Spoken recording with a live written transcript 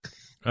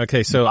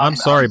Okay, so I'm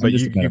sorry, but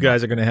you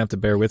guys are going to have to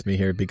bear with me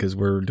here because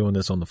we're doing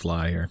this on the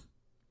fly here.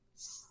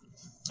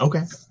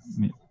 Okay.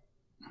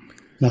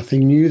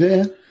 Nothing new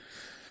there.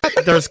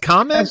 There's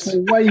comments?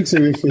 That's way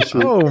too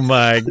efficient. Oh,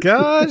 my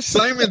gosh.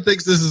 Simon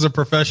thinks this is a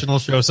professional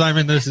show.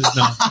 Simon, this is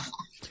not.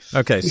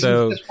 Okay,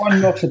 so... Just one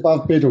notch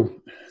above Biddle.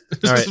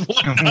 All right.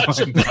 One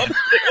notch above.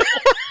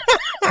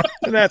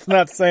 That's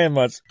not saying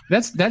much.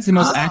 That's the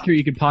most accurate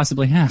you could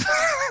possibly have.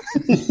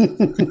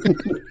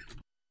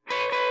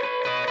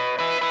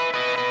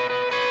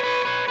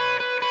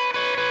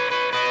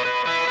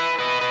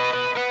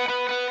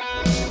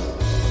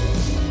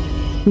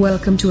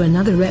 Welcome to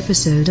another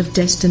episode of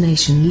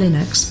Destination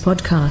Linux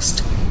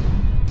Podcast.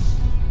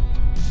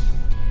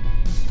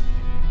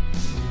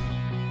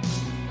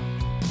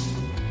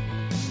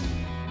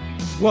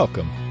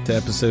 Welcome to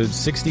episode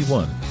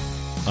 61.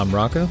 I'm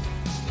Rocco.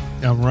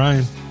 I'm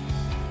Ryan.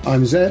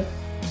 I'm Zed.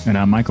 And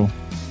I'm Michael.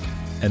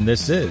 And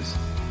this is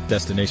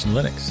Destination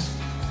Linux.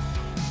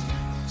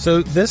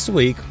 So this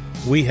week,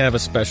 we have a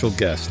special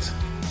guest.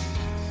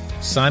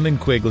 Simon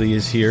Quigley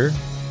is here,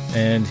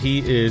 and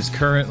he is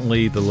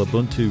currently the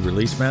Lubuntu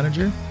release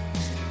manager.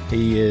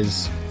 He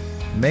is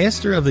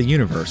master of the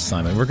universe,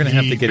 Simon. We're going to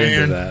have to get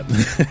into that.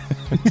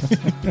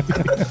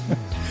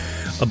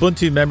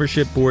 Ubuntu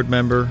membership board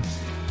member,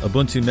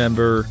 Ubuntu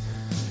member.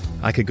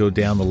 I could go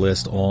down the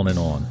list on and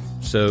on.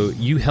 So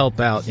you help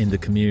out in the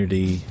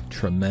community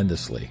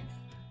tremendously.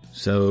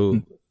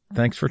 So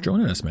thanks for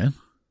joining us, man.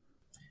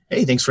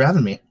 Hey, thanks for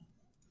having me.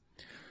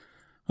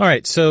 All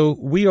right, so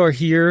we are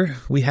here.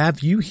 We have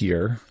you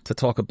here to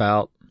talk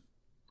about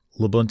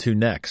Lubuntu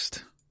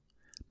Next.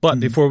 But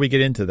before we get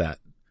into that,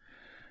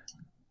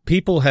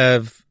 people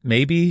have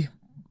maybe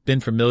been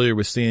familiar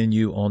with seeing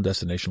you on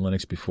Destination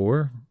Linux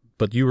before,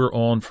 but you were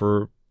on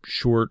for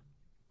short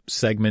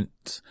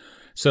segments.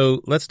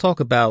 So let's talk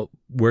about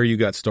where you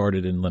got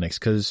started in Linux,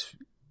 because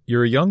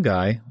you're a young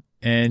guy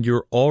and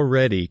you're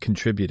already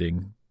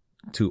contributing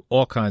to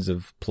all kinds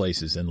of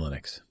places in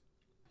Linux.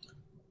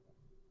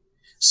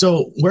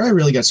 So where I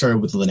really got started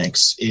with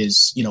Linux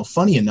is,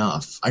 funny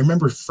enough, I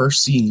remember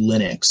first seeing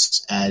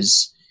Linux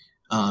as,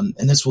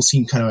 and this will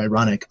seem kind of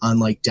ironic, on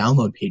like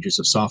download pages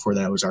of software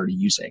that I was already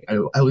using.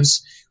 I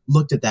was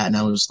looked at that and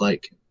I was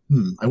like,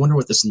 I wonder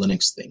what this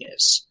Linux thing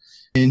is.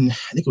 And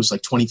I think it was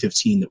like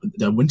 2015,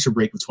 the winter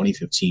break of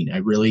 2015. I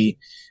really,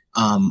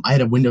 I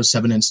had a Windows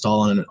 7 install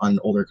on an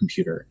older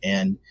computer,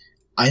 and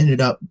I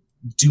ended up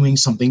doing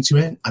something to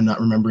it. I'm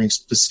not remembering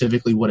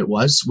specifically what it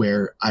was,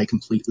 where I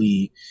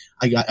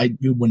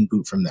wouldn't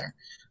boot from there.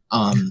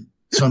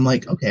 So I'm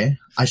like, okay,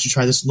 I should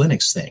try this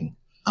Linux thing.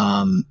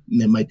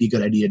 It might be a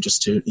good idea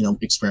just to,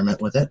 experiment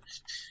with it.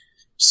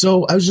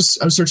 So I was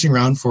searching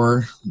around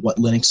for what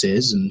Linux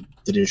is and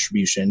the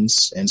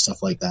distributions and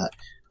stuff like that.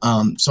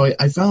 So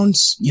I found,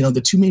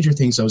 the two major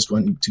things I was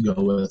going to go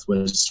with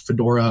was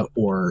Fedora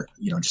or,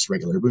 just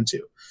regular Ubuntu.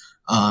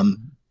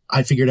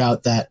 I figured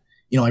out that,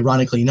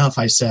 ironically enough,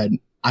 I said,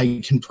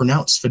 I can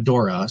pronounce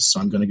Fedora, so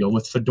I'm going to go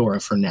with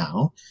Fedora for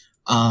now.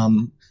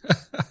 And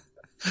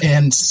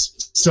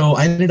so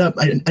I ended up,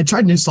 I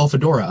tried to install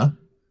Fedora,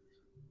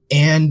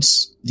 and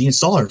the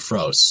installer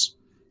froze.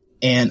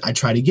 And I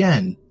tried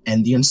again,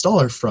 and the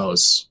installer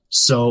froze.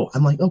 So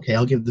I'm like, okay,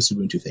 I'll give this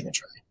Ubuntu thing a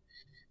try.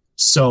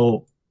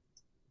 So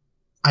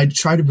I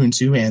tried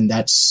Ubuntu, and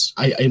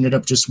I ended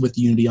up just with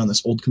Unity on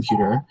this old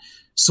computer.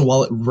 So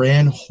while it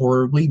ran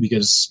horribly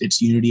because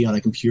it's Unity on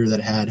a computer that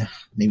had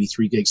maybe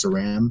 3 gigs of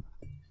RAM,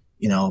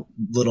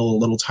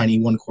 little tiny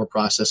 1-core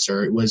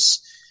processor, it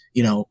was,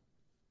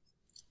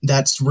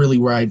 that's really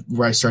where I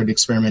started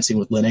experimenting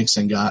with Linux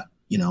and got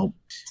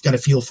a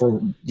feel for,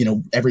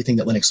 everything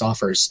that Linux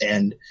offers.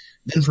 And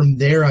then from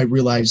there, I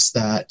realized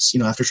that,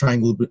 after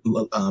trying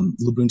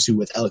Lubuntu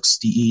with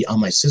LXDE on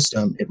my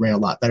system, it ran a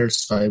lot better.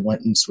 So I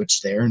went and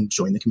switched there and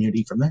joined the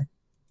community from there.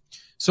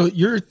 So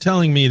you're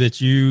telling me that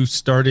you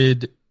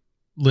started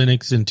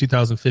Linux in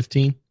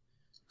 2015?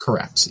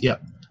 Correct.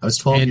 Yep. I was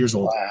 12 years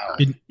old.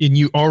 And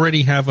you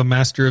already have a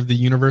Master of the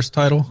Universe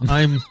title?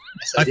 I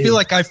feel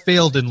like I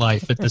failed in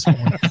life at this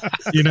point,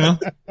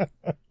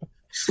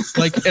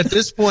 Like at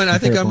this point, I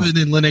think I'm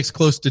in Linux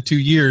close to 2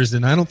 years,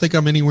 and I don't think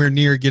I'm anywhere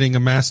near getting a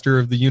Master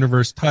of the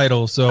Universe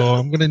title. So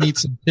I'm going to need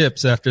some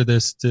tips after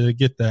this to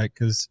get that,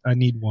 because I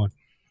need one.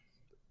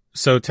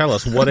 So tell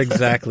us, what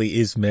exactly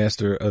is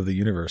Master of the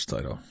Universe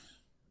title?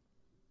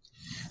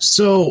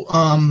 So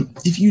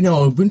if you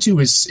know,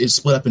 Ubuntu is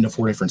split up into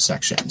 4 different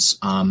sections.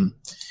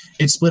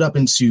 It's split up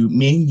into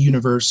main,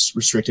 universe,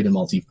 restricted, and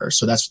multiverse.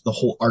 So that's the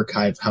whole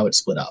archive, how it's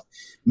split up.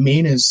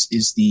 Main is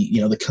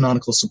the the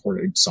canonical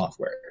supported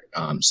software.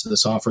 So the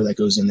software that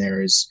goes in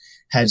there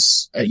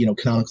has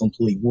canonical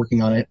employee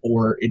working on it,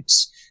 or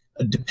it's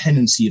a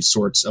dependency of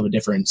sorts of a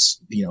different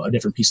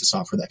piece of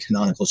software that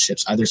canonical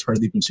ships either as part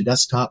of the Ubuntu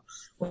desktop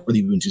or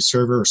the Ubuntu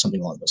server or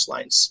something along those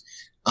lines.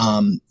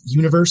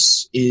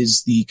 Universe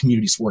is the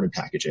community supported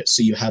packages.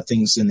 So you have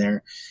things in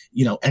there,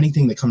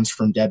 anything that comes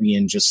from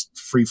Debian just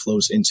free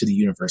flows into the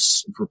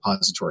Universe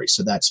repository.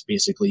 So that's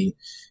basically,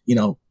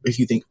 if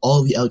you think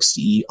all of the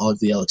LXDE, all of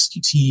the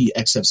LXQT,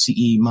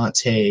 XFCE,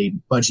 Mate,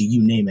 Budgie,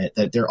 you name it,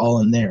 that they're all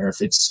in there.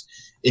 If it's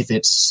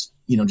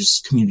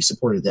just community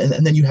supported.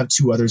 And then you have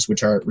two others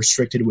which are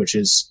restricted, which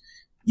is,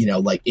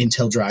 like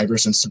Intel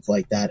drivers and stuff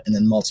like that. And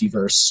then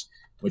Multiverse,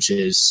 which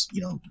is,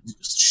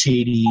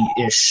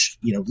 shady-ish,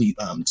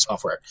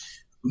 software.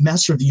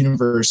 Master of the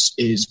Universe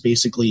is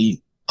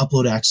basically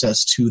upload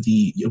access to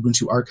the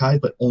Ubuntu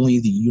archive, but only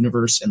the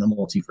Universe and the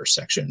Multiverse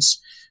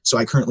sections. So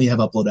I currently have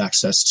upload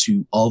access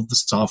to all of the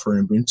software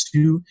in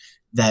Ubuntu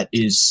that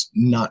is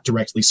not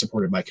directly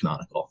supported by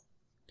Canonical.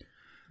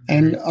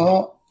 And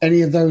are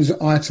any of those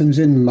items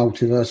in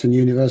Multiverse and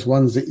Universe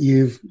ones that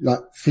you've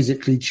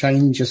physically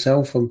changed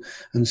yourself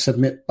and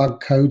submit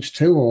bug codes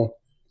to, or?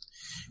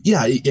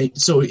 Yeah,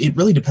 so it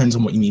really depends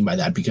on what you mean by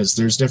that, because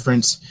there's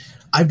different.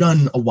 I've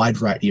done a wide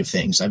variety of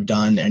things. I've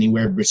done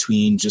anywhere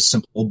between just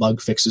simple bug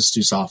fixes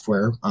to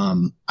software.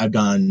 I've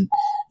done,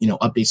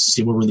 updates to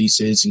stable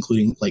releases,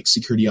 including like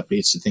security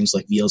updates to things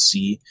like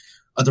VLC.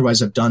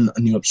 Otherwise, I've done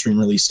new upstream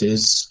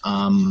releases.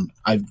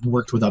 I've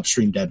worked with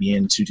upstream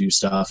Debian to do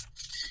stuff.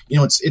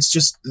 It's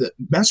just the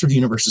Master of the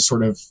Universe is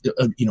sort of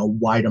a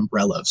wide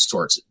umbrella of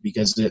sorts,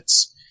 because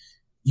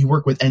you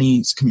work with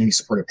any community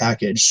supported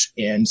package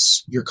and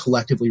you're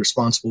collectively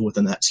responsible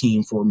within that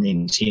team for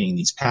maintaining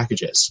these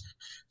packages.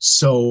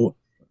 So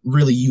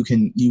really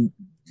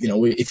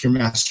if you're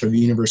Master of the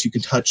Universe, you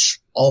can touch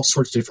all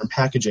sorts of different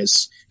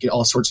packages, get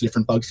all sorts of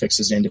different bug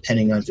fixes in,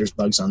 depending on if there's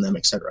bugs on them,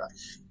 etc.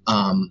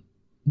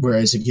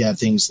 Whereas if you have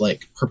things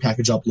like per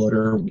package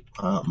uploader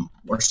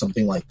or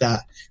something like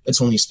that,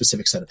 that's only a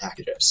specific set of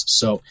packages.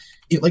 So,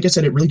 like I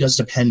said, it really does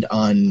depend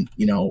on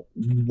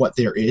what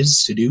there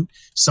is to do.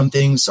 Some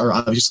things are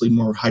obviously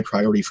more high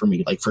priority for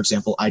me. Like, for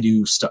example, I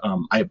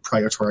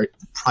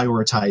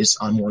prioritize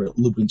on more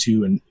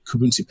Lubuntu and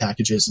Kubuntu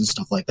packages and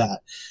stuff like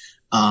that.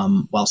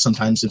 While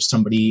sometimes if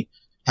somebody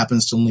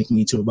happens to link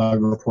me to a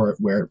bug report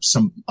where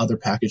some other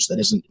package that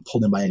isn't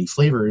pulled in by any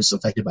flavor is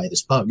affected by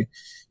this bug,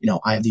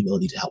 I have the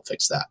ability to help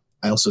fix that.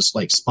 I also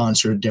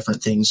sponsor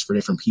different things for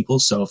different people.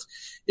 So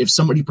if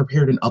somebody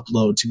prepared an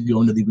upload to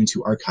go into the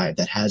Ubuntu archive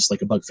that has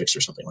like a bug fix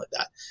or something like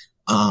that,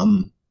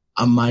 I'm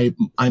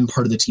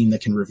part of the team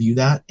that can review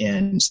that.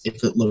 And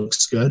if it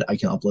looks good, I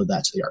can upload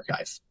that to the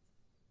archive.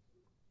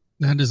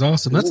 That is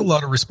awesome. That's a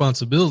lot of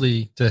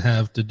responsibility to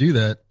have to do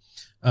that.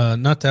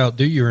 Not to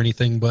outdo you or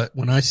anything, but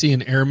when I see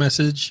an error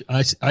message,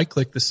 I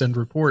click the send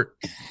report,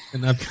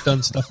 and I've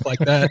done stuff like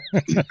that.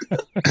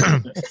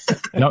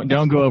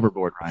 Don't go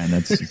overboard, Ryan.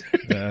 That's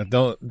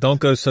don't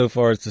go so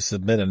far as to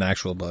submit an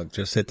actual bug.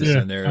 Just hit the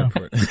send error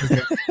report.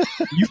 Okay.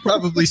 You've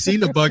probably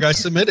seen a bug I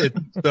submitted,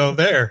 so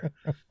there.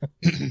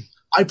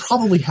 I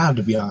probably have,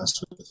 to be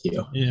honest with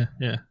you. Yeah.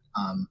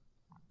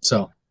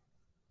 So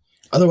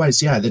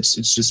otherwise,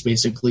 it's just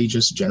basically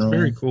just general.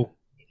 Very cool.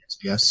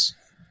 Yes.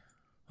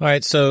 All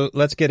right, so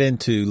let's get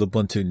into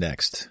Lubuntu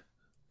Next.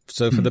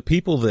 So for the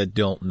people that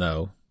don't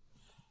know,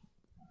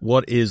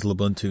 what is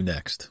Lubuntu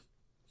Next?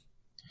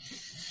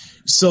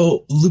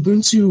 So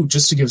Lubuntu,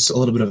 just to give us a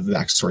little bit of a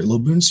backstory,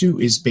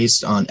 Lubuntu is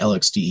based on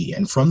LXDE,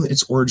 and from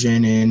its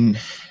origin in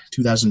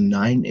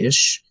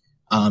 2009-ish,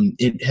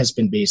 it has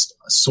been based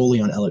solely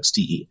on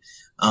LXDE.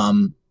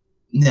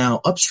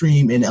 Now,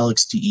 upstream in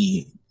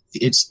LXDE,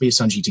 it's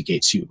based on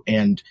GTK2,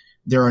 and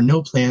there are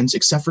no plans,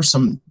 except for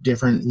some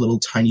different little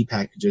tiny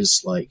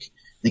packages like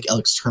I think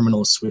LX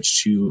Terminal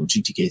switch to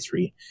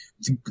GTK3.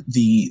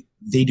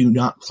 They do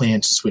not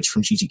plan to switch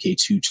from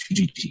GTK2 to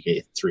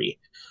GTK3.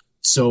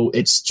 So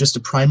it's just a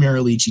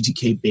primarily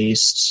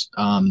GTK-based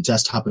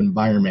desktop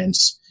environment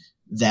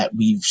that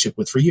we've shipped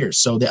with for years.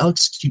 So the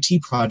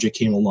LXQT project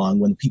came along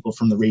when the people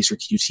from the Razer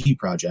Qt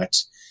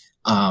project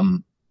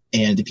and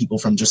the people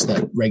from just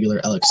that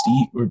regular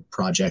LXD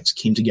project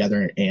came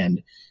together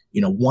and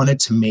wanted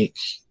to make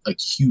a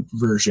Qt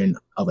version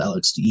of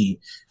LXDE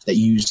that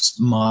used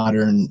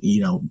modern, I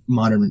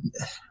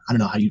don't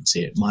know how you'd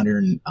say it,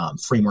 modern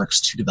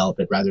frameworks to develop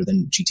it rather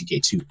than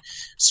GTK2.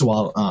 So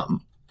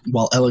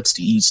while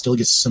LXDE still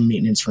gets some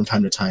maintenance from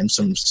time to time,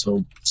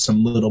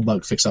 some little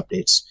bug fix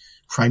updates,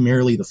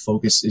 primarily the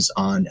focus is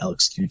on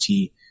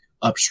LXQT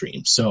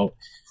upstream. So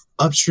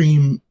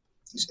upstream,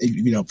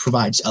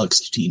 provides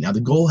LXQT. Now the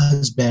goal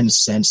has been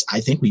since,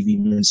 I think we've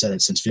even said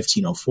it since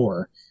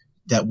 1504,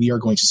 that we are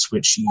going to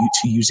switch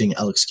to using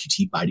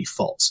LXQT by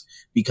default,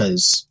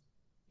 because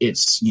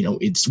it's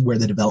where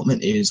the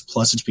development is,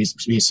 plus it's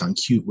based on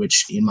Qt,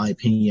 which in my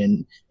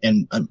opinion,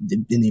 and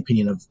in the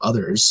opinion of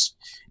others,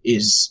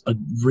 is a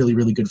really,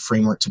 really good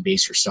framework to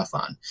base your stuff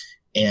on.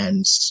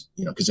 And,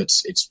 because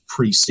it's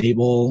pretty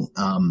stable,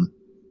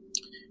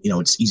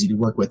 it's easy to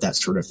work with, that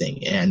sort of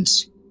thing. And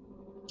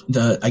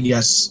I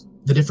guess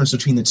the difference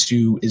between the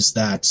two is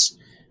that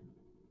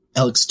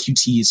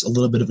LXQT is a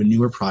little bit of a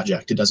newer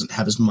project. It doesn't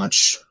have as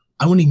much,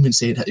 I wouldn't even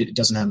say it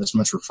doesn't have as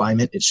much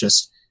refinement. It's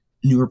just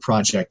a newer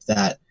project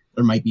that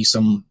there might be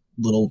some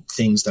little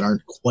things that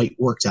aren't quite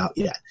worked out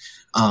yet.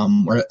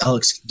 Where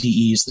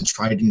LXDE is the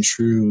tried and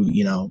true,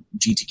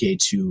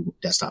 GTK2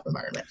 desktop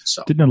environment.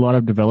 So didn't a lot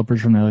of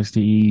developers from the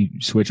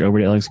LXDE switch over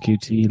to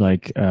LXQT,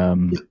 like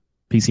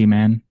PC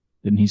Man?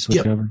 Didn't he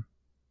switch over?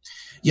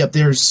 Yep.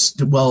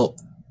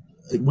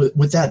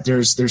 With that,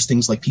 there's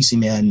things like PC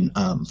Man,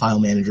 File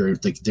Manager.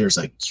 Like there's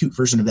a Qt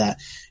version of that,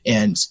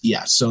 and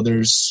so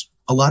there's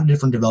a lot of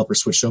different developers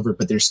switched over,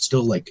 but there's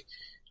still like,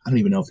 I don't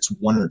even know if it's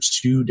one or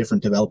two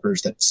different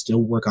developers that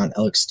still work on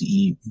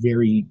LXDE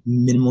very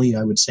minimally,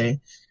 I would say,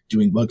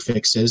 doing bug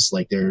fixes.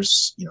 Like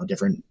there's,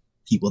 different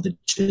people that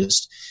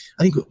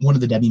I think one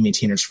of the Debian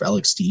maintainers for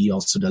LXDE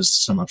also does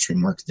some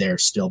upstream work there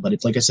still. But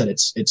it's, like I said,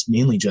 it's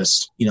mainly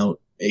just,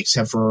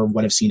 except for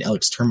what I've seen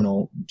LX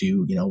Terminal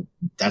do,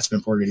 that's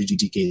been ported to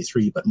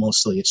GTK3, but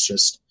mostly it's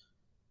just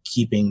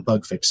keeping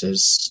bug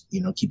fixes,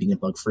 keeping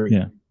it bug free.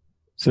 Yeah.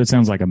 So it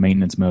sounds like a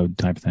maintenance mode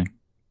type thing.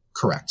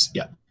 Correct.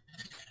 Yeah.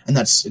 And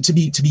that's, to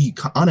be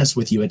honest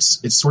with you, it's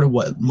sort of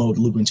what mode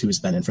Lubuntu has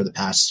been in for the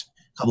past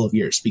couple of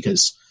years,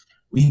 because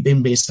we've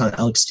been based on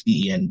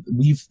LXDE and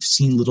we've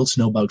seen little to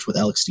no bugs with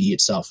LXDE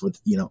itself, with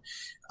the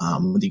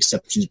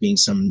exceptions being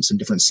some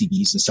different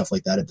CVs and stuff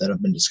like that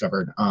have been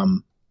discovered.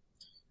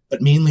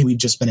 But mainly we've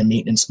just been in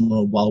maintenance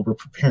mode while we're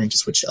preparing to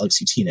switch to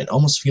LXQT, and it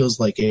almost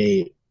feels like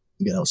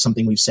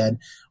something we've said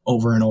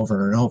over and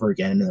over and over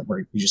again that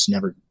we just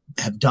never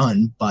have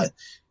done. But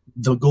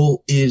the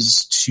goal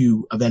is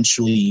to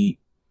eventually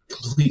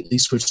completely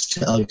switch to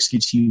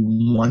LXQT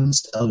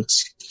once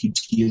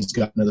LXQT has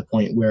gotten to the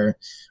point where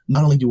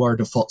not only do our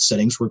default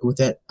settings work with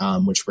it,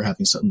 which we're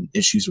having some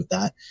issues with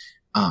that,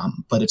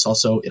 but it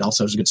also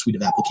has a good suite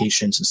of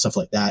applications and stuff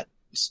like that.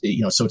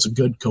 So it's a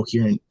good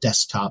coherent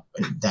desktop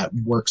that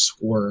works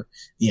for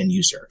the end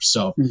user.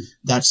 So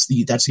that's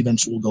the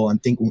eventual goal. I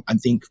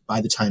think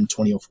by the time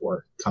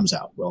 2004 comes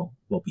out, we'll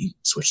be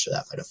switched to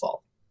that by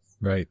default.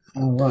 Right.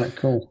 All right.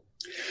 Cool.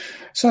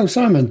 So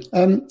Simon,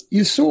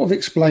 you sort of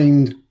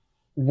explained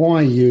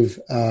why you've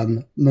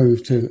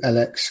moved to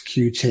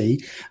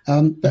LXQT,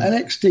 but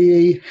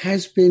LXDE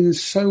has been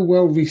so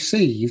well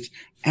received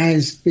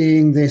as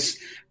being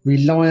this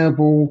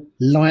reliable,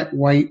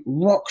 lightweight,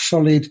 rock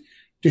solid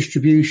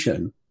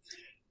distribution.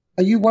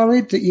 Are you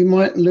worried that you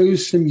might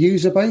lose some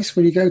user base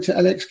when you go to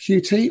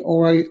LXQT,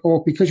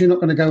 or because you're not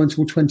going to go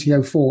until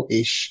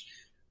 2004-ish,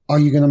 are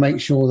you going to make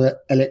sure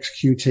that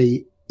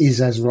LXQT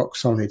is as rock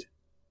solid?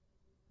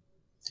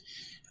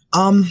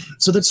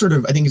 So that's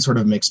I think it's sort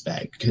of a mixed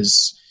bag,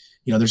 because,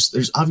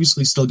 there's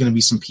obviously still going to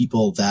be some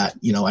people that,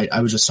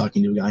 I was just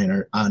talking to a guy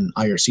on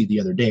IRC the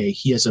other day.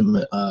 He has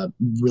a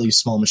really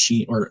small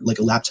machine, or like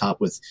a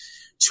laptop with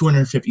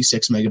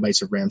 256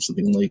 megabytes of RAM,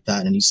 something like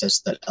that. And he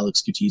says that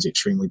LXQT is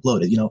extremely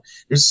bloated.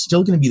 There's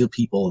still going to be the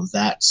people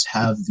that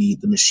have the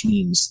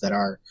machines that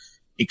are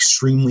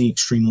extremely,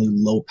 extremely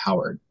low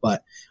powered.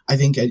 But I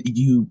think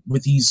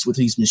with these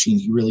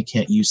machines, you really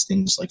can't use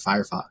things like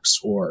Firefox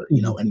or,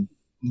 any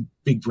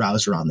big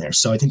browser on there.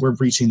 So I think we're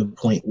reaching the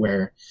point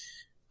where,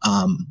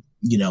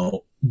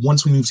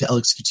 once we move to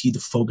LXQT, the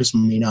focus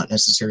may not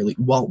necessarily,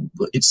 while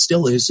it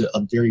still is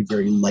a very,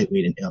 very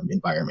lightweight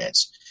environment,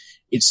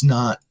 it's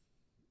not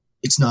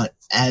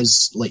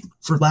as, like,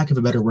 for lack of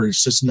a better word,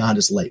 it's just not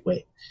as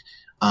lightweight.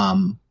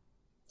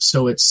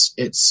 So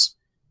it's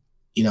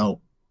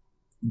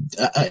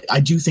I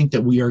do think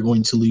that we are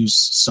going to lose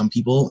some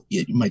people.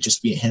 It might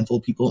just be a handful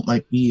of people. It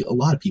might be a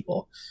lot of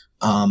people.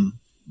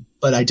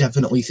 But I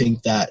definitely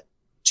think that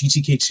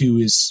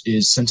GTK2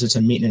 is since it's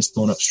a maintenance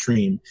mode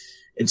upstream,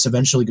 it's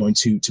eventually going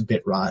to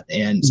bit rot,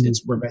 and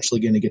we're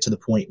eventually going to get to the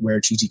point where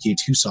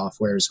GTK2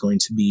 software is going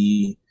to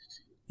be,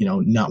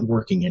 not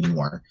working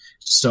anymore.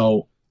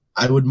 So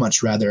I would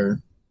much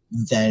rather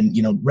than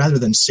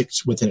stick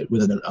with a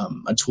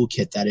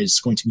toolkit that is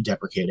going to be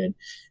deprecated,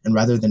 and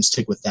rather than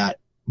stick with that,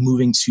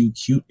 moving to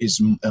Qt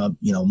is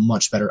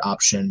much better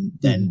option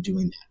than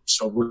doing that.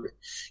 So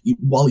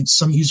while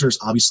some users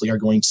obviously are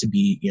going to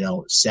be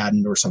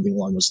saddened or something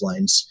along those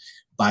lines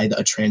by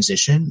a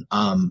transition,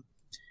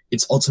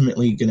 it's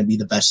ultimately going to be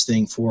the best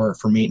thing for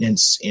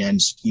maintenance and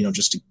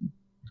just to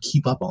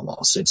keep up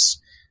almost. It's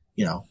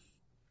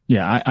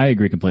Yeah, I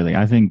agree completely.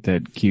 I think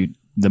that Qt,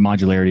 the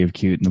modularity of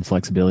Qt and the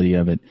flexibility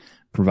of it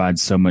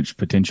provides so much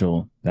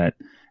potential that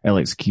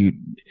LXQt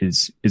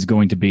is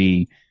going to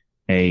be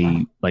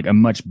a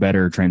much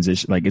better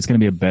transition. Like, it's going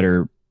to be a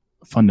better,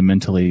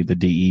 fundamentally, the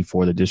DE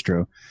for the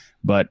distro.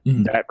 But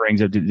that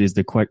brings up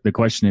the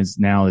question is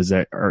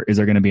there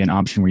going to be an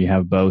option where you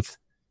have both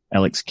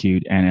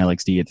LXQt and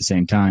LXD at the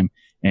same time?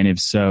 And if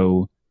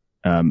so,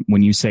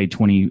 when you say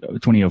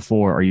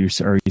 2004, are you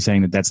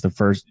saying that that's the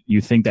first? You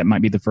think that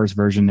might be the first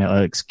version that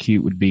LXQt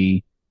would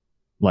be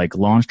like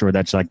launched, or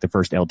that's like the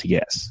first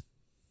LTS?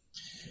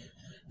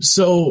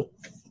 So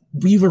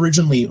we've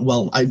originally,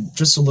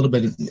 just a little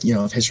bit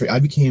of history. I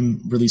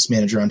became release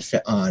manager in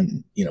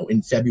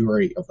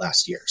February of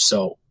last year.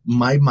 So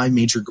my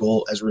major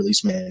goal as a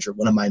release manager,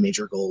 one of my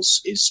major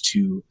goals is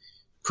to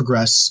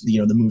progress the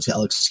move to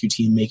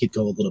LXQT and make it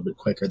go a little bit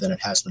quicker than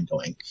it has been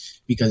going,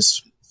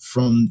 because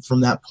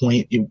from that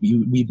point,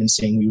 we've been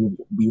saying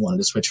we wanted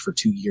to switch for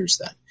 2 years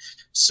then.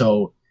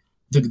 So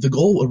the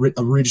goal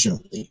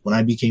originally, when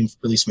I became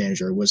release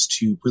manager, was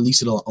to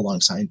release it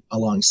alongside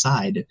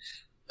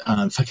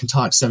if I can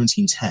talk,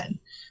 1710.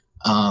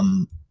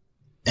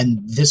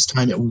 And this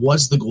time it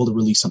was the goal to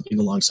release something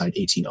alongside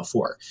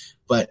 1804.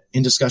 But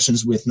in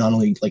discussions with not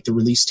only like the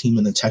release team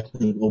and the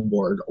technical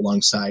board,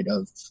 alongside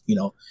of,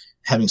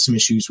 having some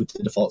issues with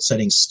the default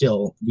settings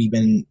still, we've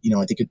been,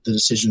 I think the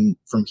decision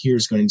from here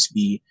is going to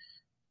be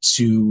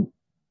to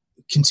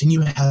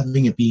continue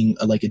having it being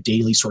a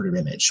daily sort of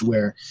image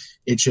where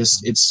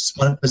it's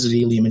spun up as a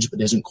daily image, but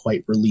isn't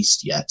quite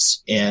released yet.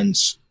 And,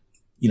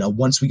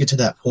 once we get to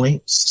that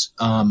point,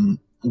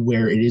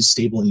 where it is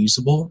stable and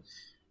usable,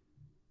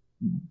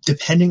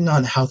 depending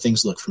on how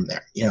things look from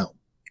there,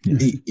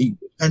 it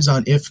depends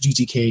on if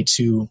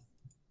GTK2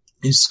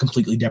 is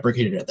completely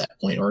deprecated at that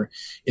point, or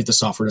if the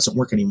software doesn't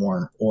work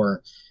anymore,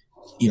 or,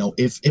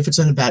 if it's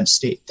in a bad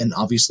state, then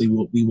obviously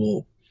we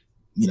will,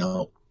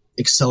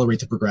 accelerate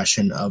the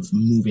progression of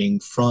moving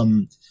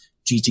from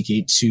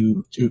GTK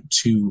to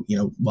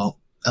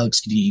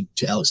LXQT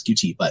to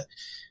LXQT. But,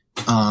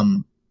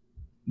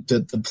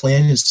 the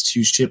plan is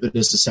to ship it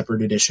as a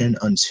separate edition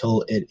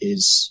until it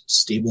is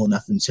stable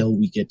enough, until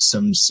we get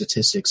some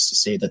statistics to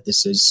say that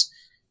this is,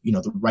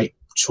 the right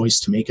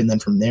choice to make. And then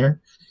from there,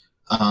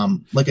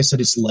 like I said,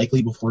 it's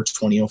likely before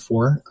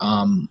 2004,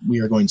 we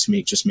are going to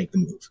make the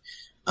move.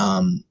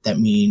 That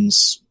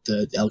means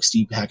the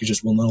LXD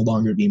packages will no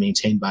longer be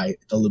maintained by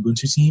the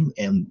Lubuntu team,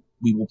 and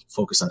we will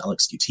focus on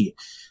LXQT.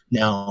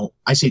 Now,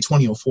 I say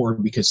 2004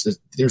 because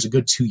there's a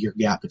good 2-year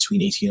gap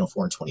between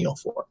 1804 and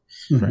 2004.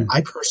 Mm-hmm.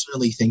 I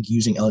personally think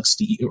using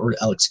LXD or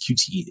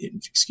LXQT,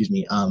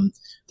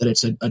 that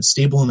it's a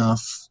stable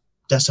enough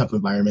desktop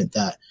environment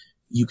that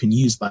you can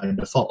use by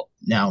default.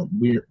 Now,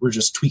 we're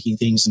just tweaking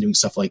things and doing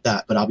stuff like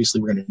that, but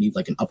obviously we're going to need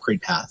an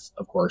upgrade path,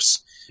 of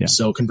course. Yeah.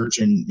 So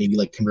conversion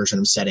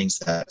of settings,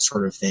 that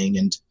sort of thing.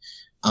 And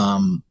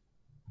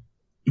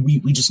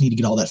we just need to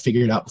get all that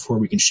figured out before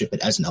we can ship it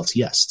as an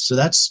LTS. So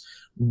that's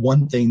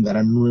one thing that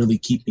I'm really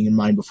keeping in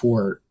mind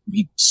before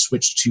we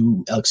switch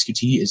to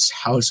LXQT is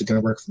how is it going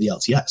to work for the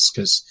LTS?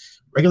 Because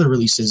regular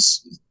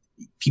releases,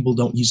 people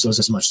don't use those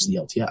as much as the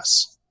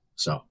LTS.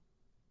 So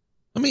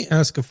let me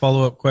ask a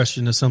follow-up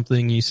question to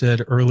something you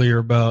said earlier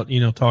about,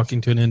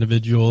 talking to an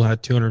individual who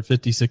had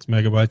 256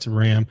 megabytes of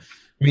RAM.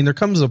 I mean, there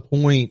comes a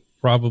point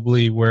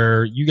probably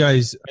where you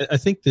guys, I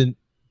think the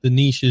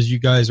niche is you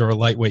guys are a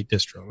lightweight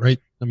distro, right?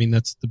 I mean,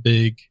 that's the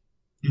big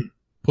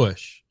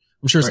push.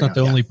 I'm sure it's not the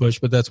only push,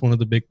 but that's one of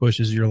the big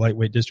pushes, your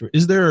lightweight distro.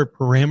 Is there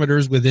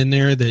parameters within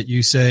there that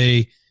you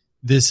say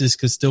this is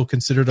still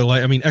considered a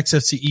light? I mean,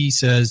 XFCE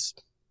says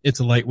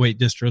it's a lightweight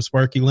distro.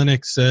 Sparky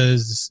Linux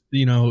says,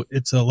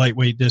 it's a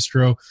lightweight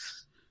distro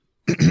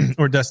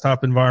or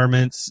desktop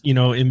environments,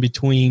 in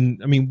between.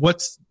 I mean,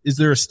 is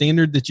there a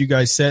standard that you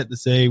guys set to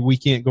say we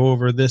can't go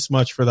over this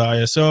much for the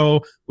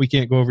ISO? We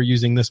can't go over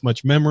using this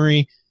much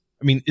memory?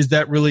 I mean, is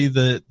that really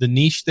the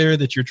niche there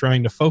that you're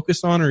trying to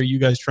focus on, or are you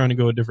guys trying to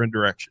go a different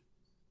direction?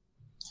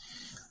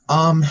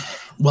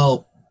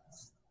 Well,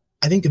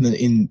 I think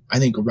around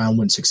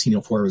when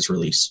 1604 was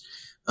released,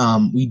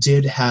 we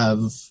did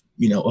have,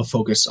 a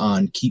focus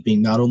on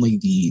keeping not only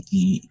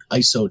the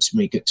ISO to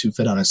make it to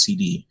fit on a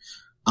CD,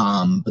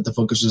 but the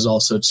focus was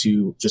also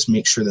to just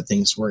make sure that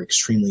things were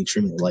extremely,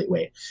 extremely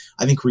lightweight.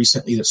 I think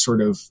recently that's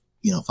sort of,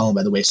 fallen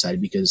by the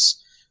wayside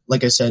because,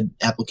 like I said,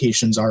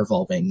 applications are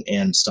evolving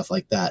and stuff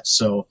like that.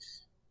 So,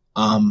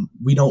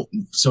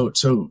 so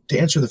to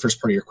answer the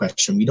first part of your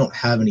question, we don't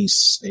have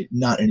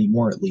not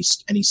anymore, at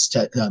least, any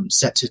set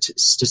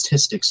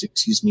statistics,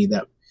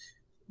 that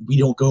we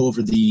don't go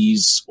over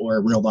these,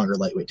 or we're no longer a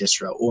lightweight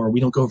distro, or we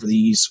don't go over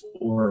these,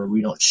 or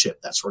we don't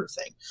ship, that sort of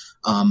thing.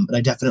 But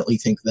I definitely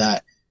think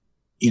that,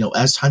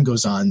 as time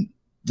goes on,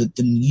 the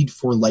need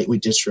for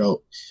lightweight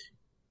distro,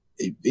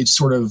 it's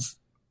sort of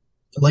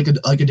like a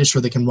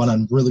distro that can run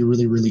on really,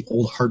 really, really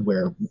old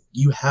hardware.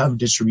 You have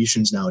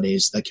distributions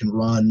nowadays that can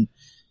run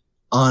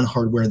on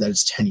hardware that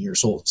is 10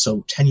 years old.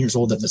 So 10 years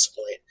old at this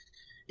point,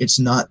 it's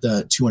not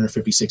the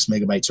 256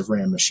 megabytes of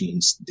RAM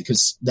machines,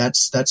 because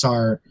that's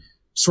our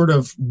sort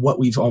of what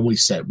we've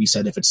always said. We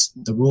said if it's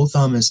the rule of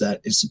thumb is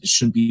that it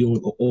shouldn't be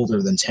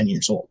older than 10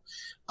 years old.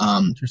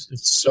 Interesting.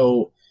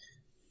 So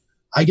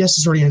I guess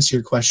to sort of answer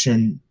your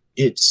question,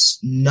 it's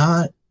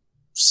not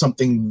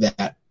something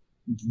that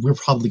we're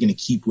probably going to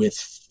keep with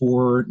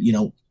for,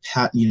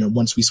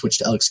 once we switch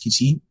to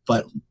LXQT,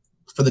 but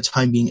for the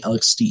time being,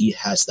 LXDE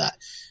has that.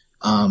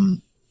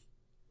 And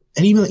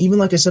even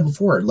like I said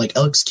before, like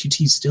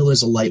LXQT still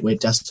is a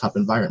lightweight desktop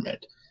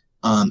environment.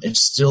 It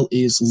still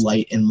is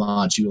light and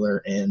modular,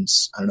 and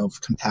I don't know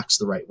if compact's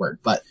the right word,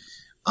 but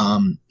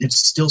it's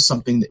still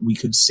something that we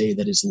could say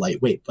that is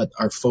lightweight, but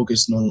our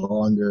focus no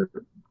longer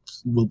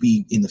will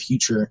be in the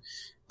future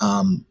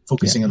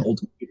focusing on old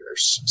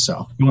computers.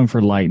 So going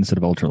for light instead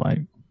of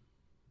ultralight.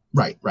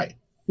 Right.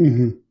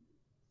 Mm-hmm.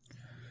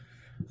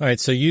 All right,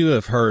 so you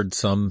have heard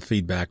some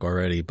feedback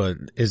already, but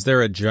is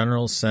there a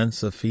general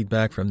sense of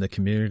feedback from the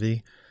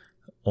community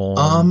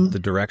on the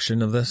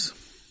direction of this?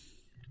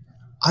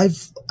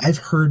 I've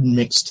heard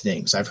mixed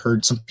things. I've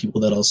heard some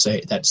people that'll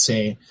say,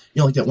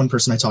 like that one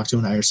person I talked to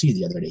in IRC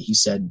the other day, he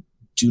said,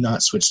 do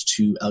not switch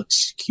to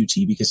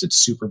LXQT because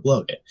it's super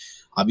bloated.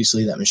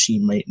 Obviously that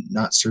machine might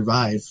not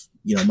survive,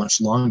 much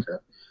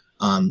longer.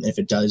 If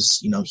it does,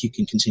 he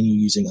can continue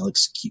using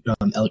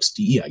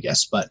LXDE, I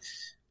guess. But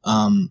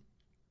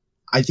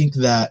I think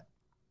that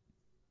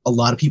a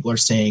lot of people are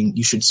saying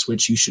you should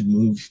switch, you should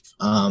move.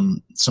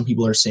 Some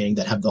people are saying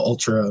that have the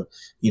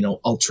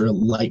ultra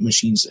light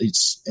machines.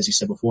 It's, as you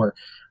said before,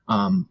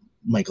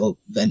 Michael,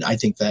 then I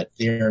think that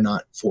they're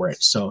not for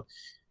it. So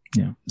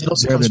yeah,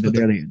 they're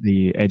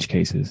the edge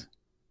cases.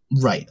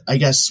 Right. I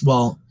guess,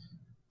 well,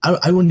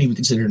 I wouldn't even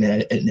consider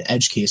it an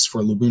edge case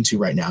for Lubuntu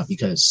right now,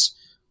 because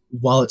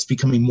while it's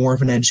becoming more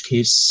of an edge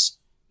case,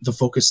 the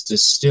focus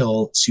is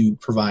still to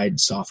provide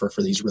software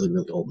for these really,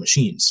 really old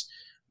machines.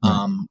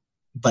 Mm-hmm.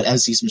 But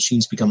as these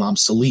machines become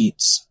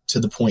obsolete to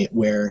the point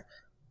where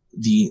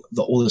the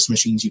oldest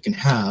machines you can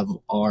have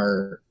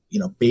are,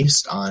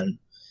 based on,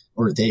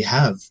 or they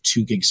have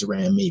 2 gigs of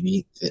RAM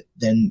maybe,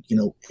 then,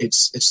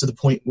 it's to the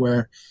point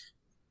where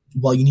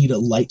while you need a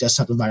light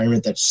desktop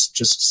environment that's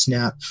just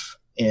snappy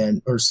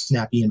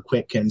and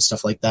quick and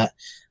stuff like that,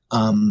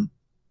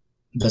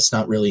 that's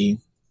not really,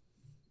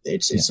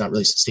 it's not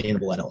really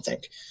sustainable, I don't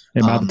think.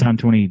 And by the time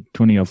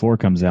 2004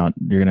 comes out,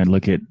 you're going to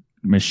look at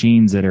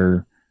machines that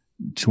are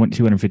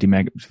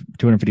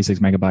 256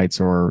 megabytes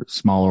or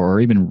smaller,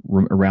 or even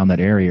around that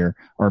area,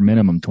 are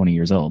minimum 20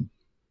 years old.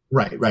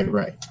 Right.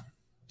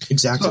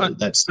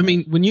 Exactly. So,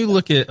 when you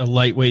look at a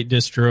lightweight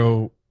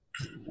distro,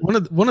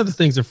 one of the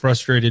things that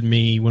frustrated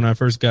me when I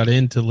first got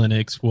into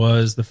Linux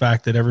was the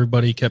fact that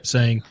everybody kept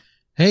saying,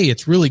 hey,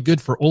 it's really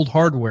good for old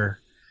hardware.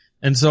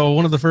 And so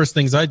one of the first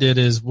things I did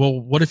is, well,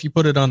 what if you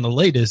put it on the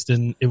latest?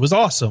 And it was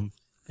awesome.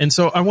 And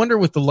so I wonder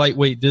with the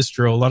lightweight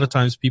distro, a lot of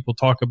times people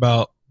talk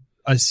about,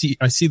 I see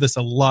this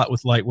a lot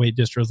with lightweight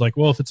distros, like,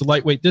 well, if it's a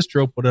lightweight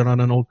distro, put it on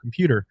an old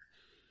computer.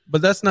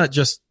 But that's not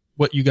just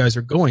what you guys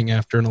are going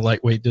after in a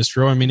lightweight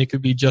distro. It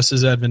could be just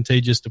as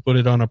advantageous to put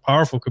it on a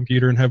powerful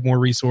computer and have more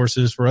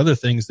resources for other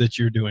things that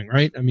you're doing,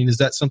 right? Is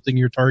that something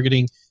you're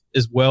targeting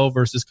as well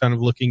versus kind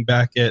of looking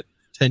back at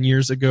 10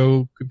 years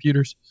ago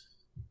computers?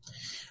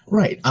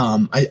 Right.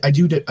 I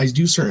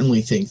do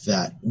certainly think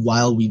that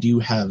while we do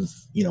have,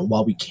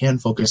 while we can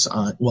focus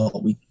on,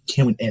 we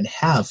can and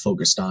have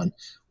focused on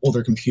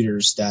older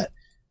computers that,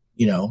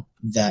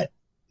 that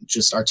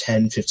just are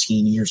 10,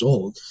 15 years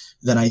old,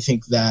 then I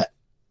think that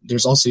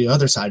there's also the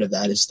other side of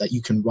that, is that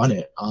you can run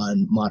it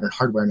on modern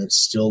hardware and it's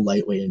still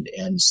lightweight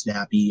and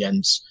snappy,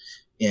 and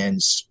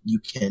you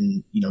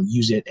can,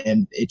 use it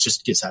and it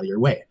just gets out of your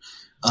way.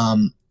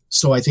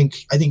 So I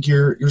think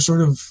you're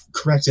sort of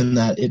correct in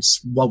that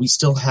it's, while we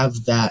still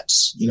have that,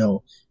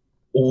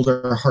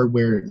 older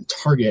hardware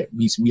target,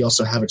 we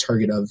also have a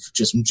target of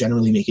just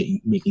generally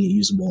making it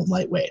usable and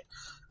lightweight.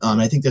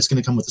 I think that's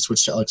going to come with the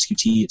switch to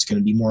LXQT. It's going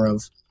to be more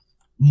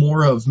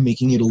of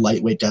making it a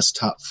lightweight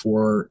desktop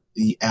for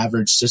the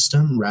average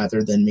system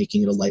rather than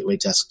making it a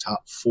lightweight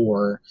desktop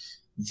for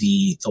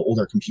the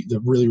older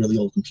the really, really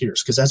old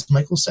computers. Because as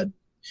Michael said,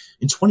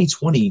 in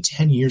 2020,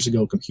 10 years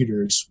ago,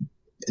 computers,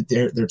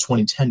 they're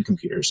 2010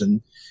 computers,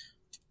 and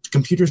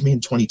computers made in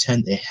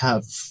 2010, they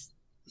have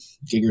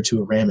gig or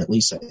 2 of RAM at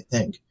least, I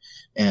think,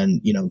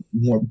 and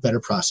better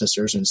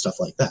processors and stuff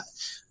like that.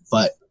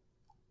 But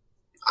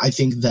I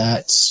think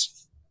that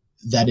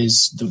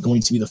is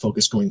going to be the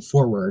focus going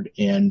forward,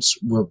 and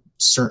we're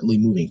certainly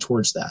moving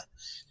towards that,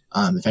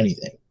 if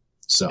anything.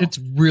 So it's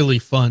really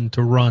fun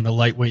to run a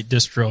lightweight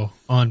distro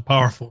on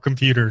powerful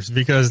computers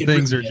because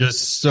things are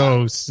just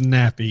so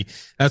snappy.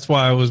 That's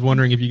why I was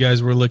wondering if you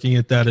guys were looking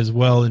at that as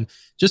well. And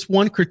just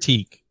one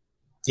critique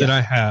that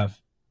I have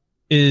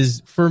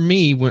is, for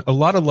me, when a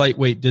lot of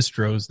lightweight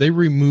distros, they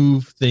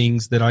remove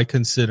things that I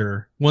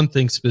consider, one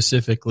thing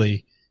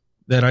specifically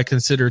that I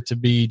consider to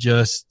be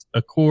just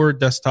a core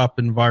desktop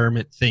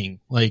environment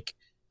thing. Like,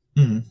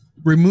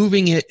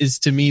 removing it is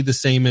to me the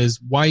same as,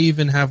 why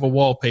even have a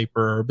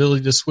wallpaper or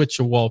ability to switch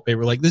a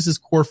wallpaper? Like, this is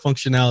core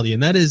functionality,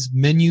 and that is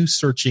menu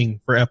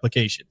searching for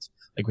applications.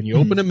 Like, when you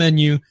open a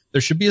menu,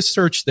 there should be a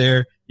search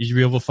there. You should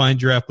be able to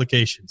find your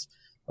applications.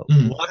 A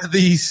lot of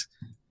these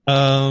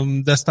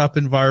desktop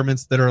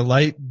environments that are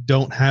light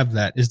don't have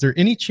that. Is there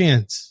any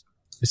chance,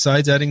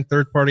 besides adding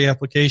third-party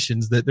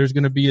applications, that there's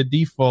going to be a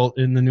default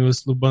in the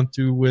newest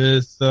Lubuntu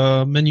with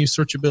menu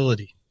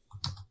searchability?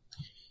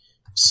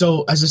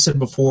 So, as I said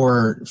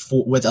before,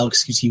 with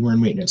LXQT, we're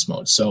in maintenance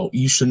mode. So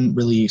you shouldn't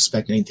really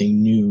expect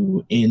anything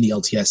new in the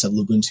LTS of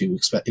Lubuntu,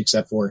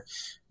 except for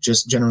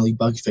just generally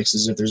bug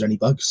fixes if there's any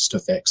bugs to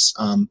fix.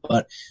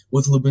 But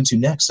with Lubuntu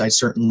Next, I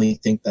certainly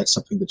think that's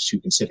something to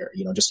consider.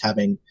 Just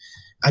having,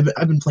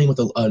 I've been playing with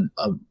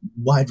a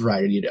wide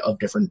variety of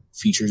different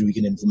features we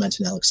can implement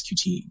in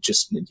LXQT.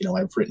 Just,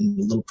 I've written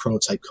a little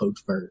prototype code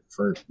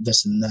for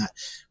this and that.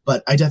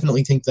 But I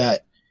definitely think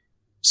that,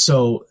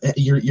 so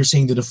you're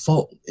saying the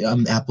default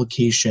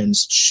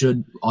applications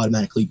should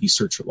automatically be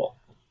searchable.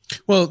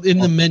 Well, in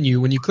the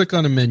menu, when you click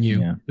on a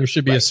menu, there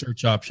should be a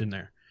search option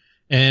there.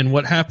 And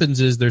what happens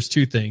is there's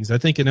two things. I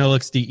think in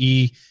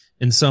LXDE,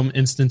 in some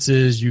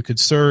instances, you could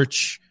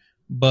search,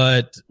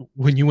 but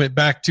when you went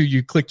back to,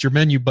 you clicked your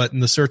menu button,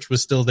 the search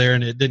was still there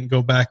and it didn't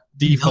go back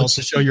default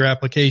to show your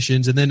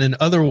applications. And then in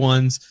other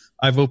ones,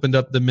 I've opened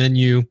up the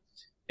menu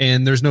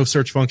and there's no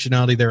search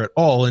functionality there at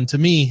all. And to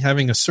me,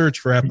 having a search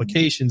for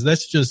applications,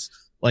 that's just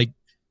like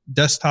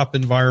desktop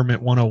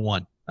environment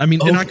 101. I mean,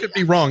 and I could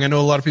be wrong. I know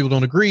a lot of people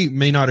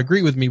may not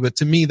agree with me, but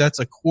to me, that's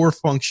a core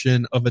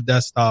function of a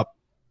desktop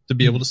to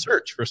be able to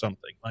search for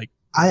something. Like,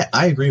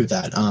 I agree with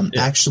that.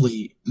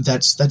 Actually,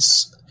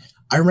 that's.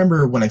 I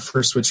remember when I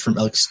first switched from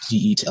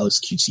LXDE to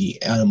LXQT,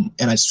 and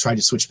I tried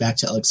to switch back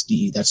to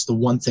LXDE. That's the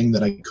one thing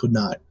that I could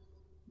not.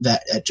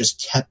 That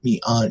just kept me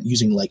on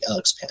using like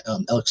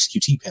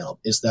LXQT panel,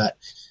 is that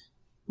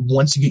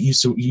once you get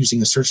used to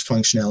using the search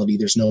functionality,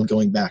 there's no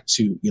going back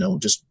to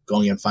just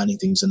going and finding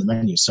things in the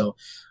menu. So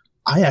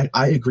I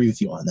agree with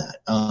you on that.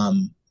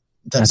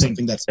 That's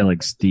something that's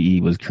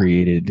LXDE was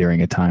created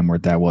during a time where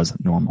that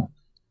wasn't normal.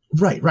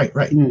 Right.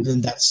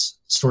 And that's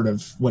sort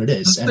of what it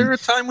is. Was there a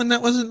time when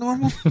that wasn't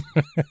normal?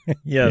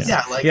 Yes.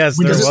 Yeah. Yes,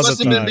 there was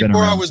a time.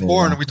 Before I was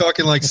born. Are we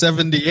talking like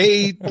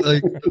 78,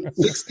 like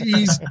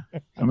 60s?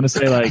 I'm going to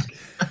say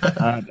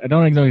I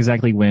don't know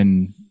exactly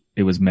when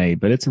it was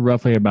made, but it's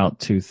roughly about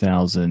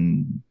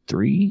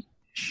 2003.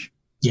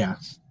 Yeah.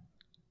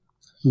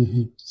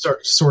 Mm-hmm.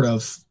 Sort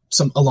of.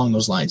 Some along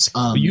those lines.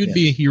 You'd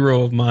be a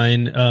hero of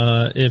mine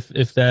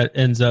if that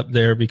ends up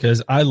there,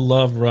 because I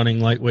love running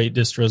lightweight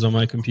distros on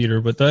my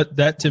computer. But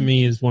that to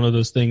me is one of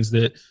those things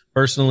that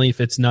personally, if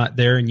it's not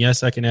there, and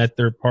yes, I can add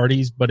third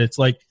parties, but it's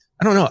like,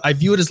 I don't know. I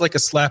view it as like a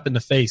slap in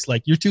the face.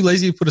 Like, you're too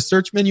lazy to put a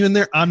search menu in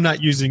there. I'm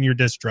not using your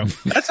distro.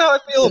 That's how I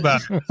feel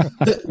about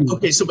it.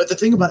 Okay, but the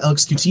thing about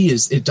LXQT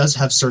is it does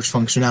have search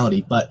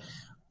functionality, but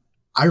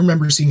I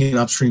remember seeing an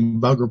upstream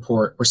bug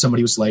report where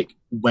somebody was like,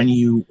 when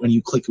you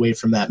click away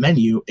from that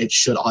menu, it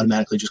should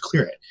automatically just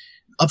clear it.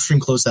 Upstream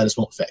close status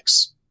won't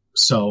fix.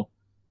 So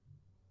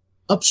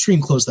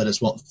upstream close status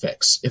won't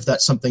fix. If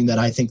that's something that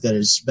I think that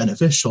is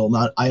beneficial,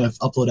 I have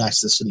upload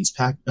access to these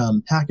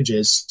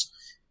packages,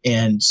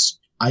 and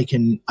I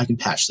can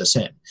patch this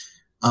in.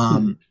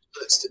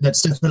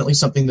 That's definitely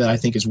something that I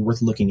think is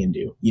worth looking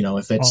into.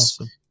 If it's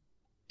awesome.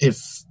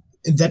 If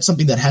that's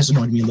something that has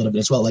annoyed me a little bit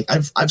as well. Like,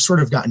 I've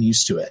sort of gotten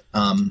used to it.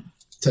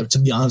 To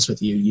be honest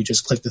with you, you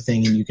just click the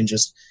thing and you can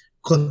just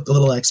click the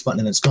little X button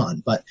and it's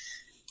gone. But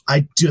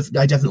I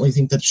definitely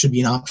think that should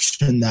be an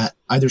option that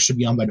either should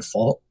be on by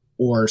default,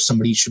 or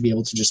somebody should be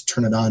able to just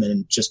turn it on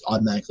and just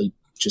automatically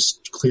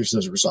just clears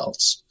those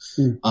results.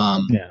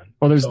 Yeah.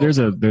 Well, there's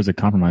a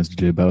compromise to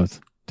do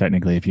both.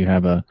 Technically, if you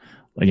have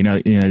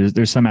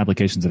there's some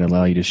applications that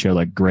allow you to show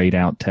like grayed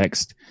out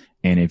text,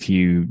 and if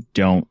you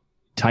don't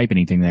type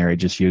anything there, it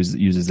just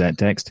uses that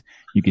text.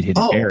 You could hit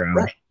an arrow,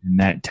 right, and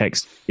that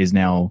text is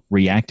now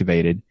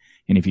reactivated.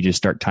 And if you just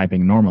start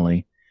typing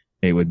normally,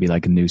 it would be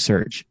like a new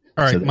search.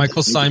 All right,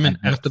 Michael, Simon,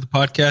 after the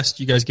podcast,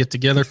 you guys get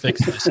together,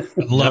 fix this.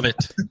 I love it.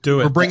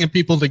 Do it. We're bringing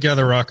people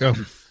together, Rocco.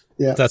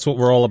 Yeah, that's what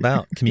we're all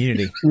about.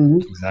 Community.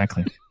 Mm-hmm.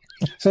 Exactly.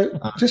 So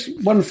just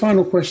one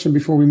final question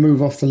before we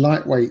move off the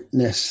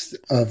lightweightness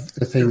of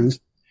the things.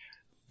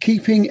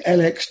 Keeping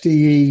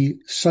LXDE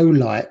so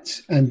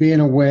light and being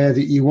aware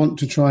that you want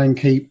to try and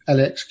keep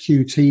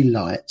LXQT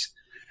light,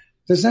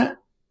 does that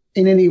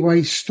in any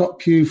way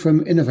stop you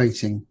from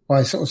innovating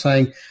by sort of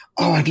saying,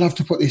 I'd love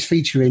to put this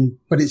feature in,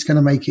 but it's going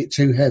to make it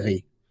too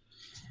heavy?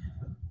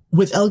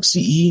 With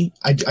LXDE,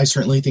 I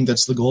certainly think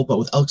that's the goal, but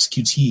with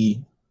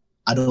LXQT,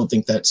 I don't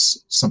think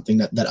that's something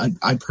that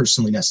I'm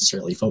personally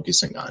necessarily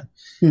focusing on.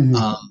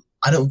 Mm-hmm.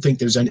 I don't think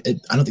there's going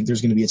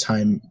to be a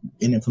time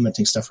in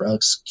implementing stuff for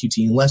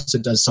LXQT unless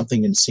it does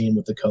something insane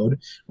with the code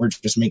where it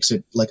just makes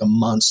it like a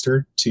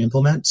monster to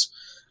implement.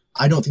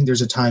 I don't think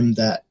there's a time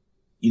that,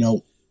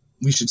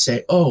 we should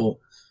say,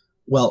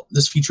 well,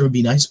 this feature would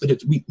be nice,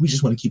 but we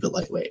just want to keep it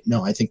lightweight.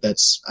 No, I think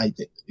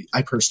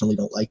I personally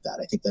don't like that.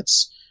 I think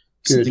that's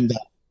something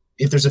that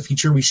if there's a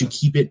feature, we should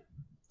keep it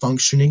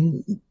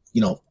functioning,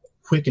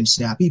 quick and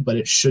snappy, but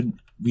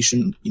we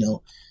shouldn't,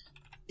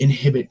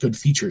 inhibit good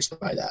features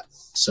by that.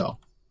 So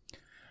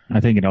I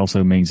think it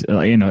also means,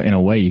 in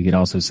a way, you could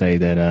also say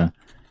that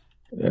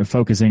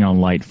focusing on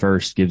light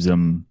first gives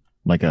them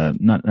like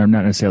not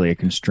necessarily a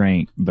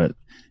constraint, but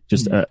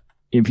just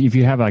if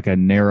you have like a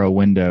narrow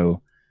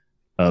window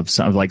of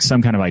some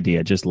kind of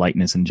idea, just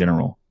lightness in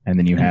general, and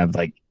then you have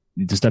like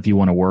the stuff you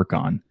want to work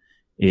on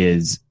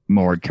is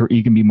more,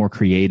 you can be more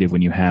creative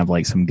when you have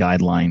like some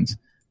guidelines.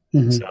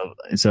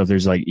 Mm-hmm. So if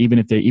there's like, even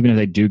if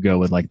they do go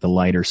with like the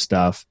lighter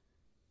stuff,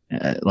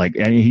 like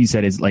he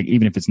said, it's like,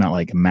 even if it's not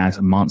like a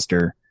massive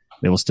monster,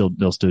 they'll still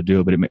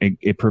do it, but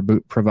it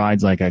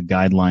provides like a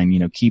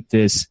guideline, keep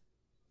this,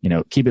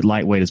 keep it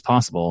lightweight as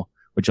possible,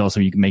 which also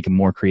you can make them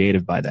more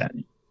creative by that.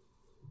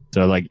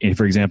 So like,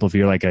 for example, if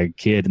you're like a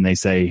kid and they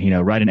say,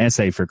 write an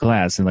essay for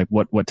class, and like,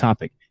 what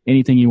topic,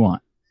 anything you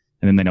want.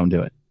 And then they don't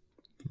do it.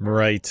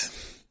 Right.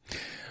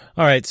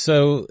 All right.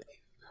 So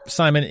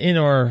Simon, in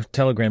our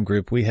Telegram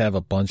group, we have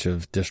a bunch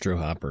of distro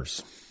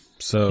hoppers.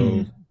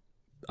 So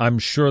I'm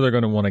sure they're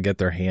going to want to get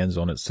their hands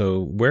on it.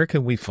 So where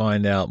can we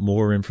find out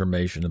more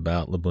information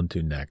about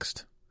Lubuntu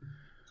Next?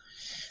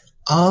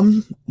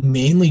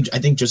 Mainly, I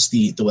think just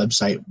the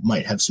website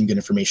might have some good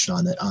information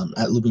on it,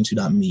 at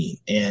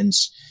lubuntu.me. And,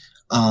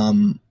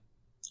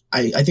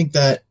 I think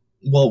that,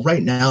 well,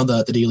 right now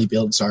the daily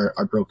builds are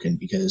broken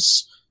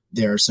because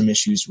there are some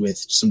issues with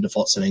some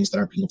default settings that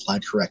aren't being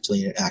applied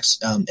correctly.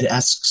 And it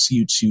asks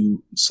you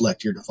to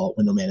select your default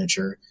window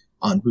manager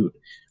on boot.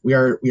 We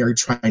are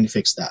trying to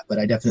fix that, but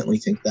I definitely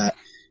think that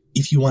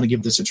if you want to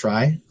give this a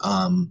try,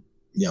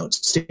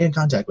 stay in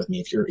contact with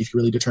me. If you're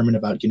really determined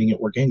about getting it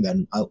working,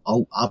 then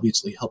I'll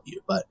obviously help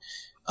you. But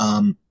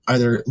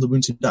either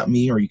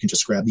lubuntu.me or you can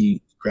just grab the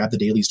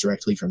dailies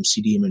directly from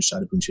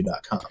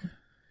cdimage.ubuntu.com.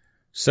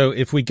 So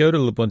if we go to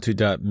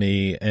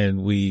lubuntu.me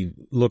and we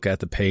look at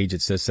the page,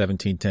 it says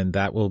 1710.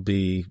 That will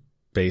be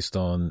based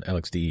on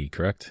LXDE,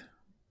 correct?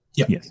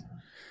 Yep. Yes.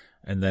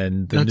 And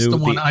then that's the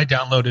one I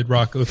downloaded,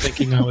 Rocco,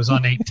 thinking I was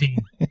on 18.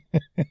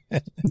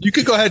 You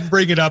could go ahead and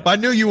bring it up. I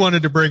knew you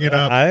wanted to bring it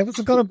up. I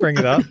wasn't going to bring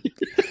it up.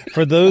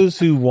 For those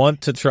who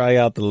want to try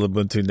out the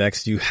Lubuntu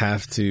Next, you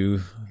have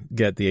to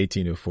get the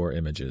 1804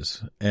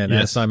 images. And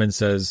Yes. as Simon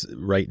says,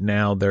 right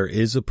now there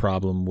is a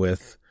problem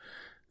with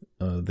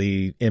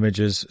the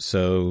images.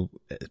 So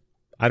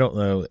I don't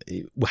know.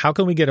 How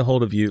can we get a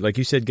hold of you? Like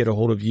you said, get a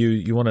hold of you.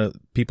 You want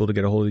people to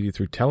get a hold of you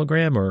through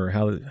Telegram, or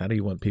how do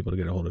you want people to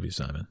get a hold of you,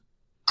 Simon?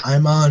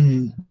 I'm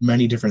on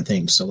many different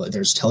things. So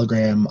there's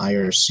Telegram,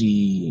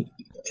 IRC.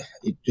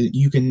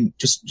 You can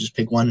just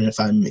pick one, and if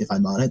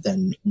I'm on it,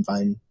 then I'm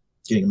fine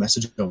getting a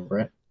message over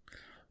it.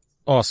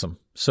 Awesome.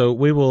 So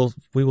we will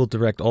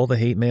direct all the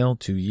hate mail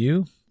to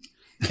you,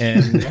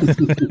 and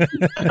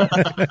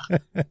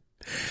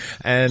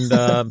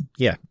and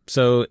yeah.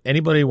 So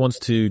anybody wants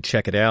to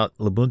check it out,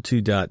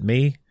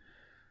 Lubuntu.me.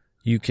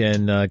 You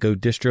can go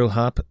distro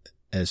hop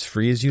as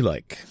free as you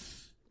like.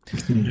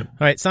 Yep. All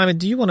right, Simon,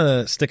 do you want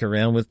to stick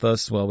around with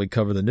us while we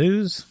cover the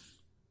news?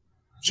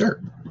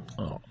 Sure.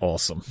 Oh,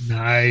 awesome.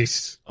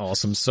 Nice.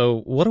 Awesome. So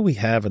what do we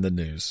have in the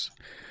news?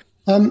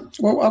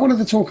 Well, I wanted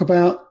to talk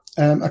about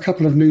a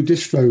couple of new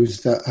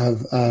distros that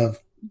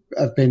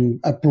have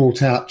been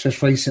brought out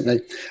just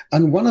recently.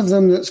 And one of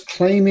them that's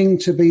claiming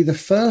to be the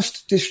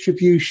first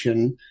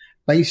distribution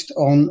based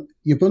on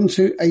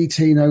Ubuntu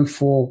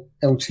 18.04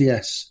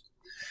 LTS.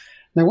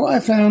 Now, what I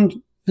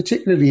found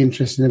particularly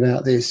interesting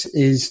about this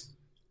is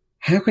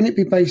how can it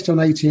be based on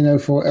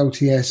 18.04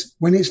 LTS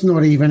when it's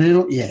not even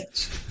out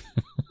yet?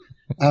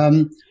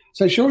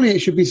 So surely it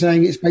should be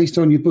saying it's based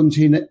on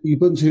Ubuntu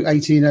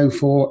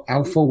 18.04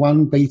 Alpha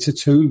 1, Beta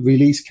 2,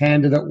 Release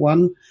Candidate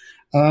 1.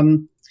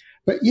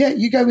 But yeah,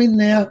 you go in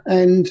there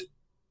and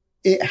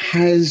it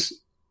has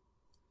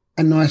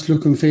a nice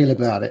look and feel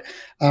about it.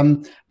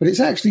 But it's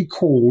actually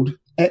called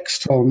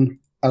Xton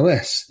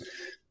OS.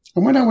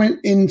 And when I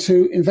went in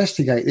to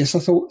investigate this, I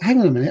thought, hang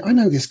on a minute, I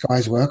know this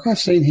guy's work. I've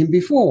seen him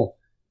before.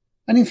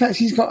 And in fact,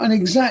 he's got an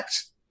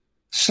exact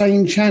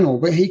same channel,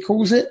 but he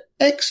calls it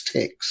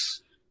Xtix.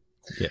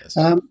 Yes.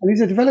 And he's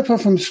a developer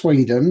from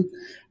Sweden,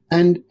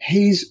 and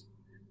he's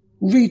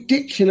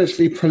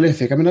ridiculously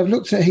prolific. I mean, I've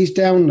looked at his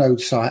download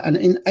site, and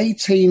in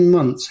 18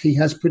 months, he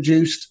has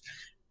produced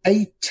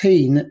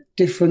 18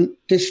 different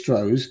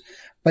distros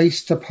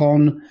based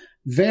upon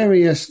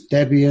various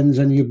Debians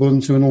and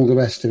Ubuntu and all the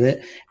rest of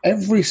it.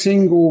 Every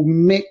single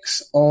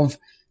mix of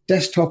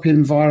desktop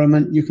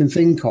environment you can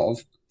think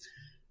of.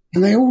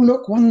 And they all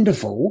look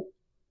wonderful,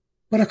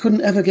 but I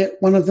couldn't ever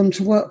get one of them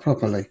to work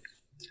properly.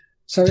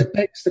 So it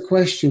begs the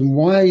question,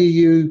 why are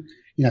you've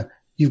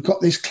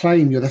got this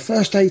claim, you're the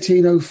first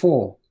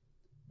 18.04,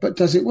 but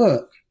does it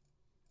work?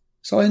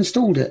 So I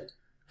installed it.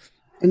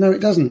 And no,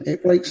 it doesn't.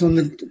 It breaks on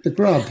the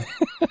grub.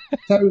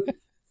 So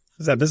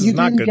this is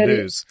not good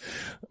news.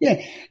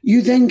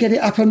 You then get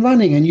it up and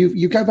running, and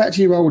you go back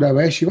to your old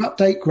OS, you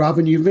update grub,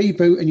 and you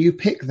reboot, and you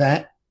pick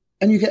that,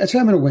 and you get a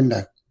terminal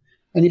window.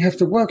 And you have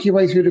to work your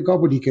way through the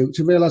gobbledygook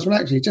to realize, well,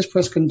 actually, just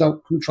press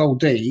Control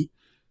D,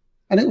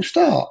 and it will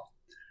start.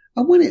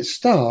 And when it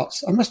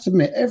starts, I must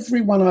admit,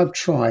 every one I've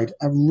tried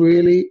are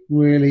really,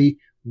 really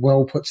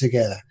well put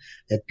together.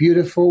 They're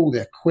beautiful,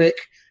 they're quick,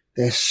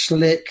 they're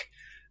slick,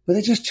 but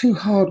they're just too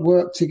hard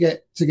work to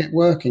get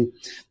working.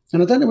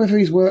 And I don't know whether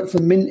he's worked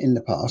for Mint in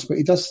the past, but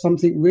he does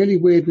something really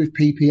weird with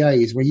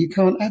PPAs where you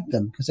can't add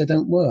them because they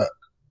don't work.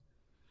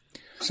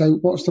 So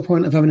what's the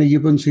point of having a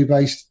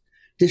Ubuntu-based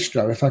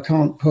distro if I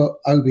can't put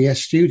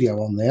OBS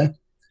Studio on there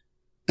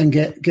and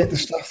get the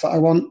stuff that I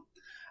want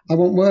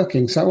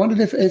working? So I wondered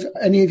if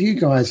any of you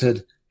guys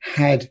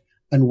had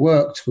and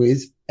worked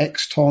with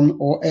Xton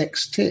or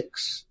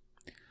Xtix.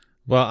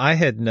 Well, I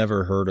had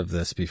never heard of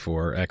this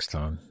before,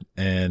 Xton.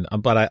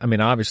 But I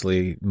mean,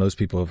 obviously most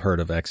people have heard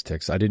of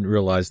Xtix. I didn't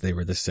realize they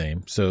were the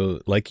same. So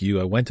like you,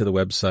 I went to the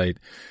website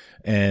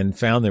and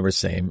found they were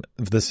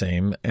the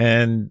same.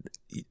 And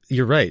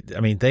you're right. I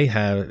mean,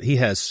 he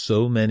has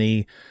so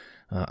many,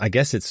 I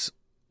guess it's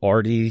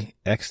Artie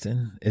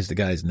Exton is the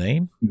guy's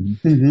name.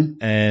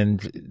 Mm-hmm. And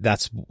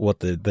that's what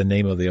the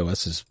name of the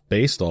OS is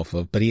based off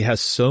of. But he has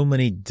so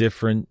many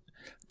different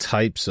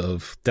types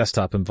of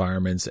desktop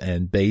environments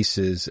and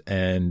bases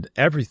and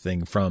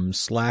everything from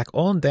Slack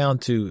on down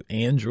to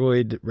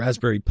Android,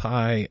 Raspberry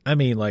Pi. I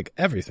mean, like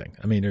everything.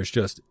 I mean, there's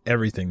just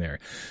everything there.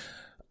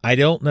 I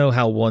don't know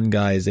how one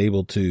guy is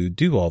able to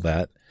do all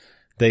that.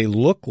 They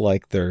look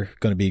like they're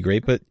going to be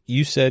great, but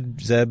you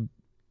said, Zeb,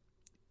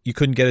 you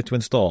couldn't get it to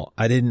install.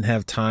 I didn't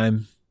have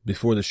time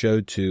before the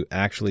show to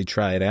actually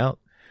try it out,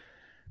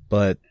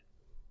 but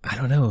I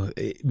don't know.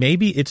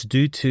 Maybe it's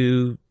due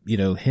to,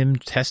 him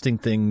testing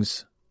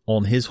things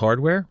on his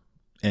hardware,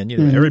 and,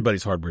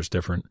 everybody's hardware is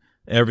different.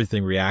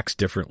 Everything reacts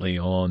differently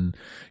on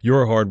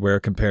your hardware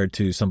compared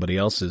to somebody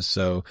else's.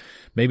 So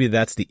maybe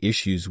that's the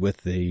issues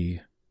with the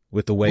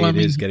way it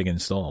is getting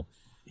installed.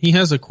 He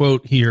has a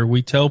quote here.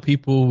 We tell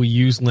people we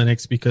use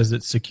Linux because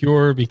it's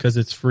secure, because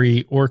it's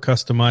free or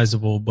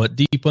customizable, but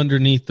deep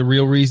underneath, the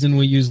real reason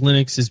we use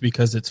Linux is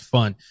because it's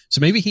fun. So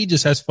maybe he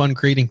just has fun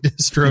creating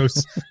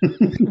distros.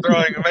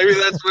 Maybe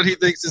that's what he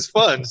thinks is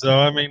fun. So,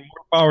 more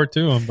power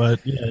to him,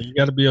 but yeah, you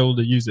got to be able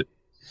to use it.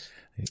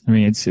 I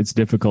mean, it's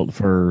difficult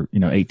for,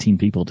 18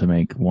 people to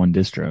make one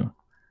distro.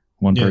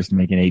 One person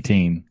making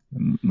 18, a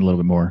little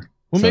bit more.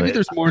 Well, maybe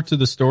there's more to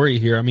the story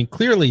here. I mean,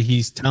 clearly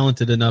he's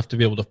talented enough to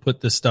be able to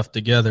put this stuff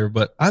together,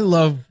 but I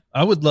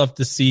would love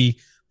to see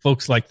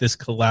folks like this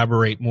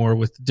collaborate more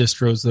with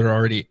distros that are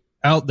already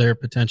out there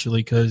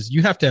potentially, because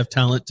you have to have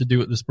talent to do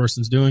what this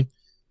person's doing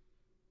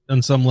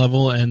on some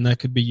level, and that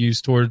could be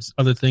used towards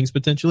other things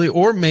potentially.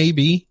 Or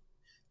maybe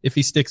if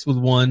he sticks with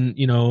one,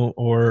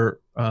 or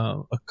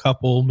a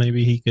couple,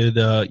 maybe he could,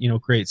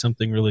 create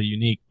something really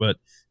unique. But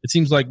it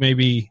seems like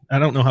maybe, I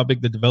don't know how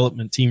big the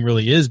development team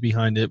really is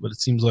behind it, but it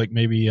seems like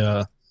maybe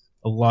a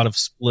lot of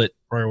split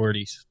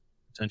priorities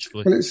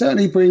potentially. Well, it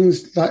certainly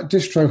brings that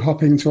distro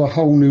hopping to a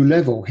whole new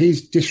level.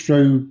 He's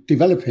distro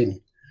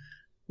developing,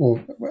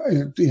 or,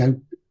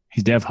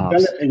 he's dev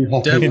hops.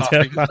 Developing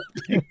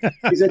hopping.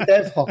 He's a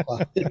dev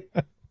hopper.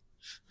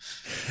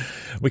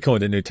 We call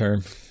it a new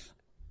term.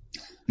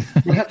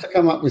 We'll have to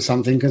come up with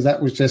something, because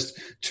that was just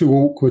too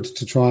awkward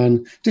to try,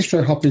 and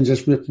distro hopping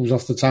just ripples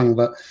off the tongue,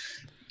 but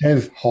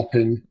dev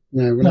hopping,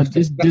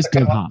 just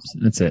dev hops.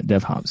 That's it,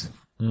 dev hops.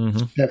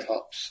 Mm-hmm. Dev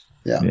hops,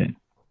 yeah.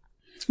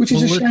 Which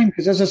is a shame,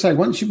 because as I say,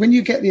 when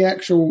you get the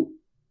actual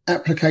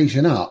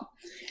application up,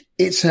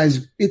 it's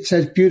as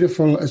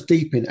beautiful as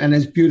Deepin and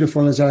as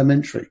beautiful as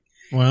Elementary.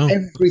 Wow.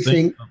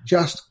 Everything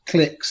just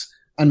clicks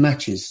and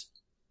matches.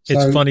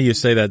 It's funny you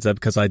say that, Zeb,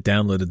 because I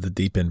downloaded the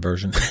Deepin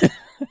version.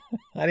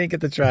 I didn't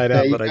get to try it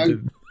out, but I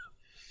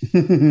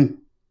did.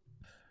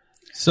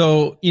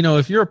 So,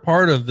 if you're a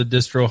part of the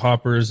Distro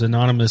Hoppers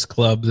Anonymous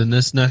Club, then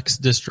this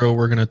next distro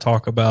we're going to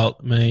talk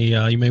about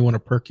you may want to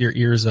perk your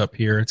ears up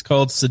here. It's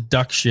called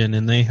Seduction,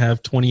 and they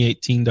have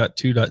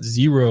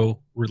 2018.2.0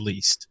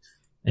 released.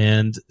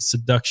 And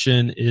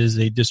Seduction is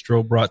a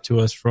distro brought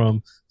to us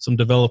from some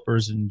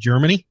developers in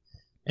Germany.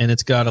 And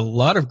it's got a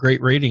lot of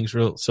great ratings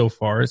so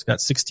far. It's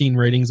got 16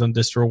 ratings on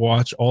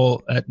DistroWatch,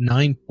 all at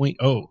 9.0.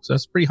 So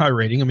that's a pretty high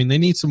rating. I mean, they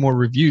need some more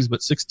reviews,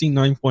 but 16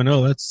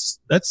 9.0,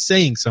 that's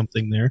saying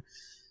something there.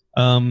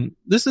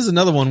 This is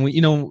another one,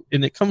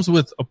 and it comes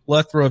with a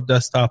plethora of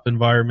desktop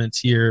environments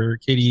here: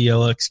 KDE,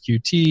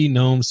 LXQT,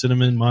 GNOME,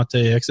 Cinnamon, Mate,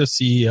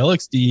 XFC,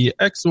 LXD,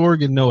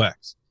 Xorg, and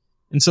NoX.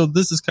 And so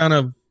this is kind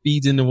of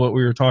feeds into what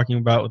we were talking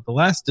about with the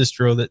last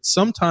distro, that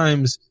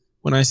sometimes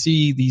when I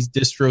see these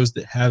distros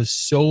that have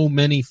so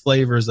many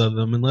flavors of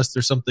them, unless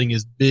there's something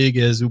as big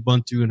as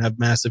Ubuntu and have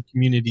massive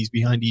communities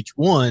behind each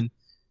one,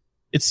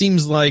 it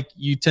seems like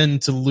you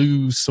tend to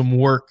lose some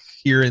work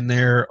here and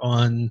there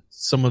on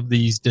some of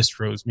these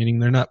distros, meaning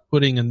they're not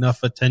putting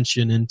enough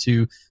attention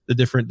into the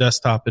different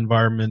desktop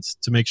environments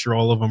to make sure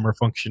all of them are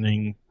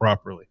functioning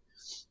properly.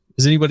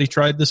 Has anybody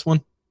tried this one?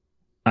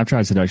 I've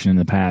tried Seduction in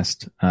the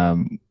past.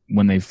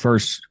 When they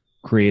first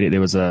created,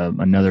 there was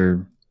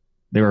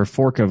they were a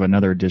fork of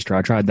another distro.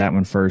 I tried that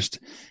one first,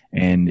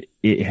 and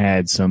it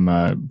had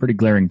some pretty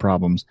glaring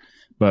problems.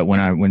 But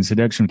when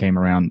Seduction came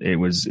around,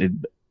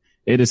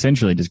 it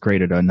essentially just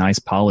created a nice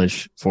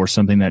polish for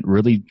something that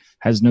really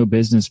has no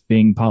business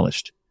being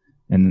polished,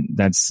 and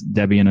that's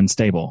Debian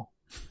unstable.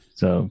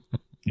 So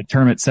the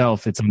term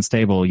itself, it's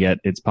unstable, yet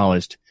it's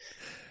polished.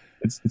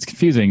 It's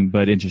confusing,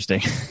 but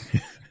interesting.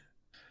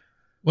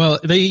 Well,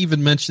 they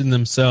even mentioned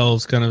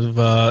themselves, kind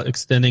of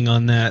extending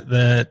on that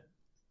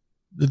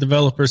the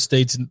developer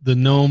states the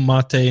GNOME,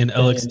 Mate, and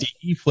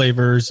LXDE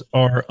flavors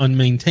are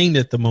unmaintained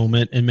at the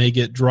moment and may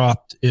get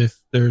dropped if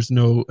there's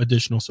no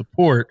additional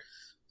support.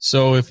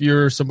 So if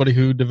you're somebody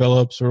who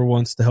develops or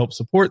wants to help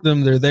support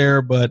them, they're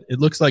there, but it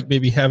looks like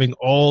maybe having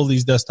all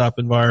these desktop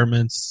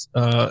environments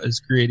is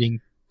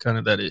creating kind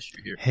of that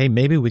issue here. Hey,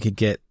 maybe we could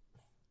get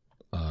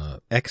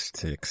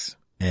Xtix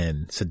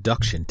and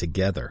Seduction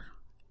together.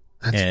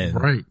 That's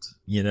right.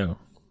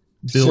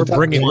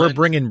 We're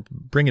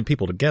bringing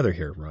people together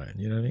here, Ryan.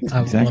 You know what I mean?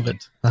 Exactly.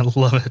 I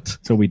love it.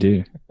 That's what we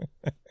do.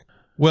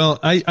 Well,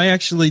 I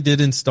actually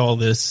did install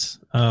this,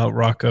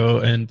 Rocco,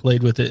 and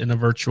played with it in a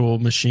virtual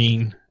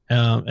machine.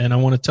 And I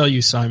want to tell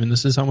you, Simon,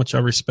 this is how much I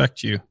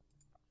respect you.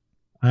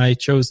 I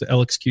chose the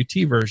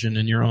LXQT version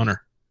in your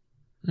honor.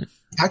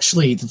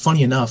 Actually,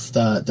 funny enough,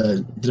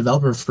 the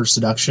developer for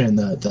Seduction,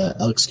 the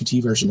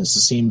LXQT version, is the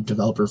same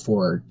developer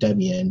for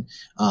Debian,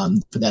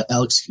 for that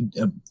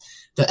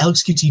the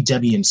LXQT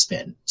Debian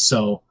spin.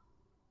 So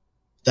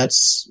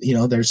that's,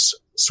 there's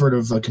sort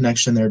of a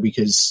connection there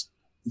because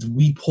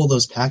we pull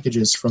those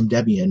packages from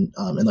Debian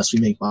unless we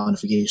make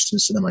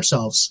modifications to them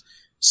ourselves.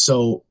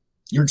 So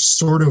you're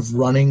sort of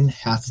running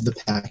half of the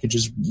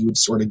packages you would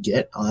sort of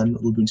get on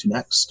Ubuntu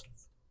Next.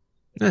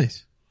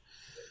 Nice.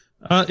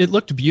 It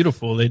looked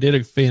beautiful. They did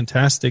a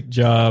fantastic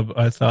job,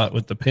 I thought,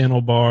 with the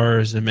panel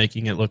bars and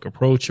making it look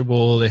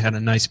approachable. They had a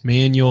nice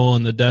manual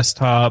on the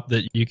desktop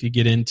that you could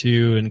get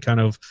into and kind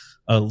of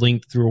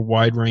link through a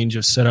wide range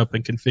of setup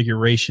and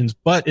configurations.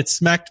 But it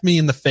smacked me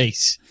in the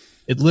face.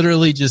 It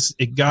literally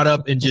it got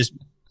up and just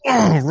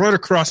right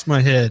across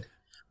my head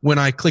when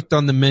I clicked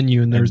on the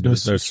menu and there's no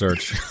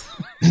search.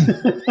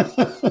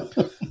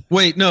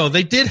 Wait, no,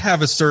 they did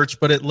have a search,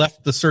 but it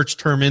left the search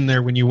term in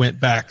there when you went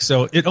back.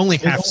 So it only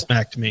half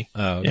smacked me.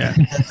 Oh, okay. Yeah.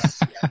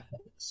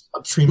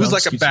 It was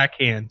like a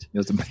backhand.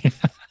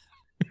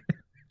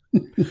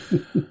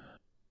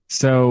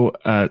 So,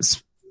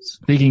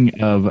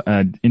 speaking of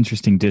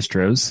interesting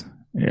distros,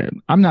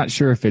 I'm not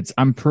sure if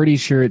I'm pretty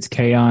sure it's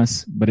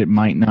Chaos, but it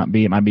might not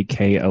be. It might be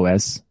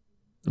KOS,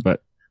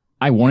 but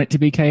I want it to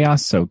be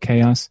Chaos. So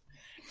Chaos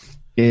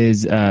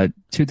is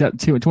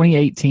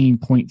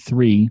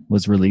 2018.3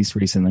 was released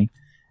recently,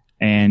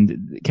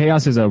 and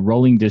Chaos is a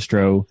rolling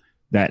distro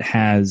that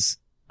has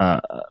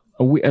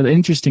an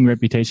interesting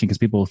reputation because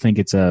people think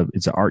it's an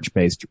Arch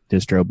based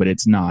distro, but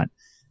it's not.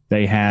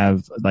 They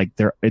have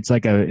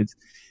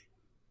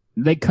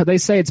they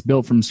say it's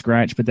built from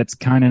scratch, but that's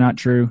kind of not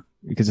true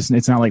because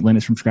it's not like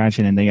Linux from scratch,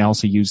 and they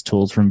also use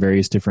tools from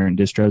various different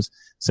distros.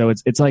 So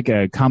it's like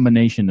a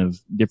combination of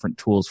different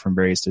tools from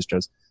various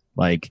distros.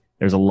 Like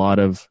there's a lot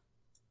of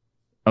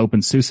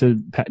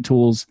OpenSUSE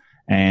tools,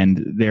 and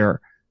the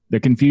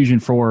confusion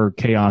for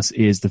Chaos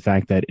is the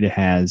fact that it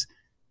has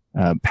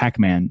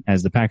Pacman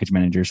as the package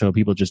manager, so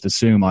people just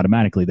assume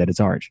automatically that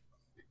it's Arch.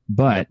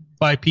 But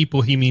by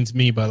people, he means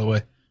me, by the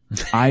way.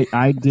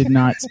 I did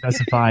not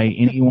specify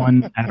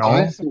anyone at all.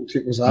 I thought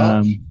it was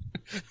Arch.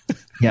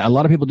 Yeah, a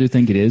lot of people do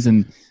think it is,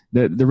 and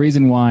the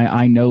reason why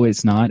I know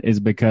it's not is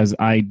because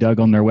I dug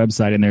on their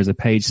website, and there's a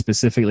page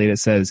specifically that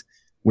says,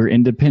 "We're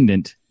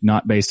independent,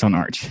 not based on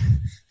Arch."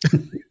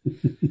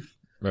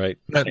 Right.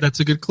 That's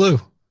a good clue.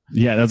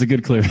 Yeah, that's a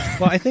good clue.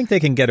 Well, I think they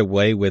can get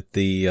away with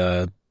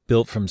the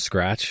built from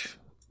scratch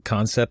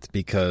concept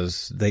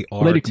because they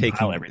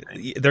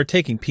they're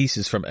taking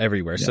pieces from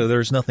everywhere. Yeah. So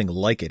there's nothing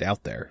like it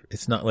out there.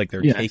 It's not like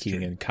they're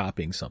taking and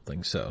copying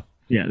something. So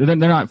yeah, they're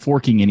not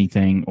forking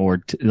anything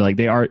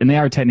they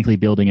are technically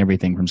building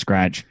everything from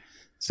scratch.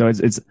 So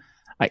it's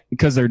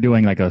because they're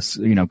doing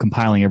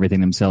compiling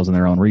everything themselves in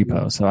their own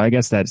repo. So I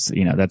guess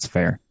that's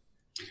fair.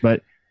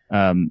 But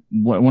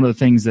one of the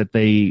things that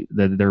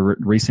their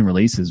recent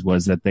releases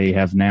was that they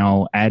have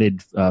now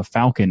added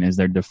Falcon as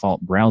their default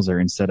browser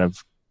instead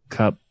of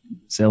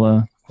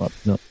Cupzilla.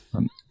 Yeah.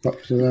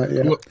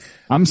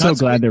 I'm so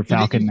glad they're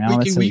Falcon now.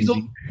 That's so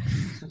easy.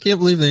 I can't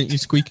believe they didn't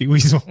use Squeaky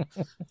Weasel.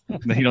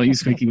 They don't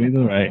use Squeaky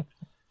Weasel, right?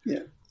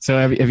 Yeah. So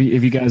have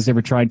you guys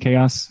ever tried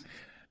Chaos?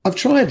 I've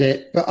tried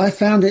it, but I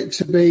found it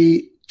to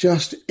be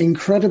just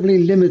incredibly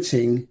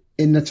limiting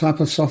in the type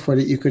of software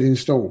that you could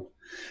install.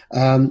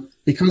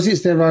 Because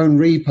it's their own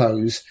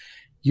repos,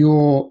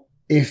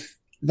 if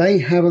they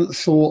haven't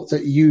thought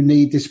that you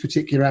need this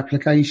particular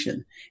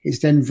application, it's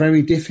then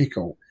very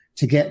difficult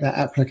to get that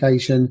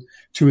application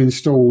to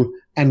install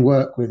and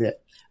work with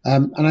it.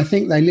 And I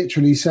think they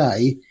literally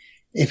say,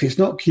 if it's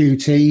not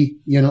Qt,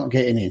 you're not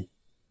getting in.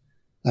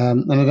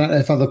 And I don't know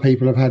if other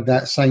people have had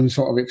that same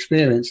sort of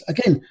experience.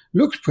 Again,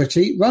 looks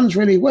pretty, runs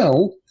really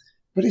well,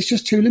 but it's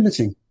just too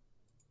limiting.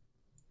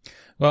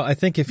 Well, I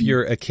think if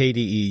you're a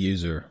KDE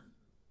user,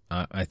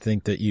 I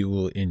think that you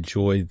will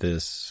enjoy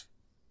this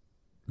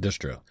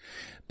distro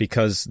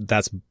because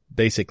that's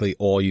basically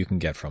all you can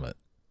get from it.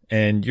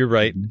 And you're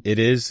right, it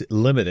is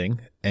limiting,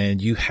 and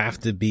you have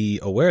to be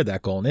aware of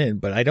that going in.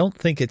 But I don't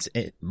think it's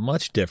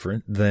much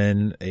different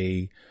than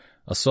a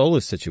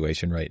Solus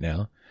situation right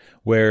now,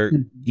 where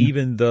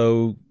even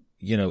though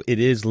it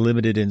is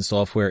limited in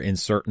software in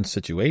certain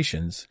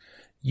situations,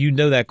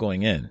 that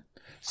going in.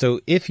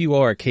 So if you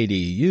are a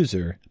KDE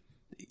user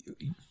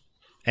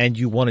and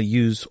you want to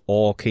use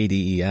all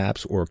KDE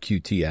apps or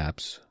Qt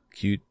apps,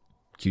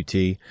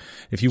 Qt,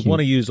 if you want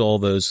to use all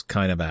those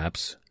kind of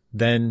apps,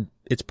 then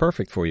it's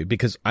perfect for you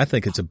because I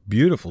think it's a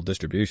beautiful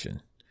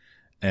distribution.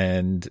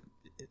 And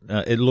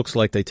it looks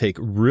like they take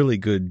really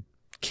good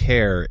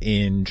care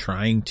in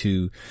trying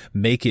to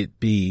make it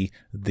be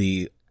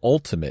the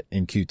ultimate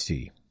in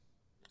Qt.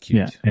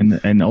 Yeah, and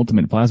the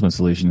ultimate Plasma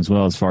solution as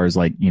well, as far as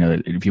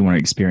if you want to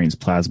experience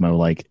Plasma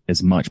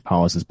as much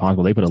polish as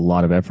possible. They put a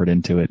lot of effort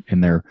into it,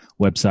 and their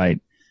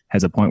website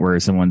has a point where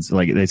someone's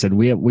they said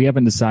we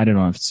haven't decided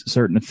on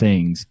certain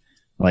things,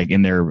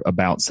 in their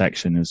about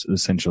section is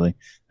essentially.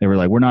 They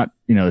were we're not,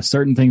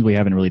 certain things we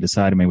haven't really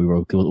decided. Maybe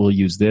we'll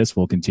use this,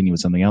 we'll continue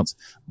with something else,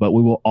 but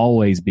we will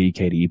always be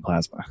KDE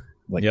Plasma.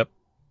 Yep.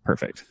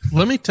 perfect.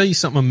 Let me tell you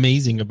something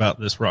amazing about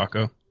this,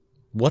 Rocco.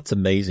 What's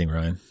amazing,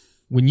 Ryan?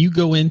 When you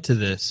go into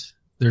this,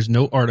 there's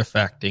no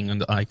artifacting on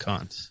the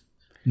icons.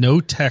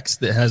 No text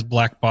that has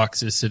black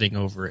boxes sitting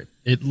over it.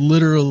 It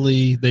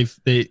literally,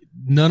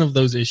 none of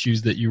those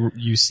issues that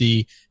you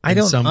see. I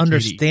don't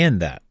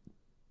understand that,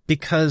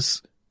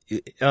 because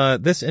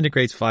this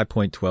integrates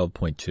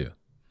 5.12.2,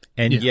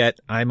 and yet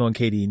I'm on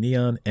KDE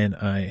Neon and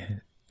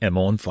I am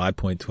on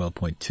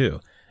 5.12.2,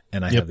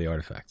 and I have the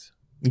artifacts.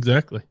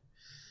 Exactly.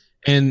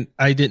 And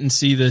I didn't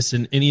see this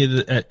in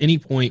at any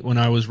point when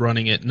I was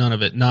running it. None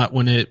of it. Not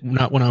when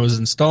I was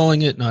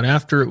installing it. Not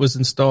after it was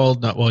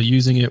installed. Not while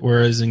using it.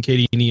 Whereas in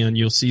KDE Neon,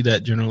 you'll see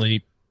that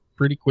generally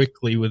pretty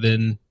quickly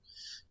within,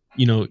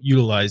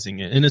 utilizing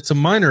it. And it's a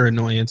minor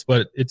annoyance,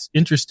 but it's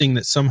interesting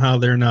that somehow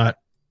they're not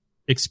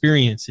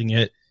experiencing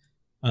it.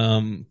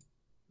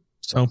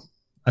 So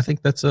I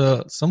think that's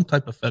some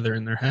type of feather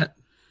in their hat.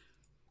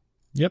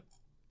 Yep.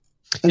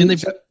 And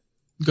they've.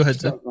 Go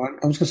ahead, Ted.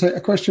 I was going to say, a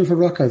question for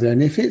Rocco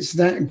then. If it's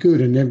that good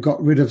and they've got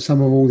rid of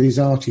some of all these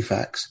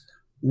artifacts,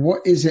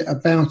 what is it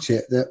about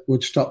it that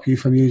would stop you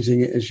from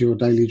using it as your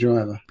daily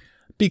driver?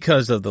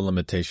 Because of the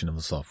limitation of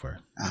the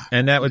software.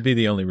 And that would be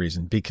the only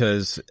reason,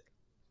 because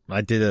I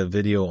did a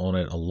video on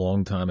it a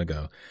long time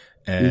ago,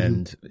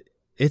 and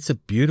it's a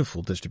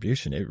beautiful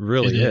distribution. It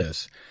really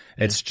is.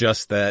 It's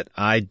just that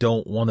I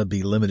don't want to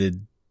be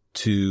limited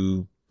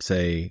to,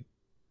 say,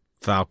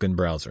 Falcon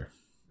browser.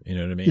 You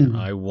know what I mean?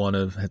 I want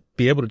to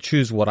be able to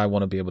choose what I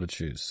want to be able to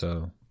choose.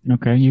 So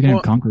okay, you can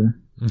have Conqueror.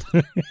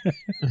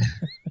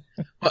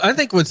 Well, I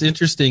think what's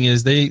interesting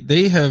is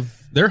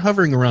they're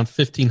hovering around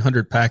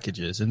 1,500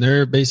 packages, and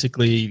they're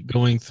basically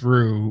going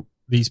through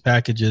these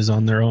packages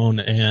on their own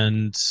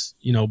and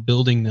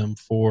building them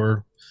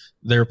for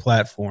their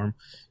platform.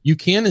 You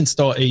can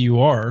install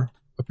AUR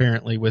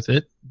apparently with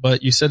it,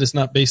 but you said it's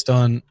not based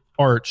on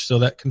Arch, so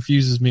that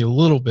confuses me a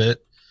little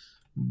bit,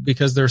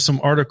 because there's some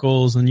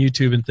articles on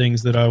YouTube and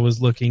things that I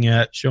was looking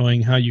at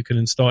showing how you can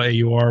install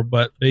AUR,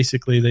 but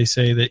basically they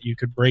say that you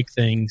could break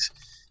things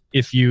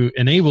if you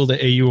enable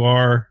the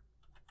AUR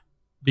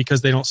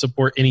because they don't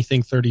support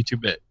anything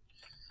 32-bit.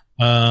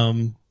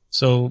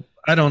 So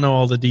I don't know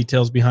all the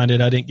details behind it.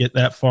 I didn't get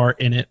that far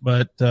in it,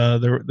 but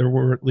there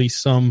were at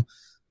least some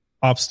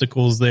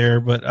obstacles there.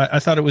 But I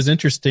thought it was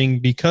interesting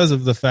because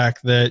of the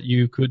fact that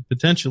you could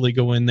potentially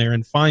go in there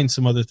and find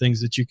some other things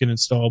that you can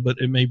install, but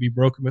it may be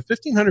broken. But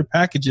 1,500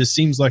 packages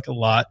seems like a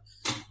lot.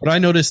 But I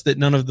noticed that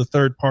none of the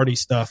third-party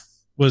stuff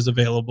was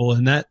available,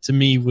 and that to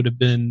me would have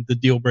been the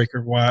deal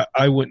breaker why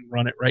I wouldn't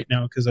run it right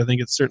now, because I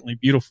think it's certainly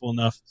beautiful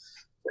enough.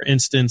 For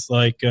instance,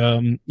 like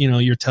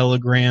your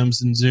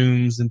Telegrams and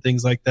Zooms and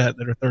things like that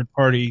are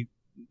third-party.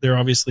 They're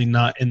obviously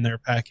not in their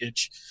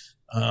packages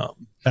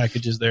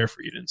there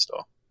for you to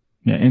install.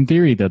 Yeah, in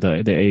theory,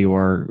 the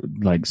AUR,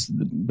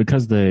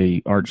 because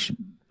the Arch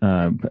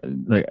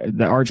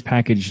the Arch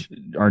package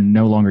are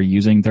no longer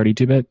using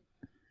 32-bit,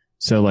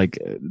 so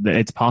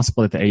it's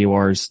possible that the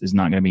AUR is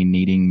not going to be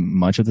needing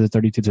much of the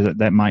 32. So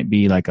that might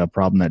be like a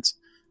problem that's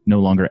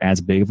no longer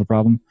as big of a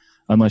problem,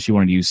 unless you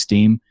want to use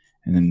Steam,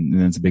 and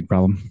then it's a big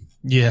problem.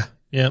 Yeah,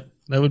 that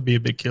would be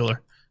a big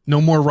killer. No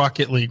more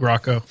Rocket League,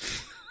 Rocco.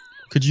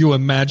 Could you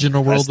imagine a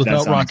world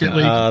without Rocket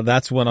League?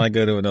 That's when I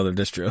go to another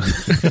distro.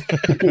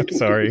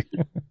 Sorry.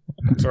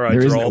 I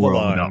there draw no the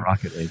world line. without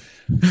Rocket League.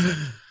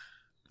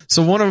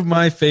 So one of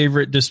my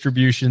favorite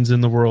distributions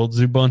in the world,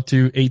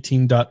 Ubuntu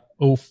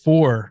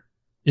 18.04,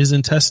 is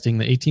in testing.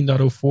 The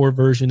 18.04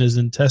 version is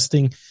in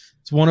testing.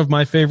 It's one of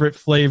my favorite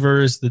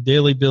flavors. The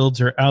daily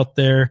builds are out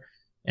there.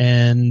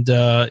 And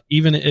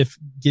even if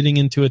getting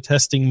into a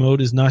testing mode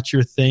is not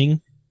your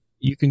thing,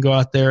 you can go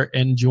out there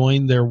and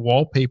join their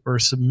wallpaper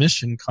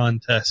submission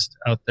contest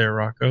out there,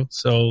 Rocco.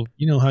 So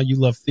you know how you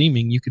love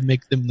theming. You can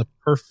make them the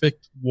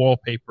perfect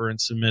wallpaper and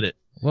submit it.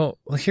 Well,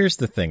 here's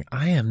the thing.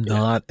 I am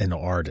not an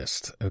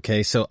artist,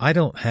 okay? So I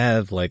don't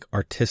have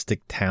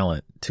artistic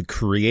talent to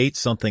create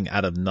something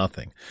out of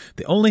nothing.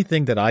 The only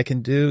thing that I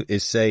can do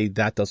is say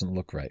that doesn't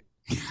look right.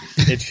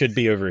 It should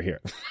be over here.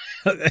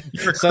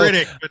 You're a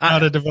critic, but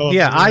not a developer.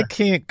 Yeah, I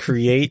can't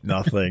create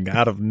nothing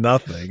out of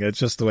nothing. It's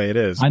just the way it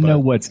is. I know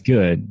what's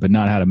good, but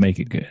not how to make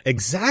it good.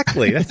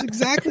 Exactly. That's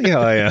exactly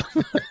how I am.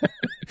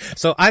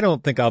 So I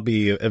don't think I'll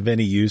be of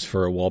any use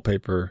for a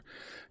wallpaper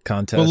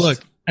contest. Well, look,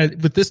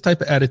 with this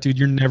type of attitude,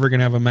 you're never going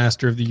to have a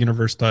Master of the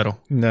Universe title.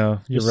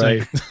 No, you're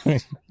right.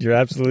 You're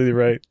absolutely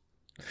right.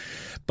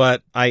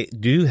 But I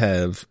do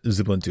have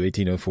Ubuntu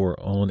 18.04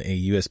 on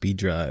a USB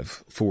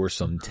drive for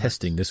some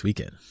testing this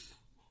weekend.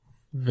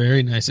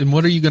 Very nice. And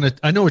what are you going to,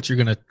 I know what you're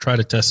going to try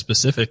to test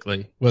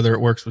specifically, whether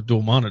it works with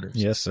dual monitors.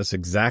 Yes, that's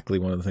exactly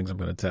one of the things I'm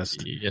going to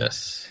test.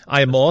 Yes.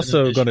 I am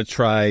also going to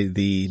try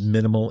the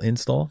minimal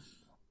install.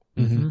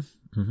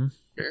 Mm-hmm. Mm-hmm.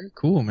 Very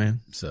cool,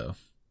 man. So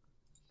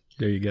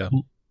there you go.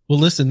 Well,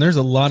 listen, there's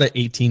a lot of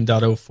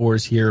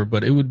 18.04s here,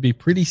 but it would be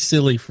pretty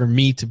silly for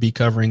me to be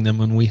covering them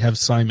when we have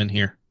Simon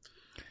here.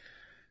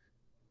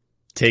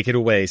 Take it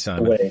away,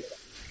 Simon.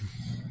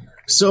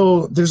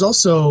 So there's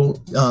also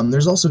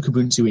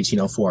Kubuntu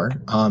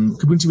 18.04.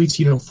 Kubuntu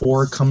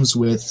 18.04 comes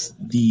with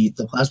the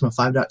Plasma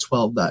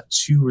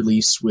 5.12.2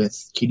 release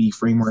with KDE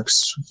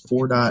Frameworks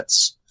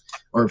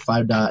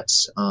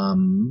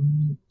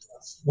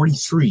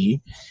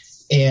 5.43,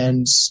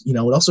 and it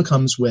also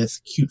comes with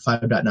Qt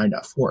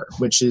 5.9.4,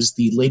 which is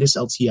the latest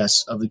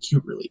LTS of the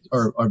Qt release,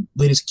 or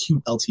latest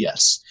Qt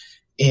LTS,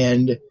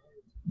 and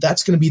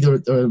that's going to be the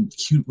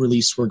Qt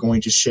release we're going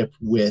to ship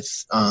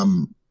with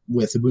Ubuntu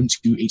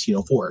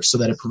 18.04, so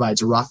that it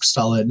provides a rock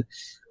solid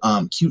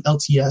Qt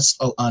LTS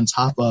on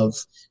top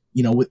of,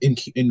 in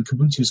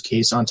Kubuntu's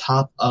case, on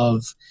top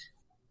of,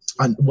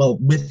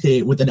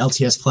 with an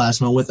LTS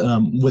Plasma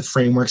with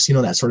frameworks,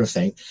 that sort of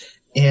thing.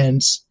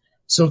 And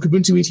so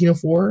Kubuntu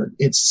 18.04,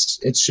 it's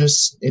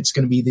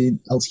going to be the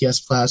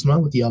LTS Plasma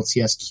with the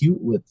LTS Qt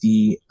with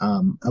the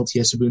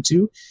LTS Ubuntu,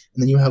 and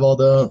then you have all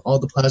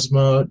the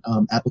Plasma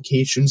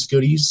applications,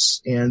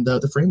 goodies, and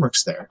the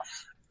frameworks there.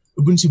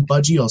 Ubuntu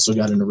Budgie also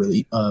got in a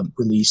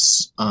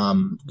release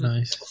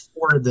nice.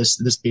 For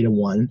this beta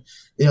 1.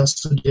 They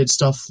also did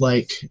stuff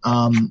like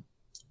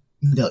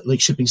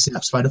shipping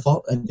snaps by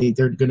default, and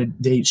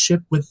they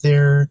ship with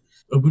their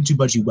Ubuntu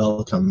Budgie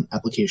welcome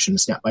application,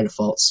 snap by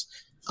defaults,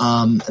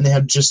 and they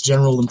have just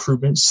general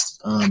improvements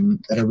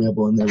that are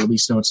available in their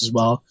release notes as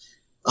well.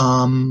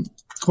 Of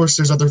course,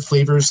 there's other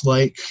flavors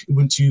like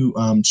Ubuntu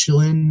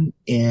Chillin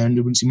and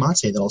Ubuntu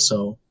Mate that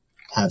also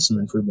have some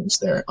improvements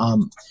there.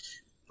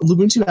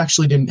 Ubuntu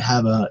actually didn't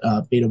have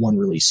a beta 1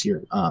 release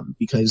here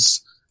because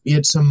we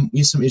had some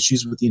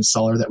issues with the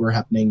installer that were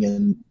happening,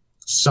 and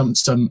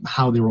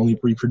somehow they were only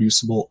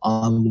reproducible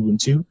on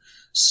Ubuntu,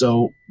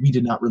 so we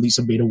did not release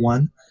a beta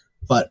 1.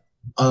 But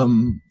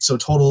so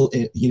total,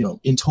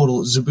 in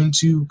total,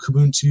 Ubuntu,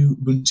 Kubuntu,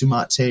 Ubuntu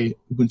Mate,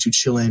 Ubuntu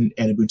Chillin,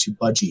 and Ubuntu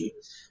Budgie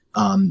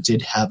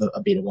did have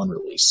a beta 1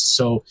 release.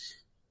 So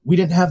we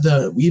didn't have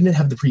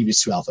the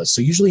previous 2 alphas.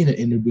 So usually in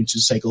an Ubuntu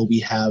cycle we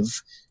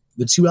have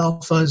the 2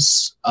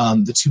 alphas,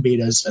 the 2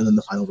 betas, and then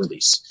the final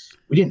release.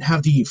 We didn't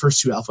have the first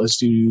 2 alphas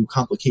due to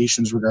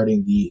complications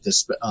regarding the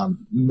Spectre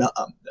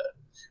Meltdown.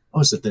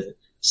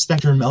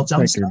 Spectre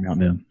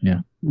Meltdown, yeah.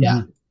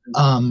 Yeah.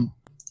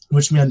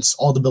 Which meant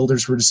all the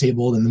builders were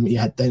disabled, and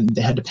then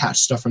they had to patch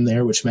stuff from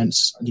there, which meant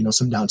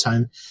some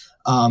downtime.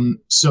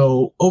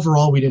 So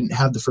overall, we didn't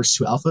have the first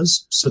 2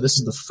 alphas. So this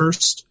is the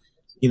first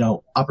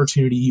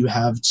opportunity you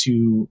have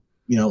to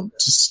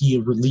see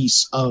a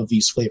release of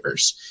these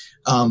flavors.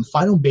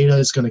 Final beta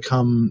is going to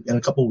come in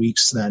a couple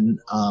weeks, and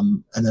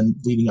then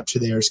leading up to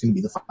there is going to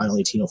be the final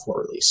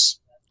 18.04 release.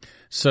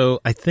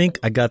 So I think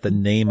I got the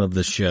name of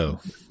the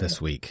show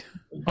this week.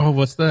 Oh,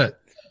 what's that?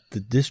 The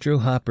Distro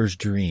Hopper's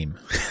Dream.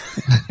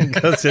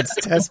 Because it's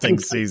testing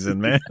season,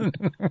 man.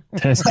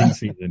 Testing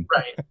season.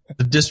 Right.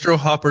 The Distro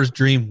Hopper's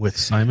Dream with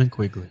Simon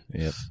Quigley.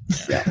 Yep.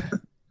 Yeah.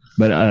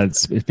 But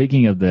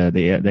speaking of the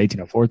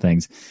 18.04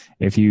 things,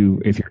 if you're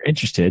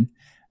interested,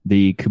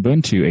 the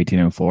Kubuntu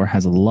 18.04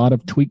 has a lot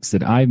of tweaks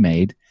that I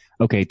made.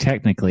 Okay,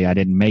 technically I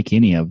didn't make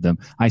any of them.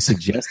 I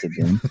suggested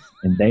them,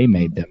 and they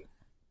made them.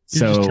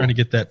 You're just trying to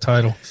get that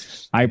title.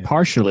 I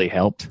partially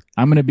helped.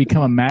 I'm going to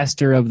become a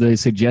master of the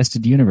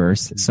suggested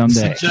universe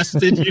someday.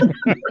 Suggested universe.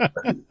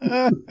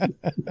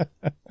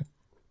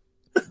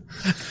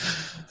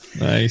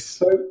 Nice.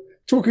 So,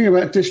 talking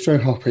about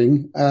distro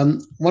hopping,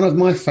 one of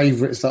my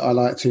favorites that I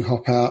like to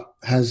hop out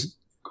has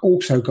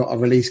also got a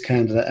release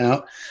candidate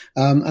out,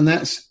 and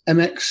that's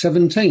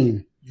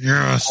MX17.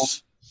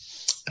 Yes.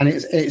 And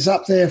it's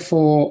up there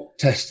for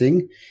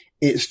testing.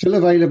 It's still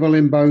available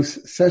in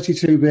both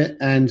 32-bit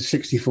and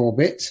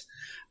 64-bit.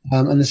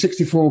 And the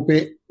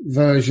 64-bit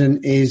version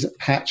is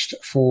patched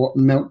for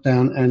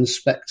Meltdown and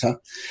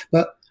Spectre.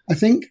 But I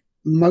think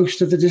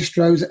most of the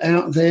distros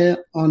out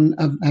there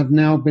have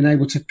now been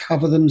able to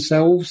cover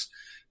themselves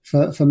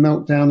for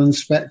Meltdown and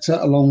Spectre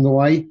along the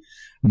way.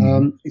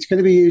 Mm-hmm. It's going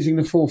to be using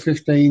the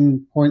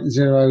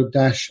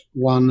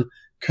 4.15.0-1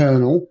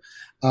 kernel.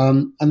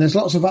 And there's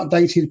lots of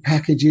updated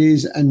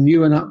packages and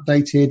new and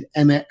updated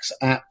MX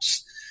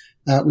apps,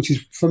 which is,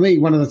 for me,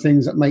 one of the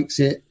things that makes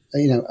it,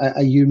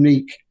 a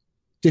unique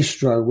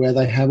distro, where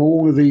they have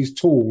all of these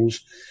tools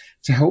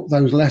to help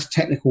those less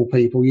technical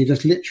people. You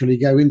just literally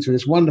go into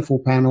this wonderful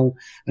panel,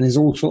 and there's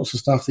all sorts of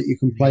stuff that you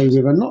can play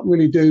with and not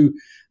really do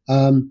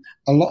a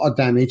lot of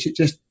damage. It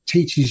just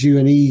teaches you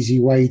an easy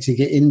way to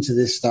get into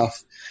this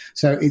stuff.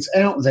 So it's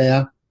out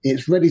there.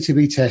 It's ready to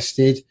be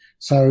tested.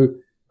 So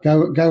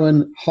go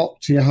and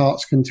hop to your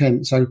heart's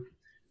content. So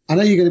I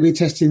know you're going to be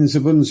testing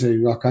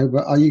Ubuntu, Rocco,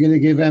 but are you going to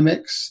give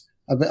MX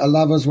a bit of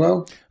love as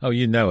well? Oh,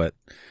 you know it.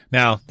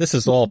 Now, this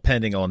is all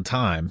pending on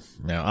time,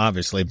 now,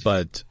 obviously,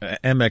 but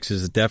MX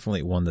is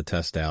definitely one to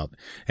test out.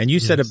 And you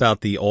said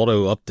about the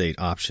auto update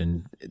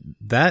option,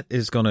 that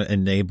is going to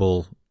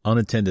enable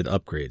unattended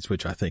upgrades,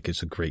 which I think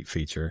is a great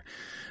feature.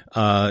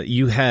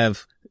 You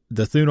have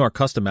the Thunar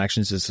custom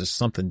actions. This is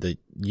something that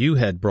you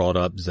had brought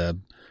up,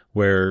 Zeb,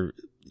 where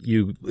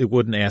it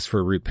wouldn't ask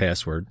for a root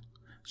password.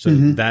 So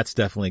that's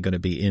definitely going to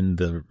be in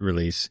the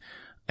release.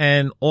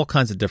 and all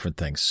kinds of different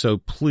things. So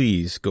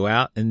please go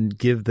out and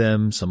give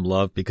them some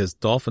love, because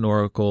Dolphin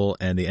Oracle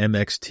and the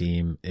MX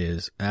team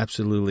is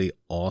absolutely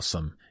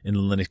awesome in the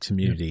Linux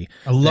community.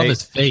 I love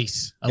his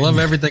face. I love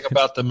everything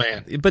about the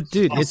man. But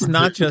dude, it's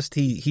not just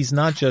he's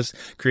not just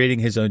creating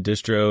his own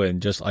distro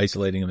and just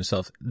isolating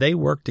himself. They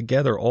work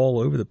together all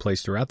over the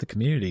place throughout the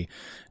community,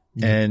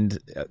 and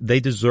they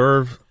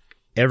deserve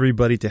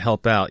everybody to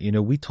help out. You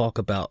know, we talk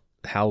about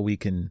how we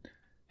can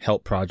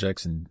help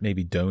projects and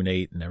maybe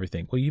donate and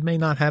everything. Well, you may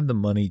not have the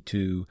money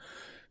to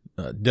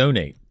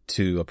donate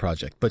to a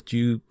project, but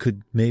you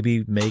could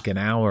maybe make an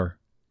hour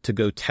to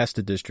go test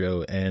a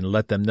distro and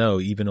let them know,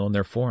 even on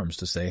their forums,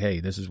 to say,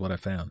 hey, this is what I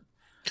found.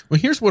 Well,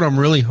 here's what I'm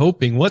really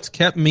hoping. What's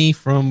kept me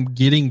from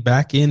getting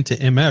back into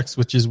MX,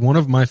 which is one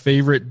of my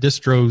favorite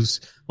distros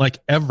like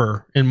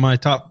ever, in my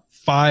top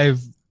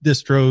 5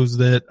 distros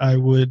that I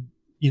would,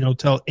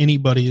 tell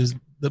anybody is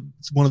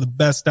it's one of the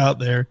best out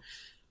there,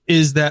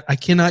 is that I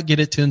cannot get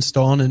it to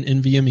install on an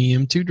NVMe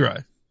M2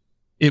 drive.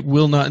 It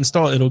will not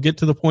install. It'll get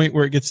to the point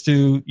where it gets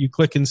to, you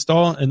click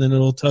install, and then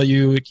it'll tell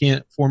you it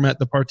can't format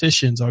the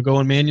partitions. I'll go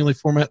and manually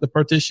format the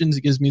partitions.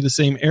 It gives me the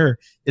same error.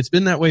 It's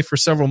been that way for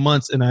several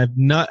months, and I've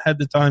not had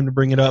the time to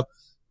bring it up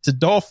to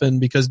Dolphin,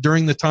 because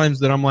during the times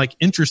that I'm like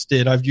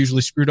interested, I've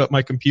usually screwed up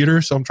my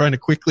computer. So I'm trying to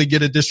quickly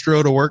get a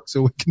distro to work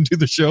so we can do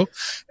the show.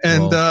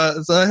 And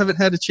so I haven't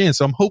had a chance.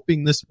 So I'm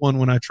hoping this one,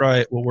 when I try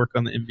it, will work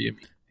on the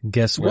NVMe.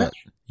 Guess what?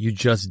 You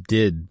just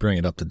did bring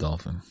it up to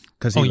Dolphin,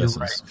 because he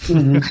listens.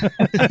 You're right.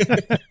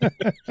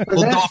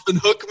 Well, Dolphin,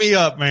 hook me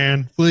up,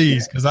 man,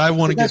 please, because I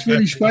want to get. That's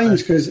really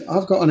strange, because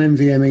I've got an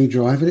NVMe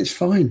drive and it's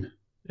fine.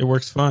 It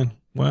works fine.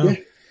 Wow. Yeah.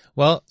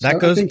 Well, that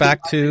goes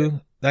back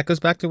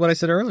to what I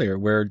said earlier,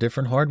 where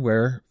different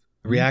hardware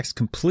reacts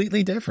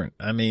completely different.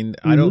 I mean,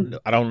 I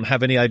don't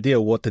have any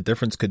idea what the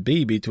difference could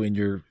be between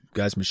your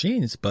guys'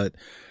 machines, but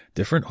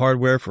different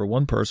hardware for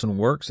one person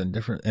works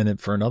and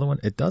for another one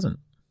it doesn't.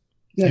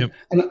 Yeah, yep.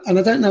 And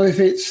I don't know if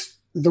it's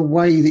the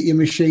way that your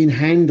machine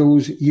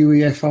handles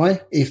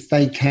UEFI, if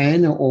they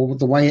can, or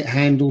the way it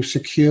handles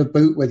secure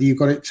boot, whether you've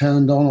got it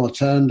turned on or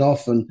turned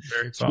off and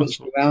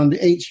switched around.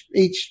 Each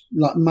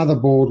like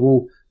motherboard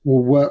will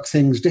work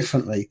things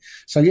differently.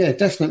 So yeah,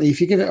 definitely,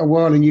 if you give it a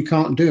whirl and you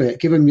can't do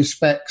it, give them your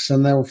specs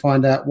and they'll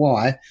find out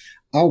why.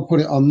 I'll put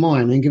it on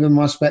mine and give them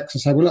my specs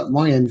and say, well, look,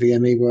 my